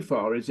discussion so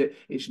far is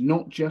it's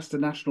not just a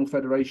national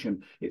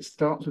federation. It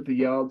starts with the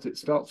yards, it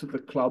starts with the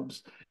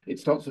clubs, it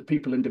starts with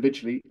people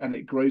individually, and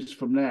it grows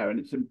from there. And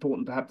it's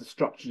important to have the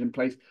structures in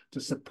place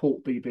to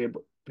support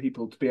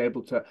people to be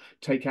able to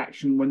take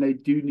action when they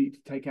do need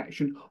to take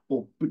action,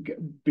 or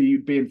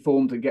be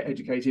informed and get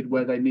educated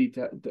where they need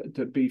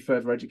to be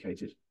further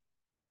educated.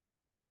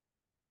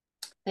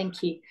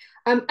 Thank you.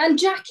 And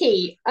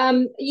Jackie,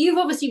 you've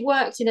obviously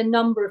worked in a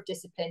number of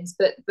disciplines,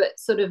 but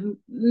sort of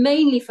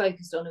mainly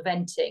focused on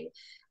eventing.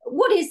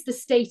 What is the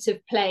state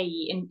of play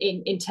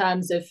in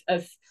terms of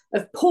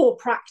poor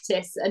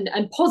practice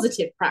and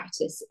positive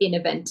practice in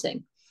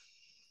eventing?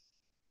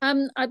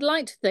 I'd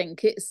like to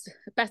think it's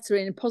better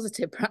in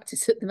positive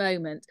practice at the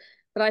moment.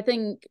 But I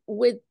think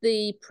with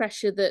the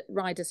pressure that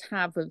riders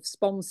have of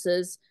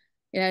sponsors,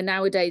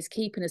 nowadays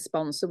keeping a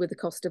sponsor with the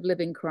cost of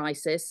living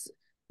crisis,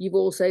 you've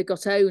also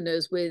got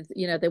owners with,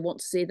 they want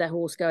to see their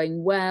horse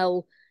going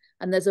well.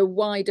 And there's a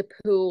wider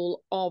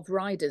pool of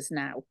riders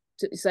now.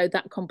 So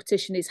that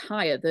competition is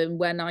higher than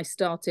when I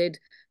started,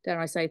 dare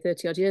I say,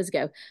 30 odd years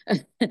ago.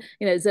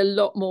 There's a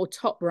lot more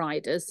top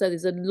riders. So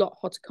there's a lot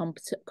hotter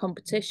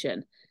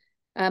competition.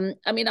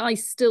 I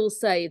still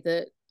say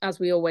that, as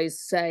we always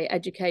say,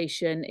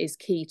 education is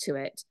key to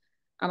it.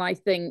 And I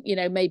think,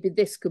 maybe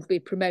this could be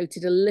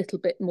promoted a little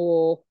bit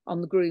more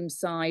on the Grooms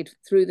side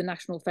through the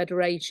national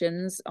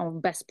federations on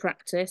best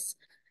practice.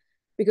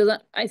 Because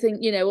I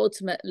think,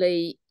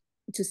 ultimately,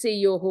 to see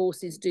your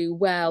horses do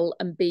well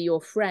and be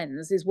your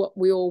friends is what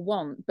we all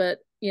want. But,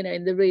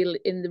 in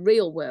the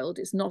real world,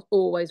 it's not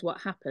always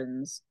what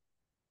happens.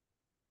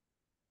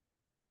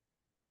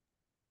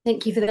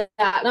 Thank you for that.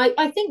 And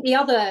I think the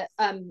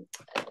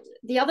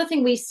other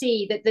thing we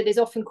see that is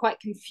often quite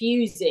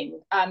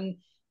confusing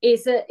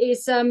is a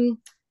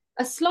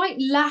slight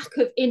lack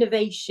of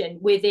innovation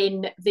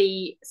within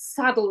the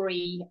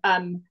saddlery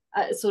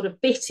sort of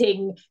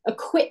bitting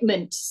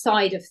equipment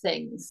side of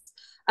things.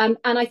 And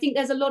I think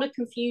there's a lot of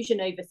confusion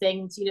over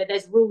things.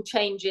 There's rule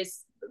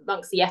changes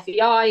amongst the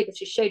FEI,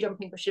 which is show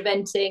jumping, bush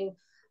eventing.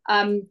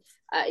 On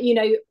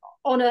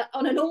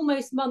an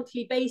almost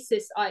monthly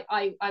basis,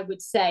 I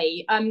would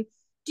say.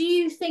 Do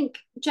you think,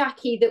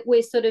 Jackie, that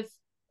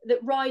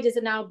that riders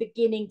are now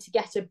beginning to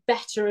get a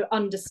better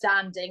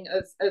understanding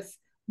of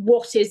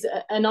what is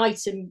an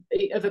item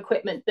of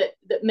equipment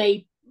that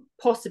may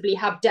possibly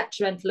have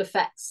detrimental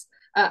effects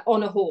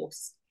on a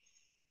horse?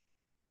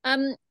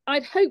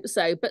 I'd hope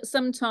so, but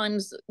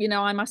sometimes,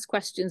 I'm asked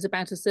questions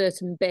about a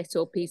certain bit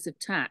or piece of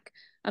tack,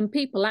 and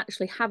people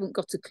actually haven't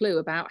got a clue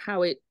about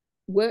how it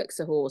works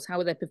a horse,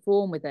 how they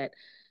perform with it.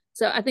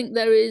 So I think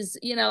there is,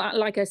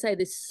 like I say,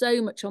 there's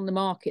so much on the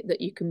market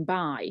that you can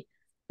buy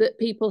that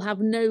people have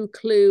no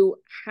clue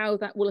how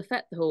that will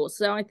affect the horse.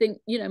 So I think,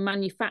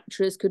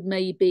 manufacturers could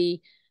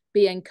maybe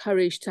be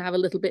encouraged to have a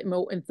little bit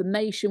more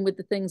information with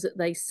the things that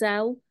they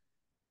sell,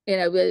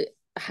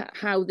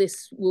 how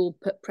this will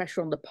put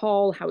pressure on the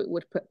poll, how it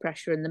would put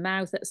pressure in the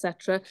mouth,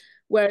 etc.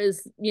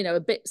 Whereas, a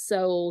bit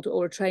sold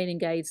or a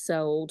training aid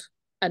sold,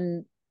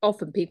 and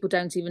often people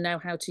don't even know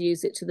how to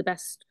use it to the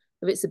best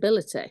of its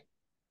ability.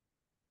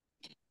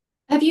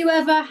 Have you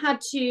ever had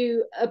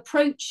to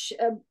approach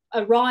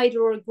a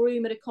rider or a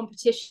groom at a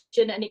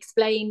competition and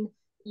explain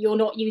you're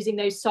not using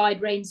those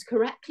side reins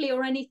correctly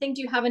or anything?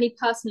 Do you have any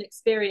personal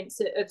experience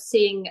of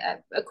seeing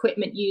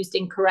equipment used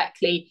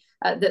incorrectly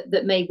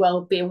that may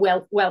well be a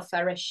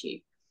welfare issue?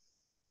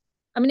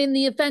 In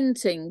the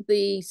eventing,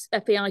 the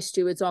FEI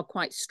stewards are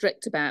quite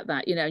strict about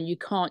that. You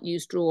can't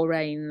use draw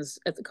reins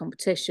at the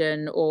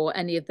competition or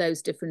any of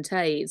those different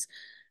aids.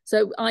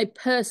 So I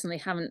personally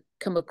haven't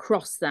come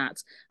across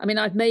that.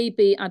 I've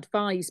maybe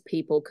advised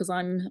people, because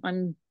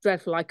I'm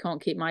dreadful. I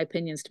can't keep my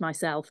opinions to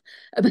myself,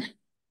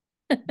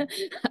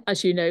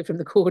 as you know from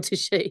the quarter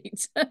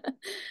sheet.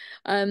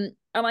 And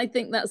I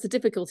think that's the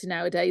difficulty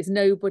nowadays.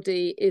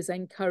 Nobody is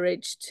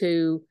encouraged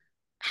to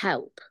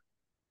help.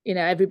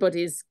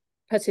 Everybody's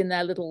put in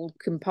their little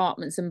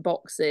compartments and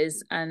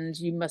boxes, and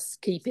you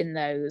must keep in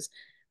those.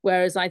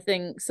 Whereas I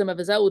think some of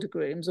us older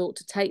grooms ought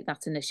to take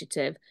that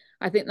initiative.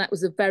 I think that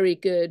was a very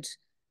good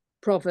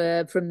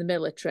proverb from the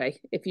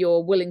military. If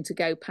you're willing to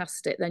go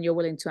past it, then you're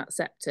willing to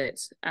accept it.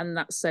 And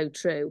that's so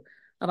true.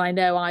 And I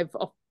know I've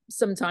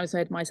sometimes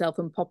made myself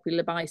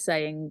unpopular by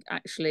saying,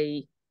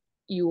 actually,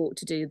 you ought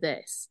to do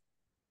this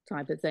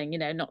type of thing,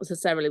 not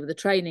necessarily with the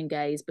training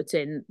gaze, but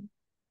in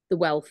the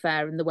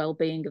welfare and the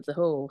well-being of the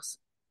horse.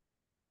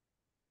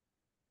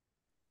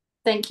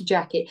 Thank you,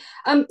 Jackie.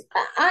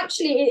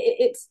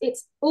 Actually,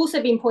 it's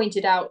also been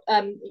pointed out,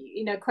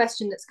 a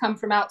question that's come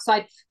from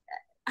outside.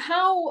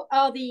 How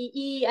are the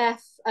EEF,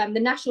 the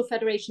national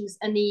federations,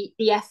 and the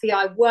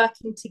FEI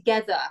working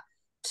together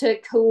to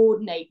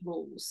coordinate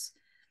rules?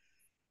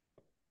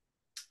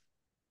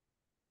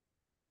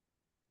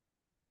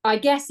 I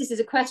guess this is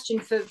a question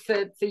for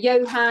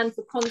Johan,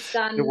 for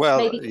Constanze,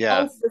 maybe for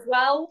Ulf as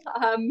well.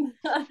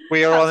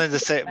 We are all in the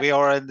same. We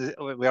are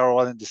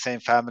all in the same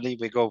family.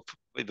 We go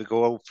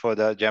for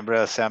the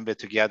General Assembly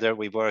together.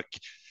 We work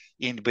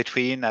in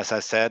between. As I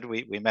said,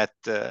 we met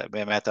at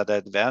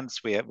the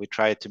events. We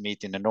tried to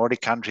meet in the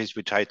Nordic countries.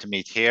 We tried to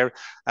meet here.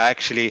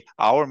 Actually,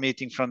 our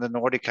meeting from the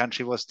Nordic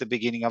country was the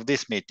beginning of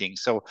this meeting.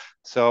 So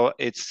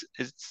it's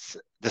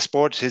the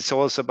sport is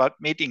also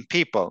about meeting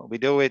people. We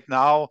do it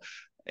now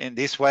in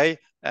this way,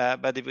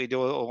 but we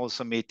do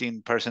also meet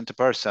in person to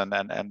person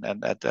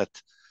and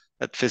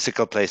at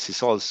physical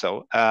places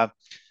also.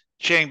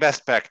 Sharing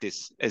best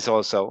practice is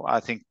also, I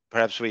think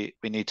perhaps we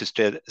need to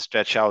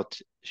stretch out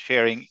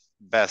sharing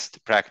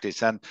best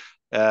practice. And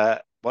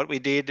what we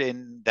did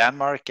in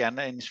Denmark and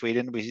in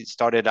Sweden, we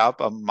started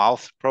up a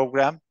mouth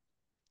program,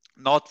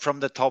 not from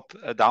the top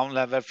down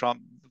level,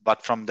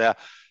 but from the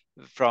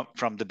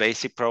from the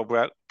basic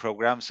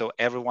program. So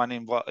everyone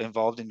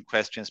involved in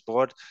equestrian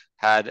sport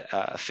had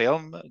a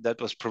film that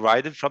was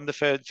provided from the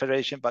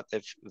federation, but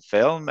a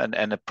film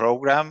and a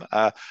program,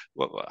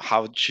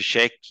 how to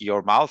check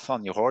your mouth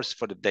on your horse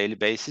for the daily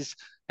basis.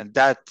 And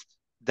that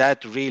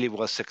really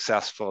was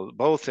successful,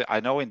 both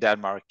I know in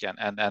Denmark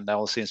and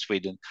also in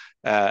Sweden,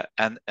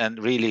 and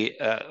really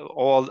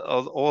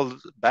all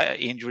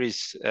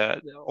injuries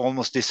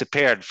almost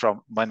disappeared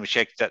from when we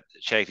checked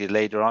it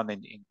later on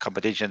in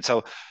competition.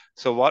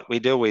 So what we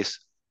do is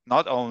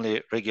not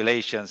only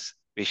regulations,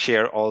 we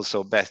share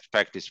also best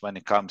practice when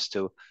it comes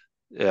to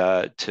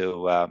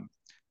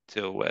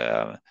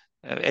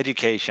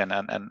education,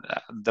 and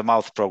the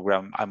mouth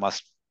program, I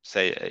must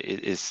say,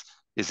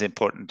 is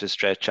important to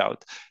stretch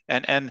out.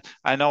 And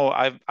I know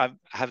I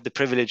have the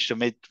privilege to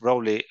meet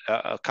Roly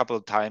a couple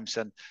of times,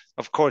 and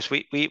of course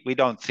we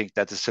don't think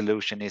that the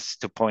solution is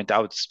to point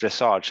out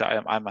dressage.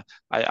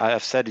 I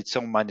have said it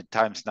so many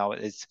times now.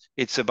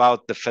 It's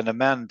about the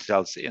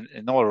fundamentals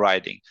in all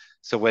riding.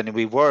 So when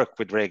we work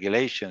with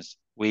regulations,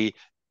 we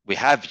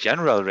have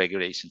general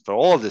regulations for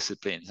all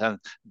disciplines, and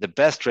the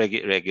best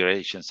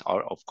regulations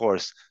are, of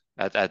course,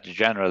 at the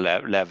general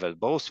level,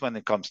 both when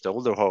it comes to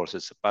older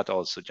horses, but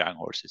also young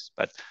horses.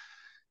 But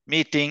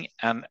meeting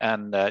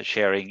and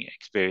sharing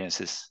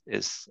experiences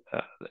is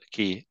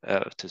key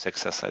to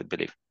success, I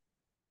believe.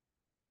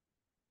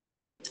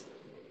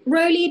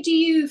 Roly, do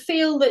you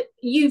feel that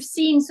you've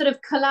seen sort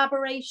of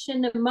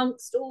collaboration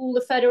amongst all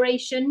the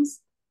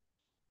federations?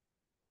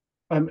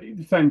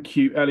 Thank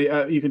you, Ellie.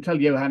 You can tell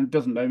Johan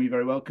doesn't know me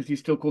very well because he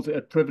still calls it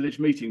a privilege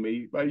meeting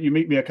me. You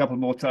meet me a couple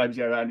more times,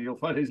 Johan, you'll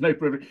find there's no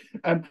privilege.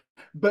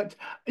 But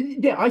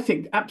yeah, I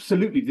think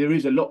absolutely there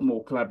is a lot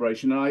more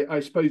collaboration. And I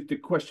suppose the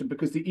question,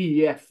 because the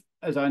EEF,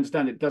 as I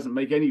understand it, doesn't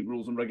make any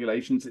rules and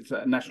regulations. It's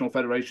at a national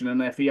federation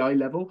and FEI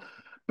level.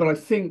 But I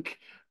think,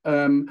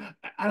 and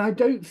I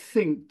don't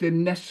think there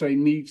necessarily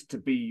needs to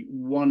be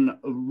one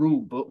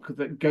rule book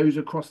that goes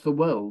across the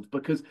world,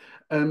 because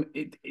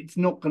it's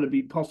not going to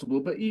be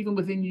possible. But even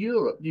within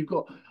Europe, you've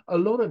got a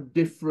lot of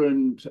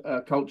different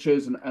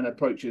cultures and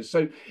approaches.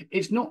 So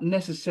it's not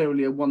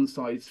necessarily a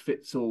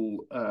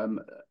one-size-fits-all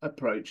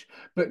approach,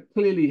 but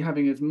clearly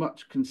having as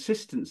much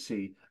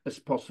consistency as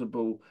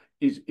possible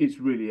is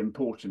really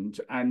important.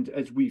 And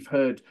as we've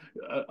heard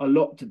a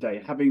lot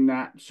today, having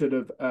that sort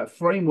of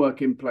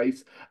framework in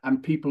place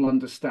and people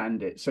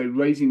understand it. So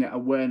raising that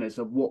awareness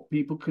of what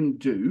people can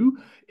do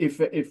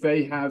if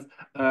they have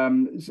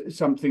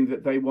something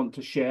that they want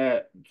to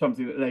share,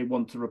 something that they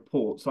want to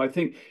report. So I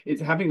think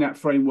it's having that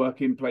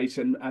framework in place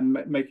and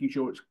making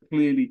sure it's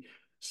clearly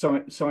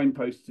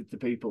signposted to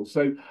people.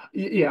 So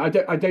yeah, I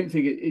don't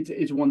think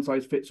it's one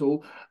size fits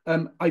all.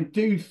 I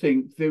do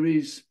think there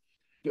is.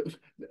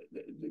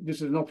 This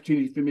is an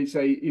opportunity for me to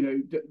say, you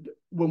know,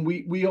 when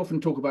we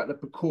often talk about the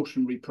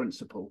precautionary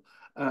principle,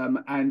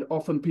 and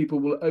often people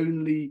will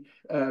only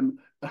to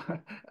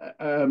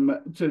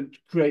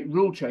create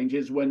rule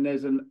changes when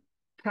there's an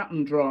cut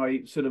and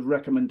dry sort of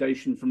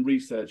recommendation from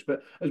research.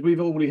 But as we've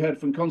already heard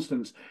from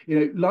Constanze, you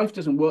know, life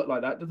doesn't work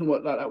like that. It doesn't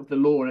work like that with the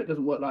law, and it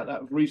doesn't work like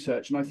that with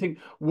research. And I think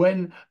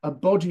when a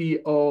body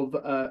of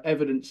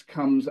evidence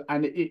comes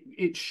and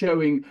it's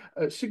showing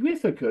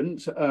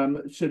significant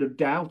sort of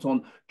doubt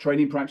on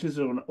training practices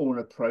or an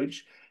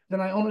approach,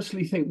 then I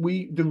honestly think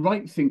the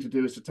right thing to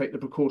do is to take the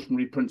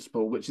precautionary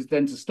principle, which is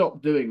then to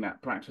stop doing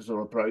that practice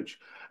or approach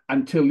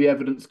until the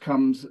evidence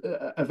comes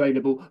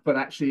available, but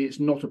actually it's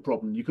not a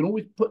problem. You can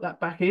always put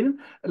that back in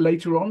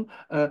later on,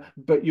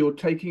 but you're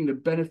taking the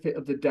benefit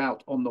of the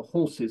doubt on the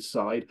horse's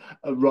side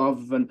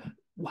rather than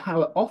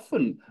how it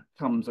often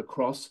comes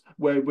across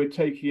where we're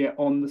taking it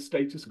on the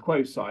status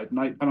quo side. And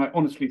I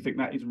honestly think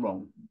that is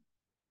wrong.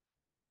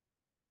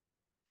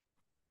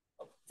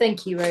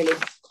 Thank you, Roly.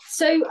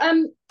 So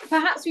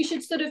perhaps we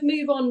should sort of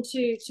move on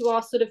to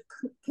our sort of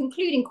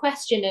concluding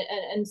question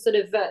and sort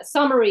of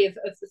summary of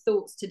the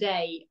thoughts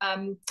today.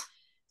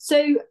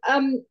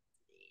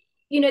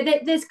 You know,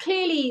 there's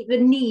clearly the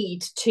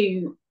need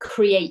to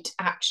create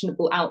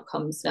actionable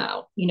outcomes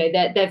now. You know,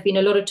 there've been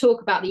a lot of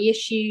talk about the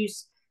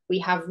issues. We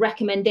have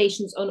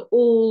recommendations on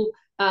all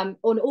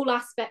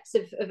aspects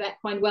of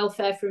equine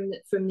welfare from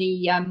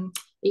the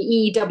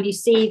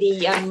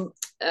EEWC,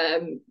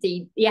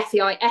 the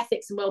FEI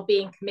Ethics and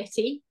Wellbeing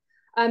Committee.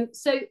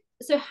 So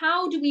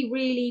how do we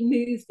really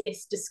move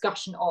this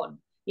discussion on?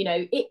 You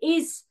know,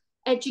 is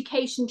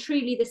education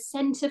truly the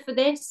centre for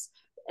this?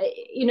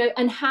 You know,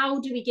 and how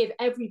do we give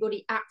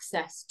everybody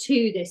access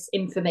to this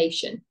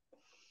information?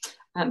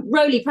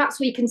 Roly, perhaps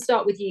we can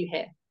start with you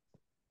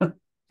here.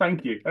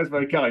 Thank you. That's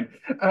very kind.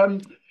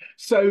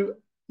 So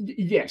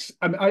yes,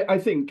 I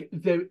think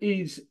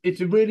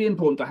it's really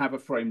important to have a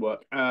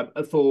framework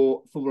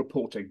for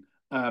reporting.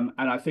 And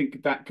I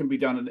think that can be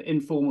done at an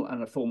informal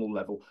and a formal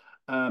level.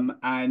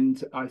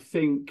 And I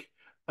think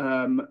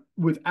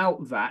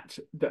without that,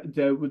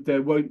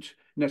 there won't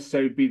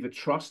necessarily be the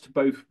trust,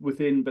 both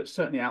within but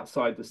certainly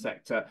outside the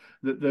sector,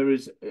 that there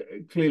is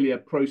clearly a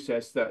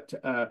process that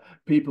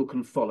people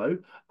can follow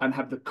and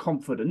have the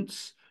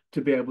confidence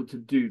to be able to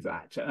do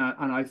that.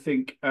 And I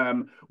think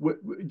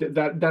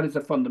that is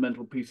a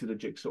fundamental piece of the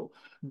jigsaw.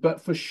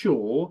 But for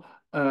sure,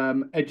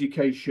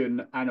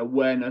 education and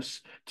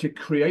awareness to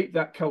create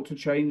that culture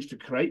change, to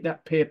create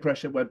that peer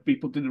pressure where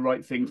people do the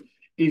right things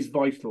is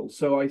vital.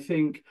 So I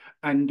think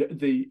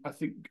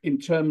in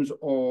terms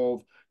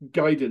of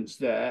guidance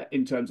there,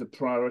 in terms of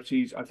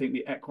priorities, I think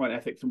the Equine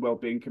Ethics and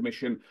Wellbeing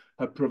Commission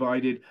have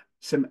provided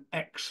some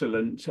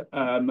excellent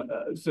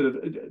sort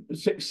of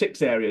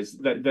six areas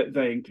that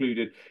they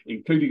included,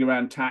 including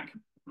around TAC,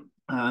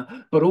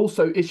 but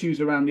also issues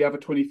around the other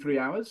 23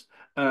 hours.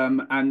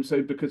 And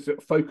so because the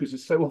focus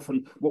is so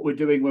often what we're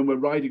doing when we're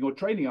riding or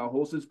training our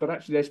horses, but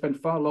actually they spend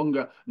far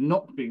longer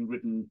not being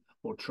ridden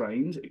or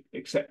trained,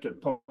 except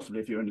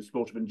possibly if you're in the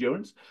sport of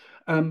endurance.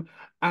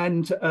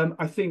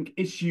 I think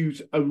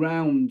issues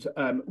around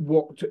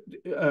what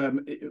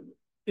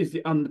is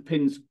the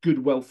underpins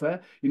good welfare.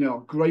 You know,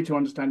 a greater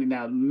understanding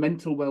now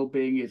mental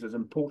well-being is as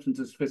important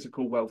as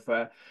physical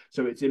welfare.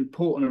 So it's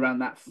important around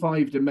that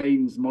 5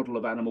 domains model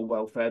of animal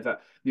welfare,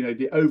 that, you know,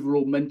 the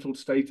overall mental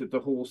state of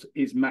the horse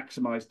is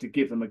maximized to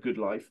give them a good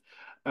life.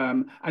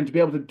 And to be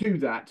able to do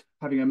that,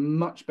 having a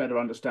much better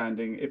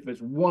understanding, if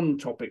there's one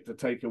topic to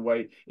take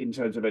away in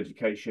terms of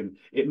education,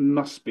 it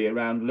must be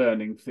around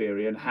learning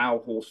theory and how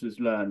horses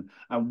learn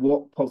and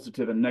what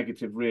positive and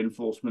negative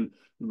reinforcement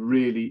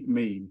really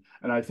mean.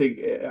 And I think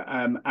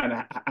and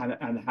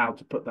how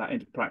to put that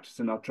into practice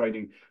in our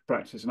training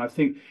practice. And I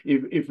think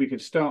if we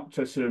could start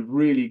to sort of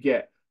really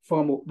get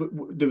far more,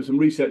 there was some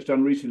research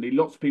done recently.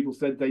 Lots of people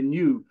said they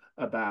knew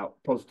about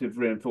positive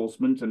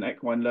reinforcement and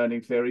equine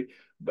learning theory,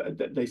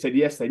 but they said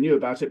yes, they knew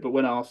about it, but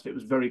when asked, it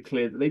was very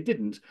clear that they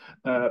didn't,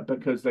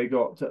 because they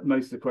got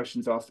most of the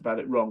questions asked about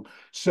it wrong.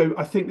 So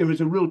I think there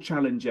is a real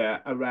challenge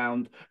there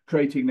around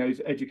creating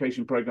those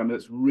education programs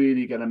that's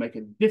really going to make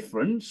a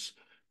difference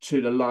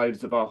to the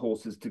lives of our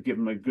horses, to give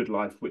them a good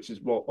life, which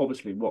is what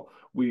obviously what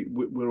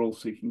we're all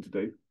seeking to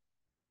do.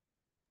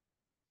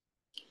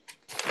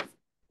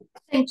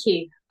 Thank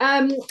you.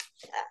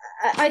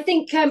 I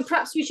think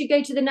perhaps we should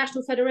go to the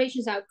national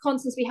federations now.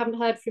 Constance, we haven't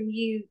heard from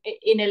you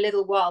in a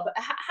little while, but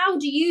how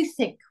do you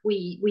think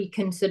we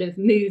can sort of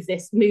move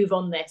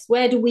on this?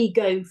 Where do we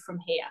go from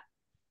here?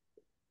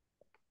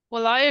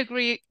 Well, I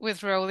agree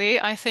with Roly.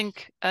 I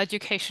think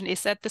education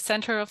is at the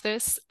center of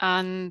this,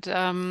 and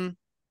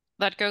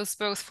that goes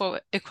both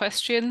for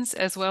equestrians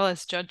as well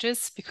as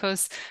judges,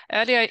 because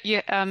earlier,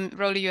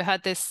 Roly, you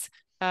had this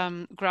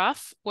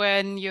graph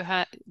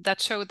that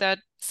showed that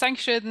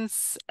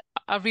sanctions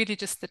are really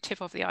just the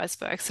tip of the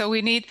iceberg. So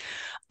we need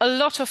a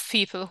lot of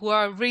people who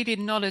are really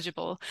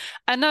knowledgeable,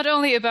 and not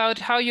only about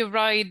how you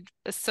ride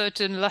a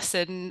certain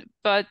lesson,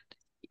 but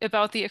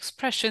about the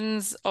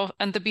expressions of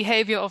and the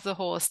behavior of the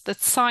horse, the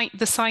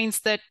signs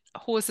that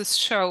horses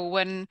show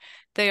when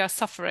they are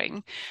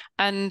suffering,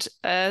 and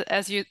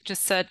as you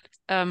just said,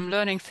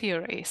 learning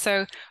theory.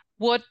 So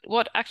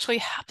what actually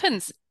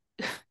happens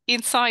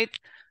inside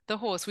the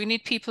horse? We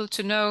need people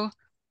to know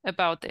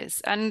about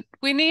this, and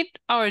we need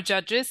our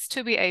judges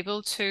to be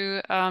able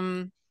to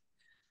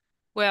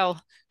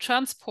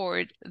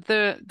transport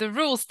the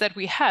rules that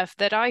we have,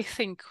 that I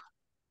think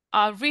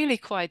are really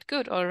quite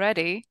good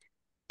already,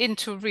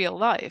 into real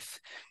life.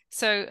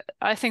 So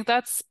I think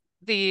that's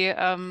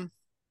the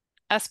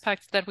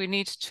aspect that we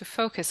need to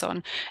focus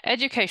on.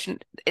 Education,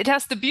 it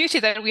has the beauty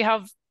that we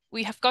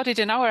have got it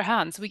in our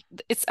hands.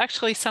 It's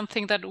actually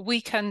something that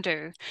we can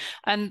do.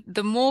 And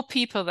the more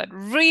people that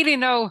really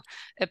know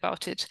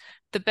about it,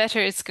 the better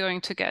it's going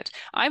to get.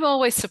 I'm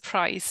always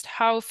surprised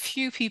how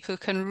few people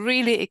can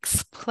really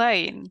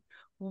explain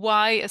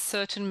why a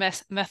certain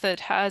method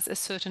has a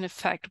certain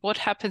effect, what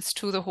happens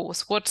to the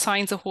horse, what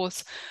signs a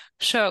horse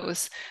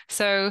shows.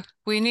 So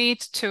we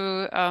need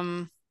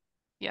to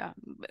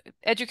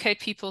educate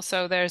people,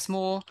 so there's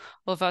more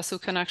of us who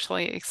can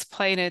actually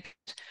explain it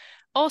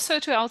also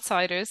to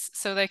outsiders,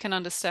 so they can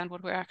understand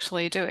what we're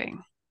actually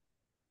doing.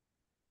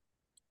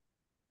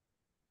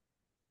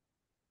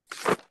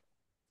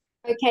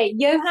 Okay,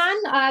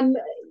 Johan,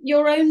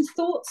 your own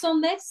thoughts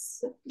on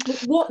this?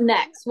 What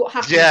next? What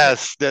happens?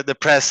 Yes, the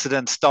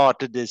president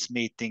started this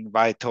meeting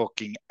by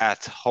talking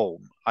at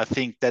home. I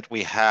think that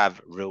we have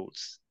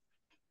rules.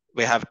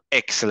 We have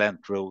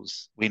excellent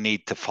rules. We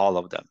need to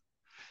follow them.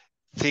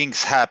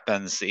 Things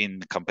happens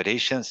in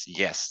competitions,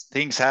 yes.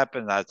 Things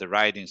happen at the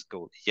riding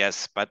school,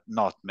 yes, but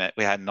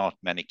we had not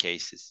many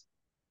cases.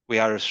 We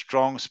are a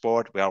strong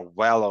sport. We are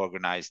well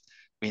organized.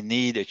 We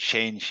need a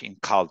change in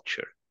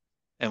culture.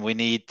 And we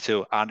need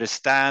to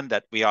understand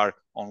that we are,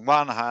 on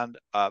one hand,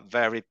 a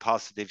very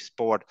positive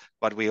sport,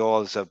 but we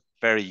also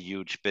very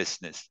huge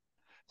business.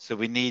 So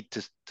we need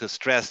to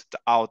stress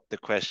out the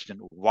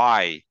question,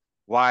 why?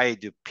 Why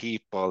do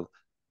people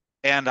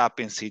end up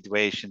in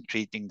situation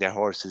treating their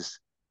horses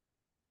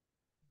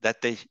that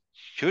they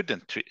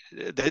shouldn't treat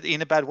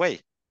in a bad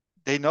way?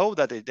 They know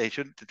that they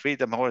shouldn't treat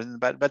them horses in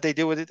bad, but they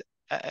do it.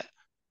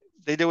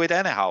 They do it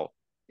anyhow.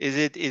 Is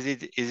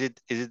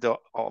it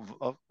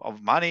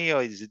of money,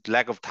 or is it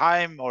lack of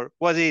time, or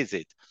what is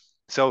it?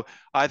 So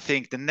I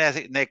think the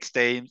next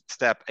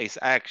step is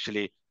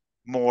actually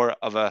more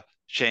of a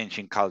change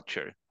in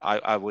culture,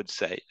 I would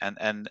say,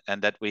 and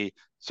that we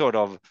sort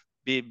of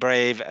be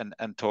brave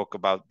and talk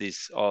about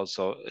this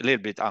also a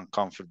little bit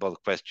uncomfortable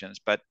questions,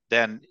 but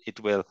then it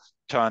will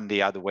turn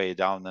the other way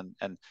down,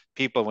 and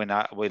people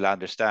will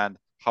understand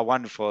how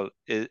wonderful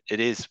it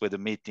is with a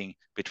meeting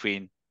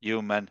between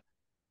human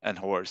and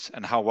horse,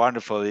 and how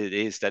wonderful it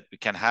is that we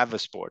can have a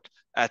sport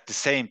at the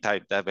same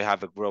time that we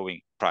have a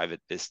growing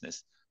private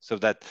business, so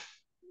that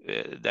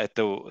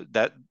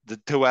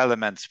the two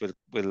elements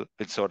will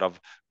sort of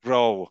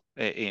grow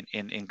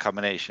in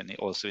combination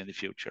also in the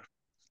future.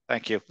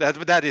 Thank you.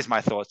 That is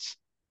my thoughts.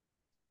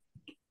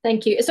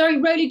 Thank you.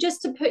 Sorry, Roly,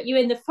 just to put you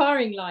in the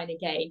firing line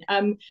again,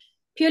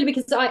 purely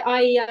because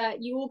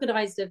you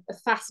organised a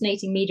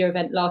fascinating media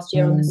event last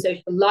year on the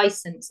social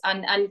license,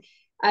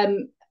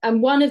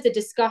 and one of the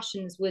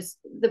discussions was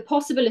the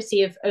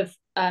possibility of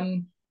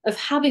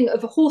having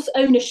horse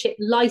ownership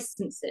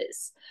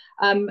licenses,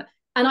 and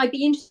I'd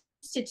be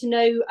interested to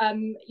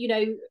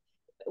know,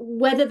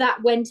 whether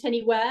that went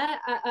anywhere,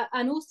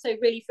 and also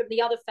really from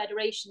the other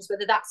federations,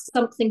 whether that's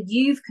something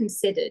you've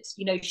considered.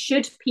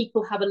 Should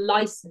people have a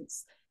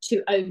license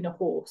to own a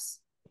horse?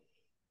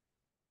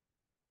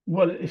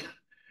 Well,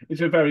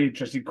 it's a very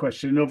interesting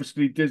question. And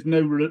obviously, there's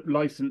no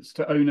license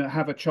to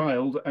have a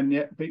child, and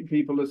yet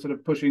people are sort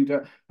of pushing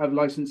to have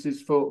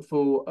licenses for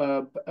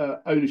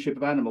ownership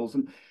of animals.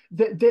 And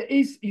there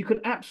is, you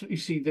can absolutely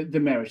see the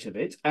merit of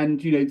it.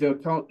 And there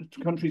are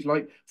countries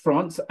like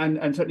France and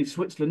certainly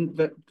Switzerland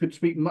that could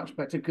speak much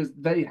better because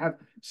they have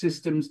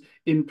systems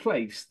in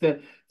place.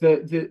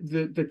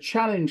 The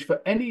challenge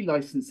for any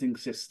licensing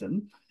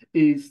system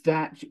is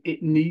that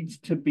it needs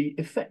to be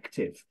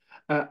effective.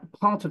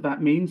 Part of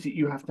that means that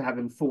you have to have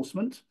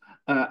enforcement,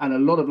 and a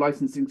lot of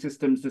licensing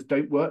systems just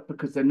don't work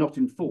because they're not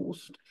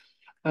enforced.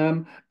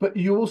 But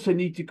you also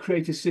need to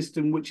create a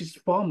system which is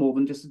far more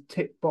than just a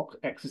tick box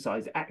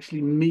exercise. It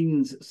actually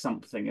means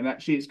something, and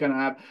actually it's going to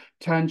have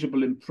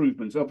tangible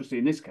improvements, obviously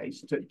in this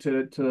case,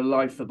 to the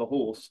life of the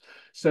horse.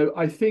 So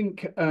I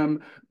think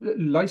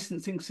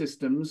licensing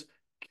systems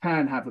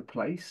can have a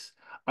place.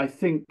 I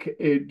think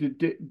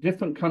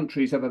different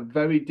countries have a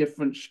very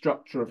different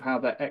structure of how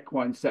their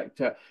equine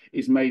sector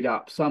is made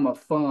up. Some are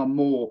far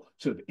more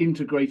sort of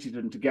integrated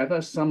and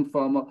together, some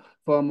far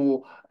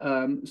more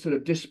sort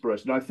of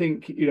disparate. And I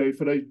think,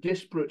 for those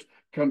disparate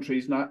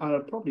countries, and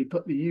I'd probably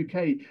put the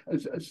UK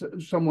as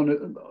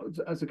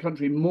a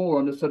country more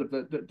on the sort of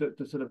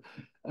the sort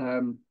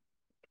of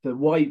the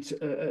wide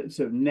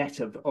sort of net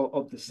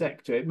of the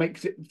sector. It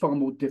makes it far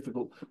more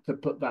difficult to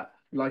put that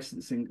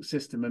licensing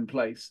system in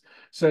place.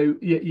 So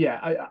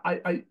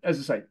I as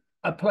I say,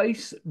 a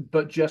place,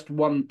 but just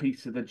one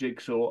piece of the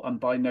jigsaw, and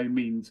by no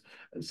means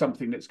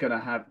something that's going to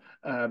have,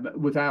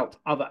 without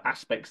other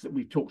aspects that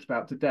we've talked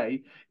about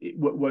today, it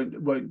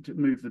won't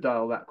move the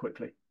dial that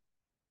quickly.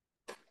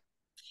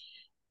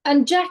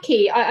 And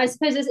Jackie, I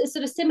suppose it's a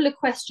sort of similar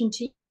question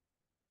to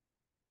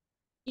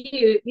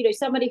you,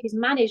 somebody who's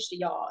managed a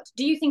yard.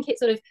 Do you think it's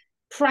sort of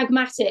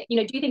pragmatic, do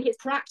you think it's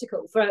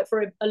practical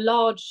for a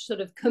large sort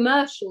of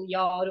commercial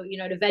yard, or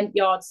an event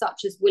yard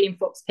such as William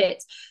Fox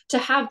Pit, to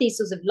have these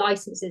sorts of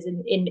licenses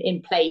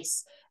in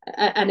place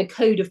and a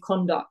code of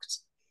conduct?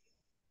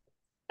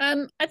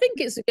 I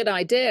think it's a good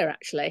idea,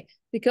 actually,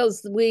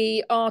 because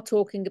we are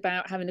talking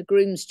about having a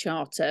grooms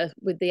charter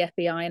with the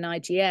FEI and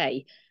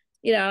IGA.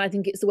 I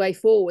think it's the way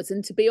forwards.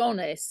 And to be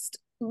honest,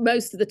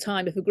 most of the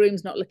time, if a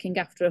groom's not looking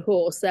after a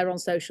horse, they're on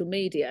social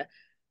media.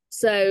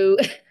 So,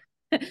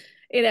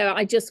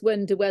 I just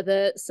wonder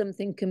whether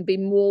something can be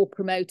more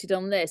promoted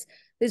on this.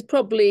 There's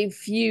probably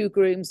few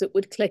grooms that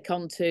would click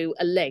onto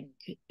a link,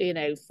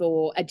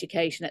 for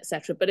education,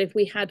 etc. But if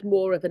we had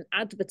more of an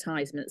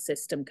advertisement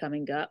system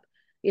coming up,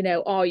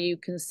 are you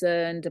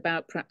concerned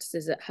about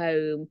practices at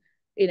home?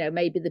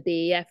 Maybe the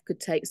BEF could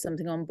take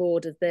something on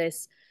board of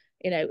this.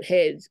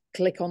 Here,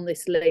 click on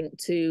this link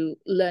to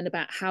learn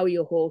about how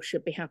your horse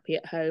should be happy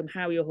at home,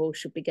 how your horse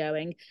should be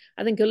going.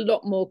 I think a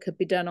lot more could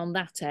be done on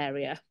that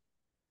area.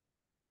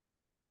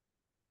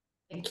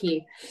 Thank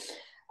you.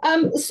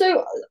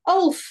 So,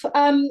 Ulf,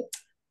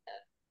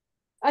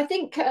 I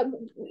think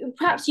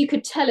perhaps you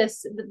could tell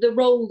us the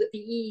role that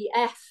the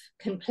EEF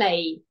can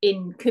play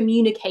in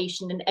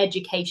communication and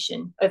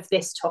education of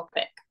this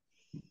topic.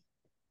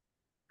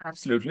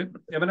 Absolutely.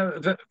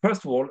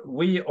 First of all,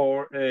 we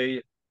are a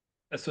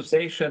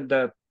association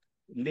that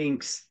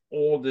links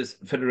all this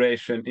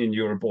federation in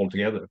Europe all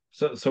together.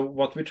 So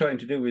what we're trying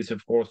to do is,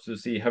 of course, to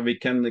see how we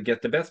can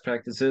get the best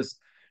practices,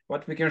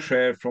 what we can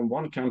share from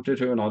one country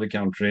to another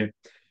country,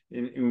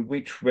 in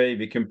which way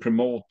we can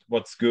promote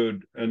what's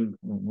good and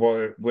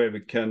where we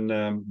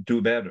can do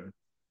better.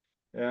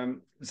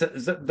 So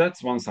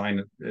that's one side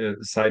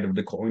of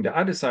the coin. The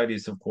other side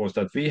is, of course,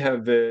 that we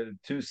have 2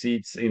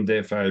 seats in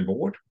the FI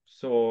board.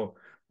 So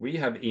we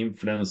have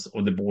influence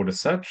on the board as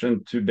such,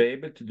 and to be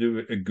able to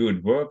do a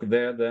good work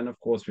there, then of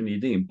course we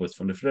need the inputs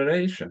from the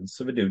federation,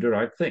 so we do the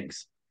right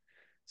things.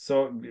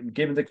 So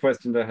given the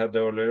question that I had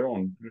earlier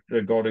on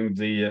regarding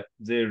the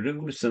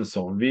rules and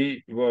so on,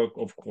 we work,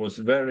 of course,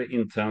 very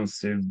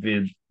intensive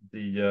with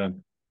the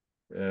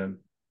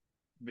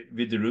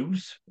with the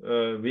rules.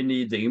 We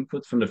need the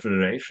input from the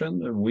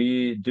federation.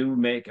 We do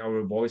make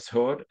our voice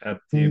heard at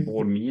the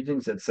board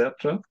meetings,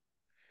 etc.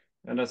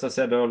 And as I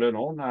said earlier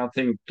on, I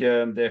think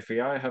the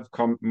FAI have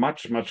come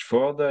much, much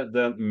further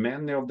than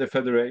many of the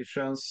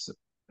federations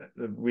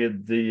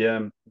with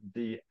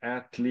the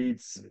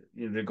athletes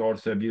in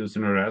regards to abuse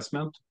and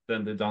harassment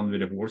than they've done with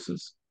the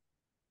horses.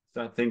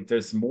 So I think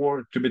there's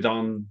more to be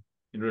done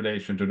in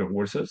relation to the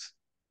horses.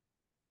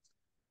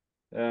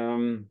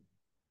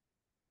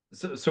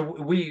 So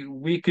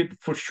we could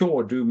for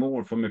sure do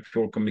more from a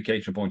pure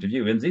communication point of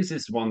view. And this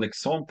is one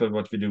example of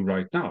what we do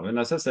right now. And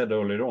as I said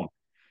earlier on,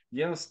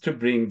 just to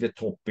bring the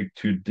topic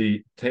to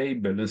the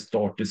table and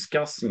start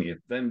discussing it,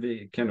 then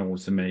we can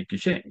also make a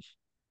change.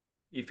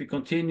 If we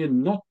continue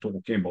not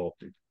talking about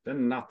it,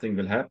 then nothing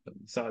will happen.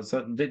 So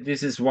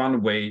this is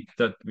one way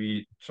that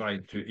we try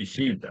to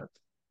achieve that.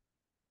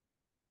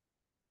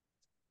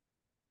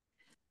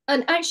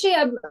 And actually,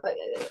 a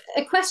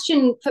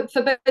question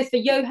for both for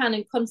Johan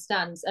and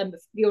Constanze,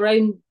 your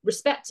own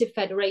respective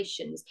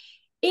federations.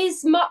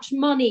 Is much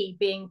money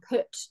being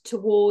put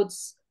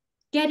towards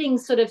getting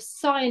sort of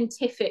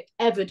scientific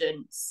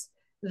evidence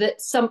that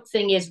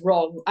something is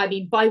wrong? I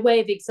mean, by way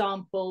of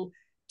example,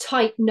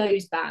 tight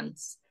nose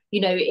bands.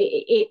 You know,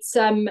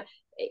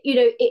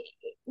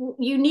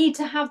 you need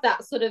to have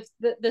that sort of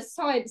the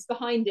science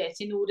behind it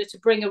in order to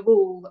bring a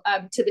rule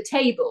to the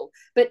table.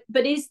 But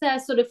is there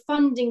sort of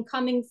funding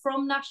coming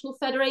from national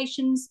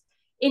federations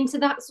into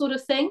that sort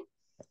of thing?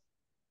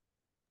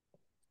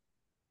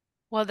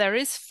 Well, there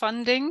is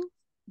funding,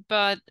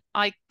 but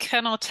I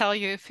cannot tell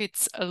you if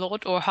it's a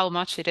lot or how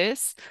much it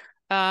is.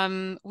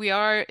 We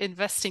are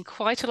investing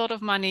quite a lot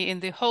of money in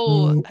the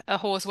whole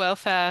horse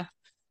welfare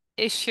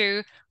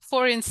issue.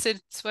 For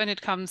instance, when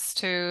it comes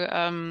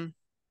to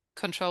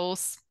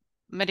controls,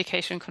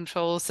 medication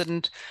controls,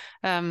 and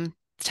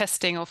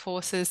testing of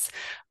horses.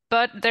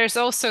 But there's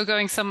also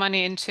going some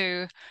money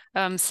into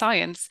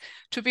science.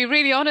 To be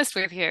really honest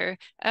with you,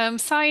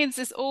 science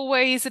is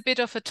always a bit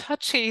of a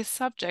touchy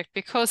subject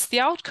because the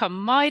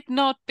outcome might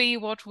not be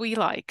what we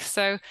like.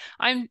 So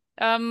I'm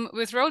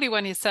with Roly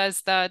when he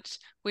says that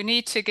we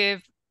need to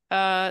give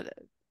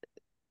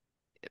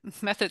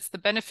methods the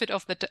benefit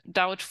of the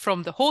doubt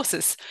from the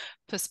horse's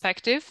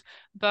perspective.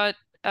 But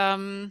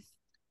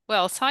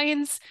well,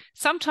 science,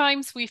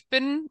 sometimes we've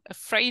been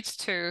afraid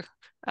to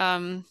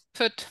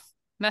put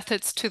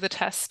methods to the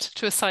test,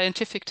 to a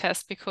scientific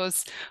test,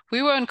 because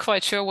we weren't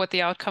quite sure what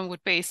the outcome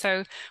would be.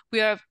 So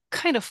we are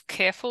kind of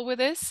careful with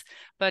this.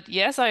 But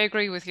yes, I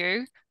agree with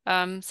you.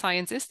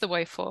 Science is the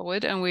way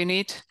forward, and we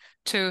need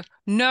to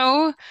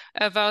know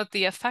about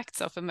the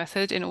effects of a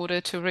method in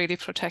order to really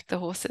protect the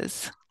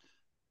horses.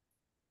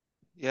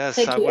 Yes,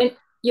 Thank you. And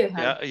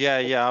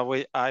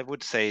Johan. I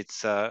would say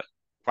it's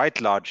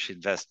quite large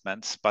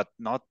investments, but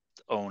not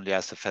only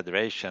as a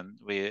federation.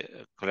 We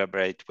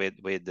collaborate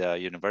with the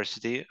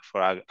university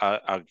for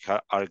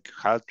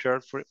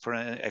agriculture, for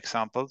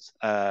examples,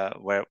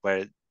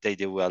 where they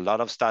do a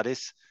lot of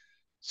studies.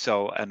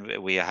 So,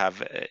 and we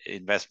have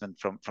investment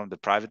from the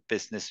private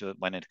business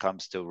when it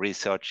comes to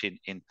research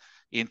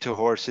into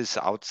horses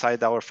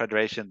outside our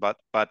federation, but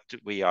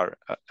we are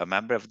a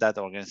member of that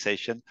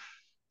organization.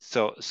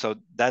 So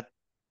that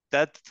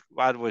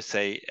I would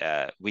say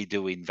we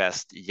do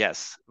invest,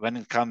 yes. When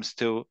it comes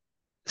to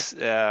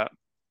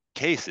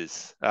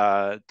cases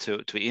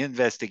to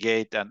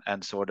investigate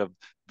and sort of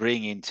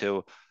bring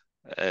into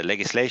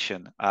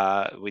legislation,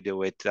 we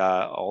do it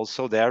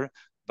also there.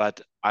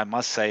 But I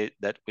must say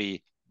that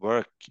we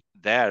work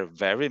there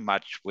very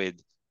much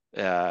with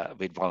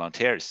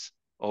volunteers,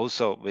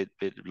 also with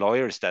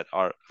lawyers that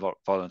are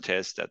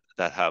volunteers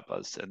that help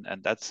us,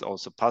 and that's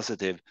also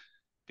positive,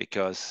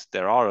 because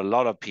there are a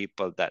lot of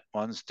people that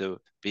wants to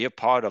be a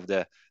part of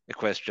the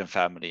equestrian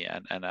family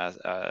and as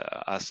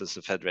us as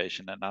a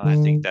federation. And I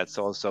think that's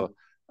also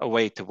a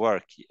way to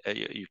work.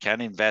 You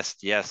can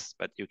invest, yes,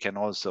 but you can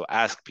also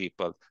ask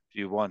people, if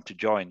you want to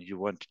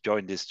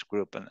join this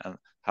group and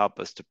help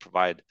us to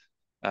provide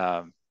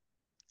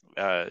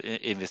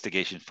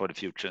investigation for the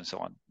future and so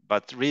on.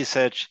 But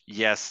research,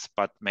 yes,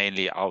 but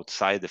mainly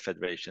outside the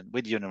federation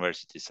with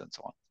universities and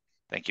so on.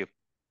 Thank you.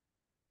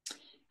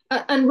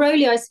 And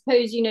Roly, I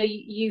suppose, you know,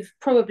 you've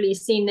probably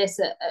seen this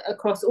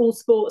across all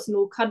sports and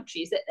all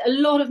countries, that a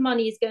lot of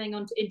money is going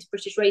on into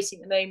British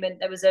racing at the moment.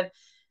 There was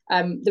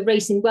the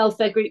Racing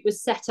Welfare Group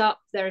was set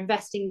up. They're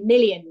investing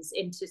millions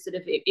into sort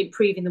of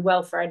improving the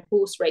welfare in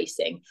horse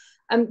racing.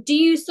 Do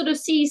you sort of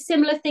see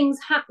similar things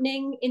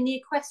happening in the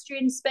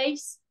equestrian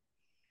space?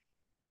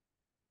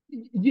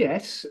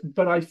 Yes,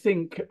 but I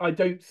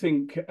don't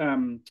think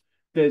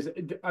there's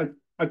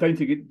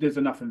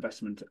enough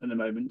investment at the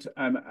moment.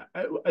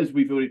 As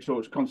we've already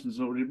talked, Constanze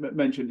has already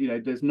mentioned, you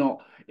know,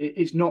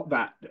 it's not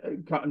that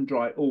cut and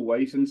dry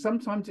always. And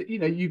sometimes, you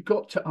know, you've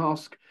got to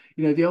ask,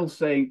 you know, the old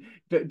saying,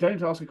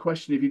 don't ask a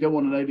question if you don't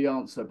want to know the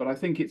answer. But I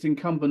think it's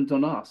incumbent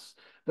on us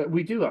that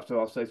we do have to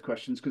ask those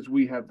questions because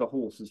we have the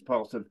horse as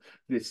part of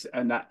this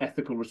and that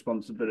ethical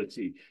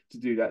responsibility to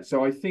do that.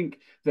 So I think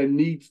there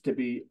needs to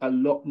be a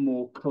lot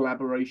more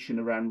collaboration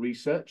around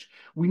research.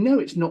 We know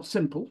it's not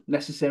simple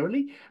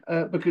necessarily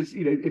because,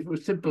 you know, if it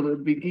was simple, it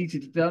would be easy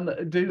to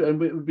do, and it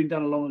would have been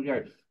done a long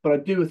ago. But I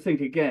do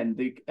think, again,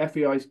 the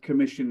FEI's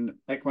Commission,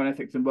 Equine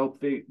Ethics and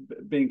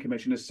Wellbeing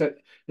Commission, has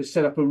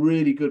set up a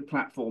really good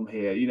platform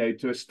here, you know,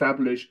 to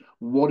establish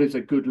what is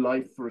a good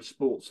life for a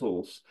sports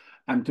horse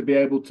and to be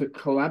able to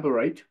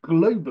collaborate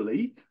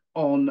globally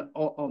on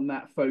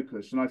that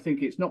focus. And I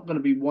think it's not going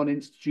to be one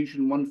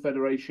institution, one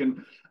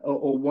federation,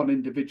 or one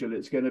individual.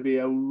 It's going to be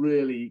a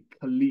really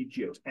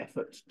collegiate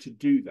effort to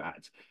do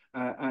that.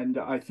 And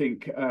I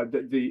think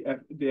that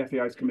the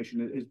FEI's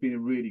Commission has been a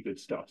really good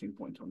starting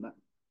point on that.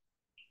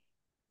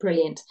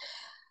 Brilliant.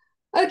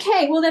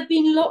 Okay, well, there have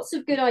been lots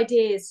of good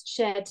ideas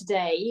shared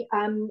today.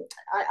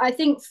 I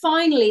think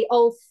finally,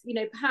 Ulf, you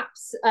know,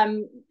 perhaps,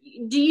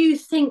 do you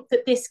think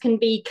that this can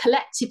be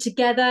collected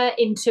together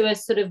into a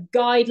sort of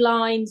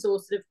guidelines or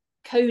sort of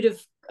code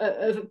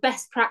of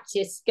best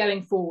practice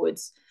going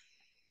forwards?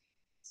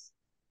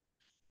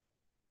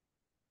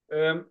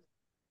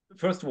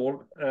 First of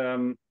all,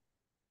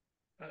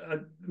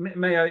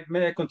 may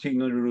I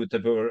continue the route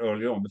that we were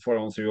early on before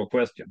I answer your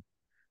question?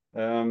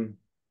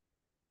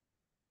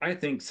 I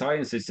think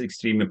science is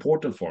extremely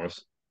important for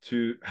us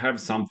to have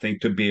something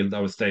to build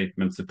our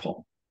statements upon.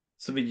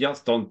 So we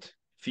just don't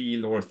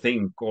feel or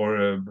think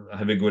or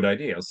have a good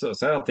idea. So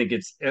I think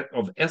it's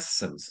of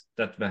essence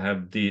that we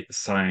have the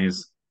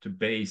science to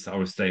base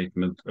our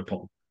statement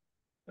upon.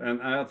 And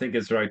I think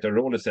it's right that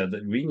Roly said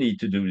that we need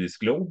to do this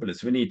globally.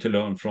 So we need to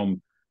learn from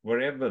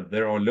wherever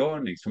there are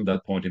learnings from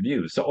that point of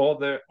view. So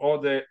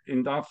are there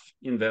enough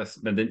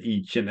investment in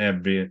each and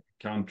every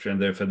country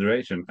and their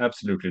federation?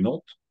 Absolutely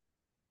not.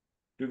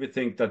 Do we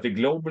think that we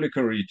globally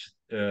can reach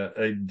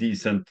a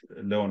decent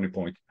learning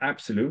point?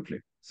 Absolutely.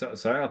 So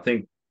I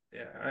think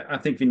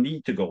we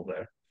need to go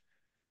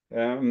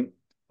there.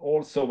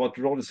 Also, what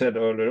Roly said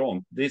earlier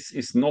on, this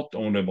is not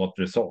only about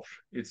dressage;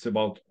 it's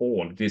about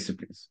all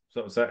disciplines.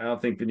 So I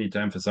think we need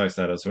to emphasize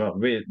that as well.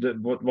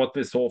 What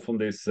we saw from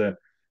this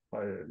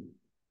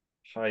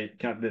high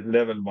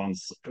level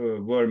ones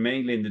were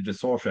mainly in the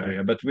dressage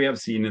area, but we have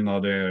seen in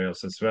other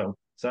areas as well.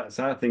 So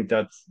I think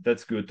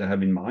that's good to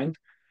have in mind.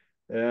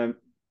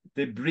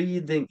 The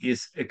breeding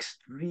is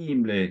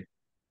extremely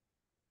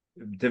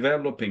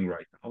developing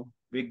right now.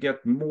 We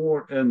get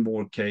more and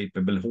more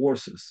capable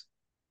horses.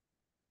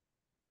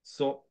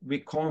 So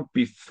we can't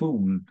be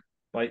fooled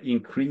by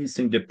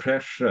increasing the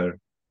pressure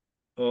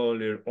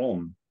earlier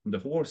on the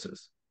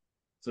horses.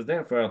 So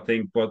therefore, I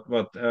think what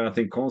I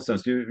think,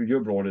 Constanze, you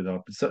brought it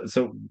up.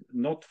 So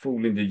not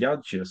fooling the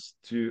judges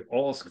to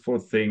ask for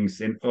things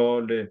in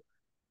early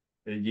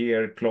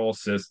year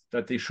classes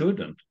that they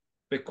shouldn't,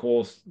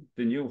 because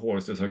the new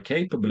horses are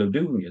capable of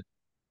doing it.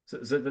 So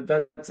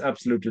that's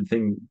absolutely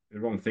the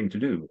wrong thing to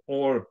do.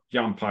 Or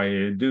jump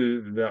higher,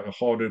 do the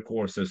harder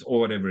courses, or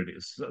whatever it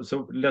is.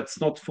 So let's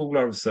not fool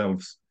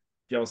ourselves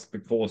just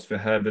because we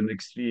have an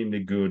extremely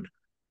good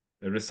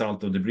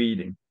result of the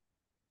breeding.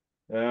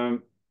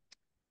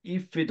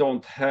 If we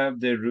don't have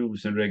the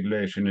rules and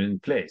regulation in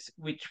place,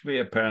 which we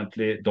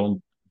apparently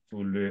don't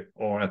fully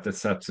are at the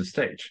such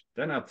stage,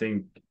 then I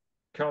think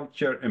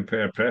culture and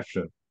peer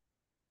pressure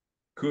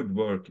could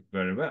work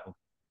very well.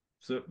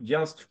 So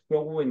just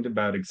showing the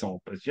bad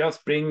examples,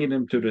 just bringing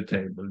them to the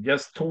table,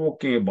 just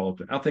talking about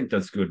it, I think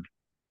that's good.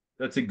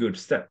 That's a good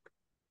step.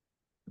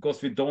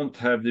 Because we don't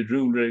have the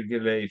rule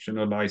regulation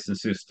or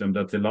license system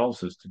that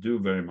allows us to do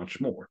very much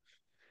more.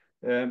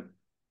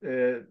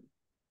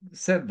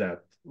 Said that,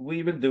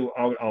 we will do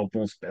our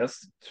utmost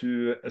best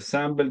to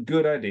assemble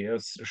good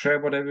ideas, share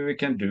whatever we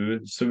can do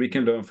so we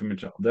can learn from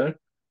each other.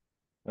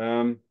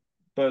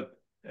 But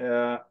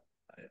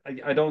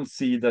I don't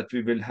see that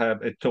we will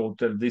have a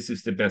total, this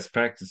is the best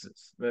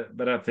practices,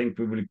 but I think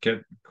we will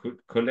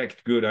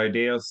collect good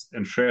ideas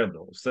and share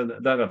those. So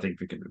that I think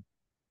we can do.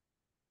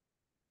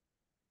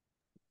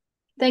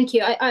 Thank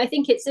you. I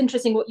think it's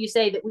interesting what you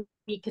say, that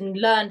we can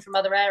learn from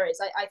other areas.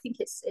 I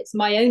think it's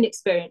my own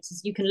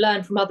experiences. You can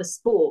learn from other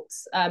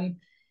sports.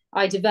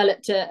 I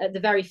developed the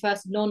very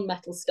first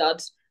non-metal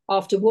stud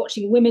after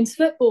watching women's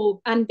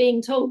football and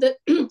being told that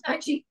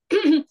actually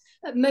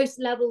at most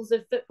levels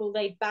of football,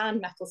 they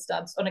ban metal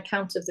studs on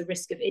account of the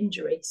risk of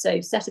injury. So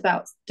set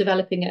about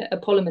developing a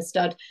polymer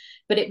stud.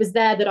 But it was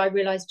there that I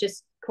realized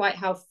just quite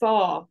how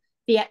far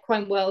the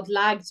equine world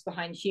lags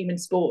behind human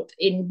sport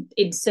in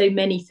so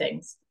many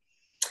things.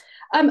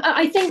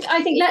 I think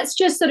let's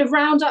just sort of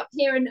round up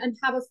here and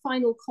have a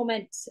final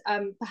comment,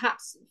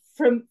 perhaps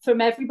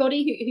from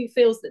everybody who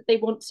feels that they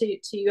want to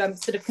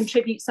sort of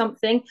contribute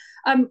something.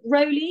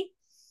 Roly?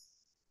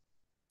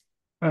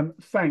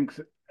 Thanks,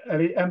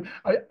 Ellie.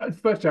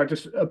 Firstly, I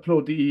just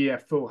applaud the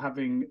EEF for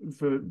having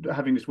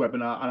this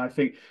webinar, and I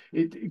think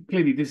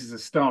clearly this is a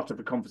start of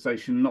a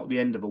conversation, not the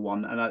end of a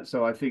one. And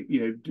so I think, you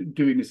know,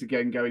 doing this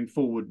again going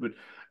forward would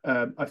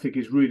I think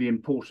is really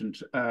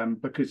important,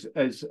 because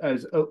as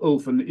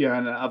Ulf and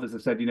Johan and others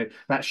have said,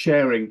 that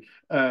sharing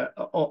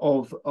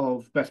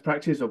of best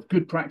practice, of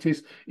good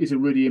practice, is a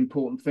really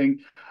important thing.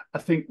 I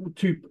think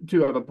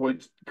two other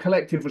points.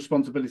 Collective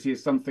responsibility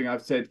is something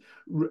I've said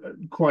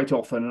quite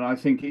often, and I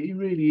think it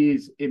really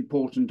is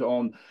important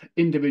on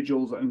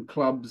individuals and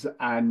clubs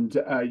and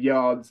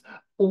yards,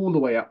 all the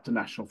way up to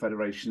national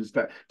federations,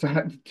 that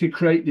to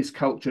create this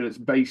culture that's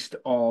based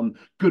on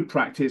good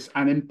practice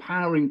and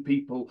empowering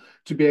people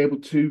to be able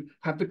to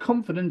have the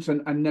confidence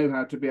and know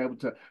how to be able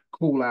to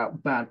call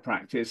out bad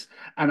practice.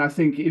 And I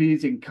think it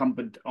is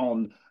incumbent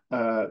on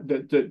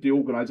the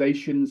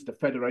organisations, the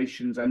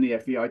federations and the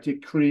FEI to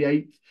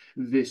create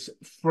this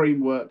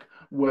framework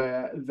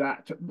where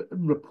that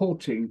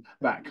reporting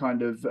that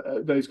kind of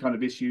those kind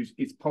of issues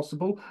is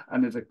possible,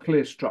 and there's a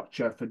clear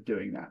structure for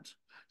doing that.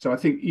 So I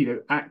think,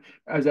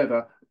 as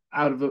ever,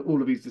 out of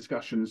all of these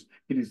discussions,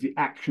 it is the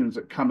actions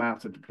that come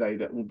out of today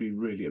that will be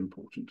really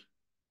important.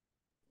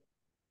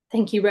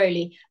 Thank you,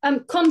 Roly.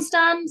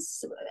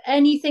 Constanze,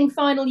 anything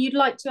final you'd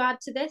like to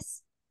add to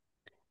this?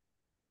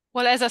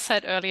 Well, as I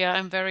said earlier,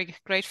 I'm very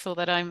grateful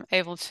that I'm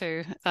able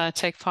to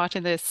take part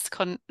in this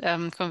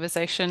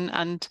conversation.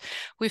 And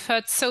we've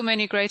heard so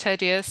many great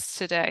ideas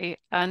today.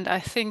 And I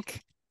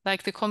think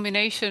the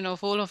combination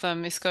of all of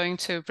them is going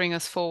to bring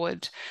us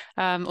forward.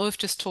 Ulf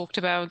just talked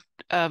about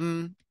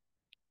the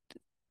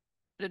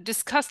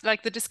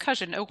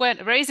discussion,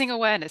 raising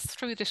awareness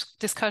through this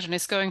discussion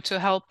is going to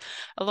help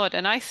a lot.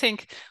 And I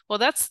think, well,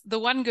 that's the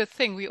one good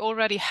thing. We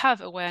already have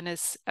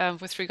awareness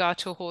with regard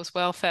to horse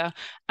welfare,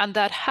 and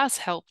that has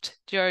helped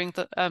during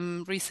the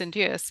recent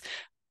years.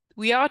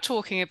 We are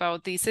talking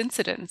about these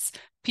incidents.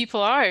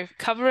 People are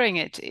covering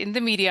it in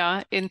the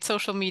media, in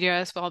social media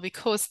as well,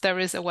 because there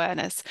is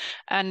awareness.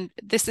 And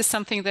this is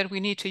something that we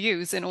need to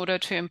use in order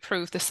to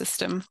improve the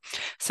system.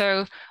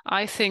 So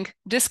I think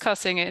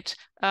discussing it,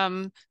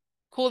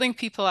 calling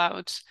people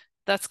out,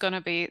 that's going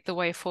to be the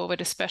way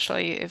forward,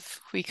 especially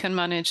if we can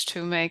manage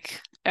to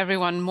make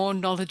everyone more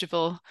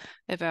knowledgeable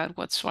about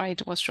what's right,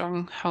 what's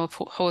wrong, how a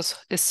horse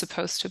is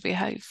supposed to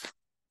behave.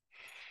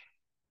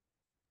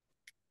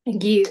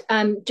 Thank you.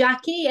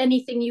 Jackie,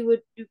 anything you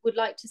would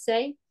like to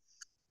say?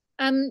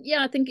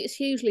 Yeah, I think it's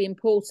hugely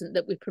important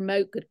that we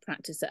promote good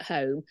practice at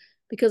home,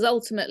 because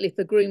ultimately if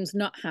the groom's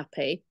not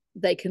happy,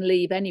 they can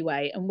leave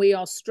anyway. And we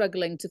are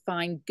struggling to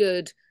find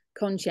good,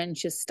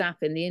 conscientious staff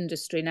in the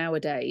industry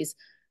nowadays.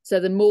 So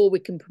the more we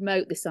can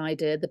promote this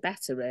idea, the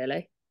better,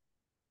 really.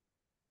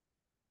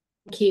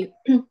 Thank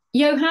you.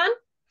 Johan?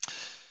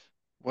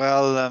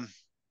 Well,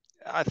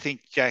 I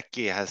think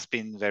Jackie has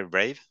been very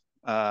brave.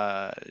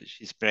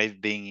 She's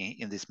brave being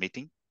in this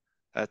meeting.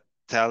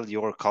 Tell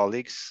your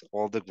colleagues,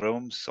 all the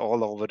grooms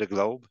all over the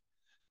globe,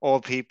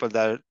 all people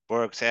that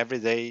works every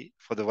day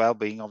for the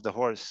well-being of the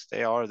horse.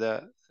 They are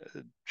the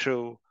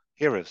true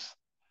heroes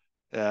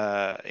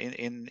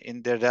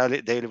in their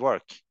daily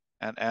work.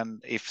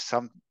 And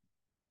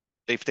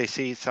if they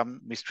see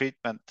some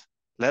mistreatment,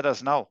 let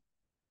us know.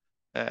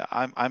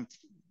 I'm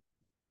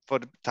for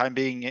the time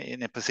being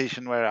in a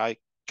position where I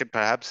can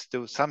perhaps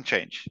do some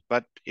change,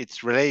 but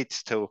it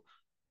relates to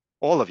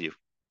all of you.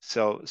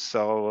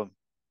 So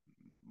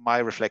my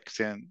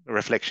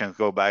reflections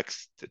go back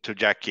to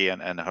Jackie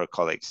and her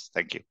colleagues.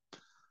 Thank you.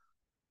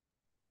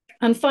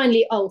 And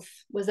finally, Ulf,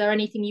 was there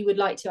anything you would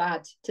like to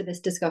add to this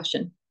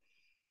discussion?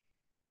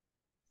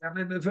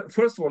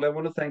 First of all, I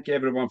want to thank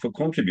everyone for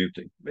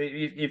contributing.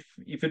 If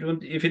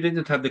you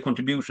didn't have the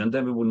contribution,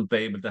 then we wouldn't be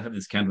able to have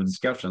this kind of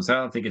discussion.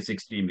 So I think it's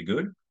extremely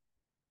good.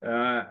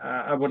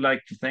 I would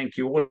like to thank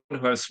you all who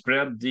have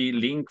spread the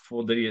link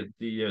for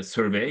the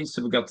survey.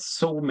 So we got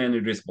so many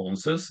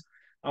responses.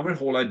 Our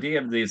whole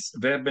idea of this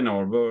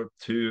webinar were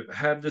to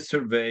have the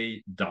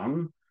survey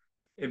done,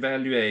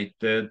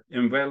 evaluated,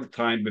 and well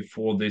timed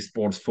before the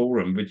sports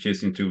forum, which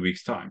is in 2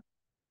 weeks' time.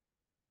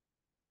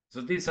 So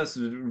this has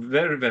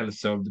very well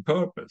served the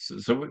purpose.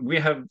 So we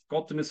have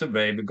gotten a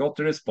survey, we got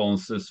the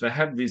responses, we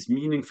have this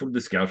meaningful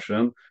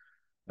discussion.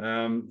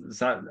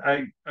 So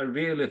I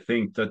really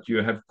think that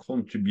you have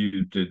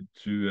contributed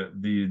to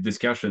the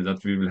discussion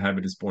that we will have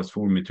at the sports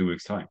forum in 2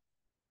 weeks' time.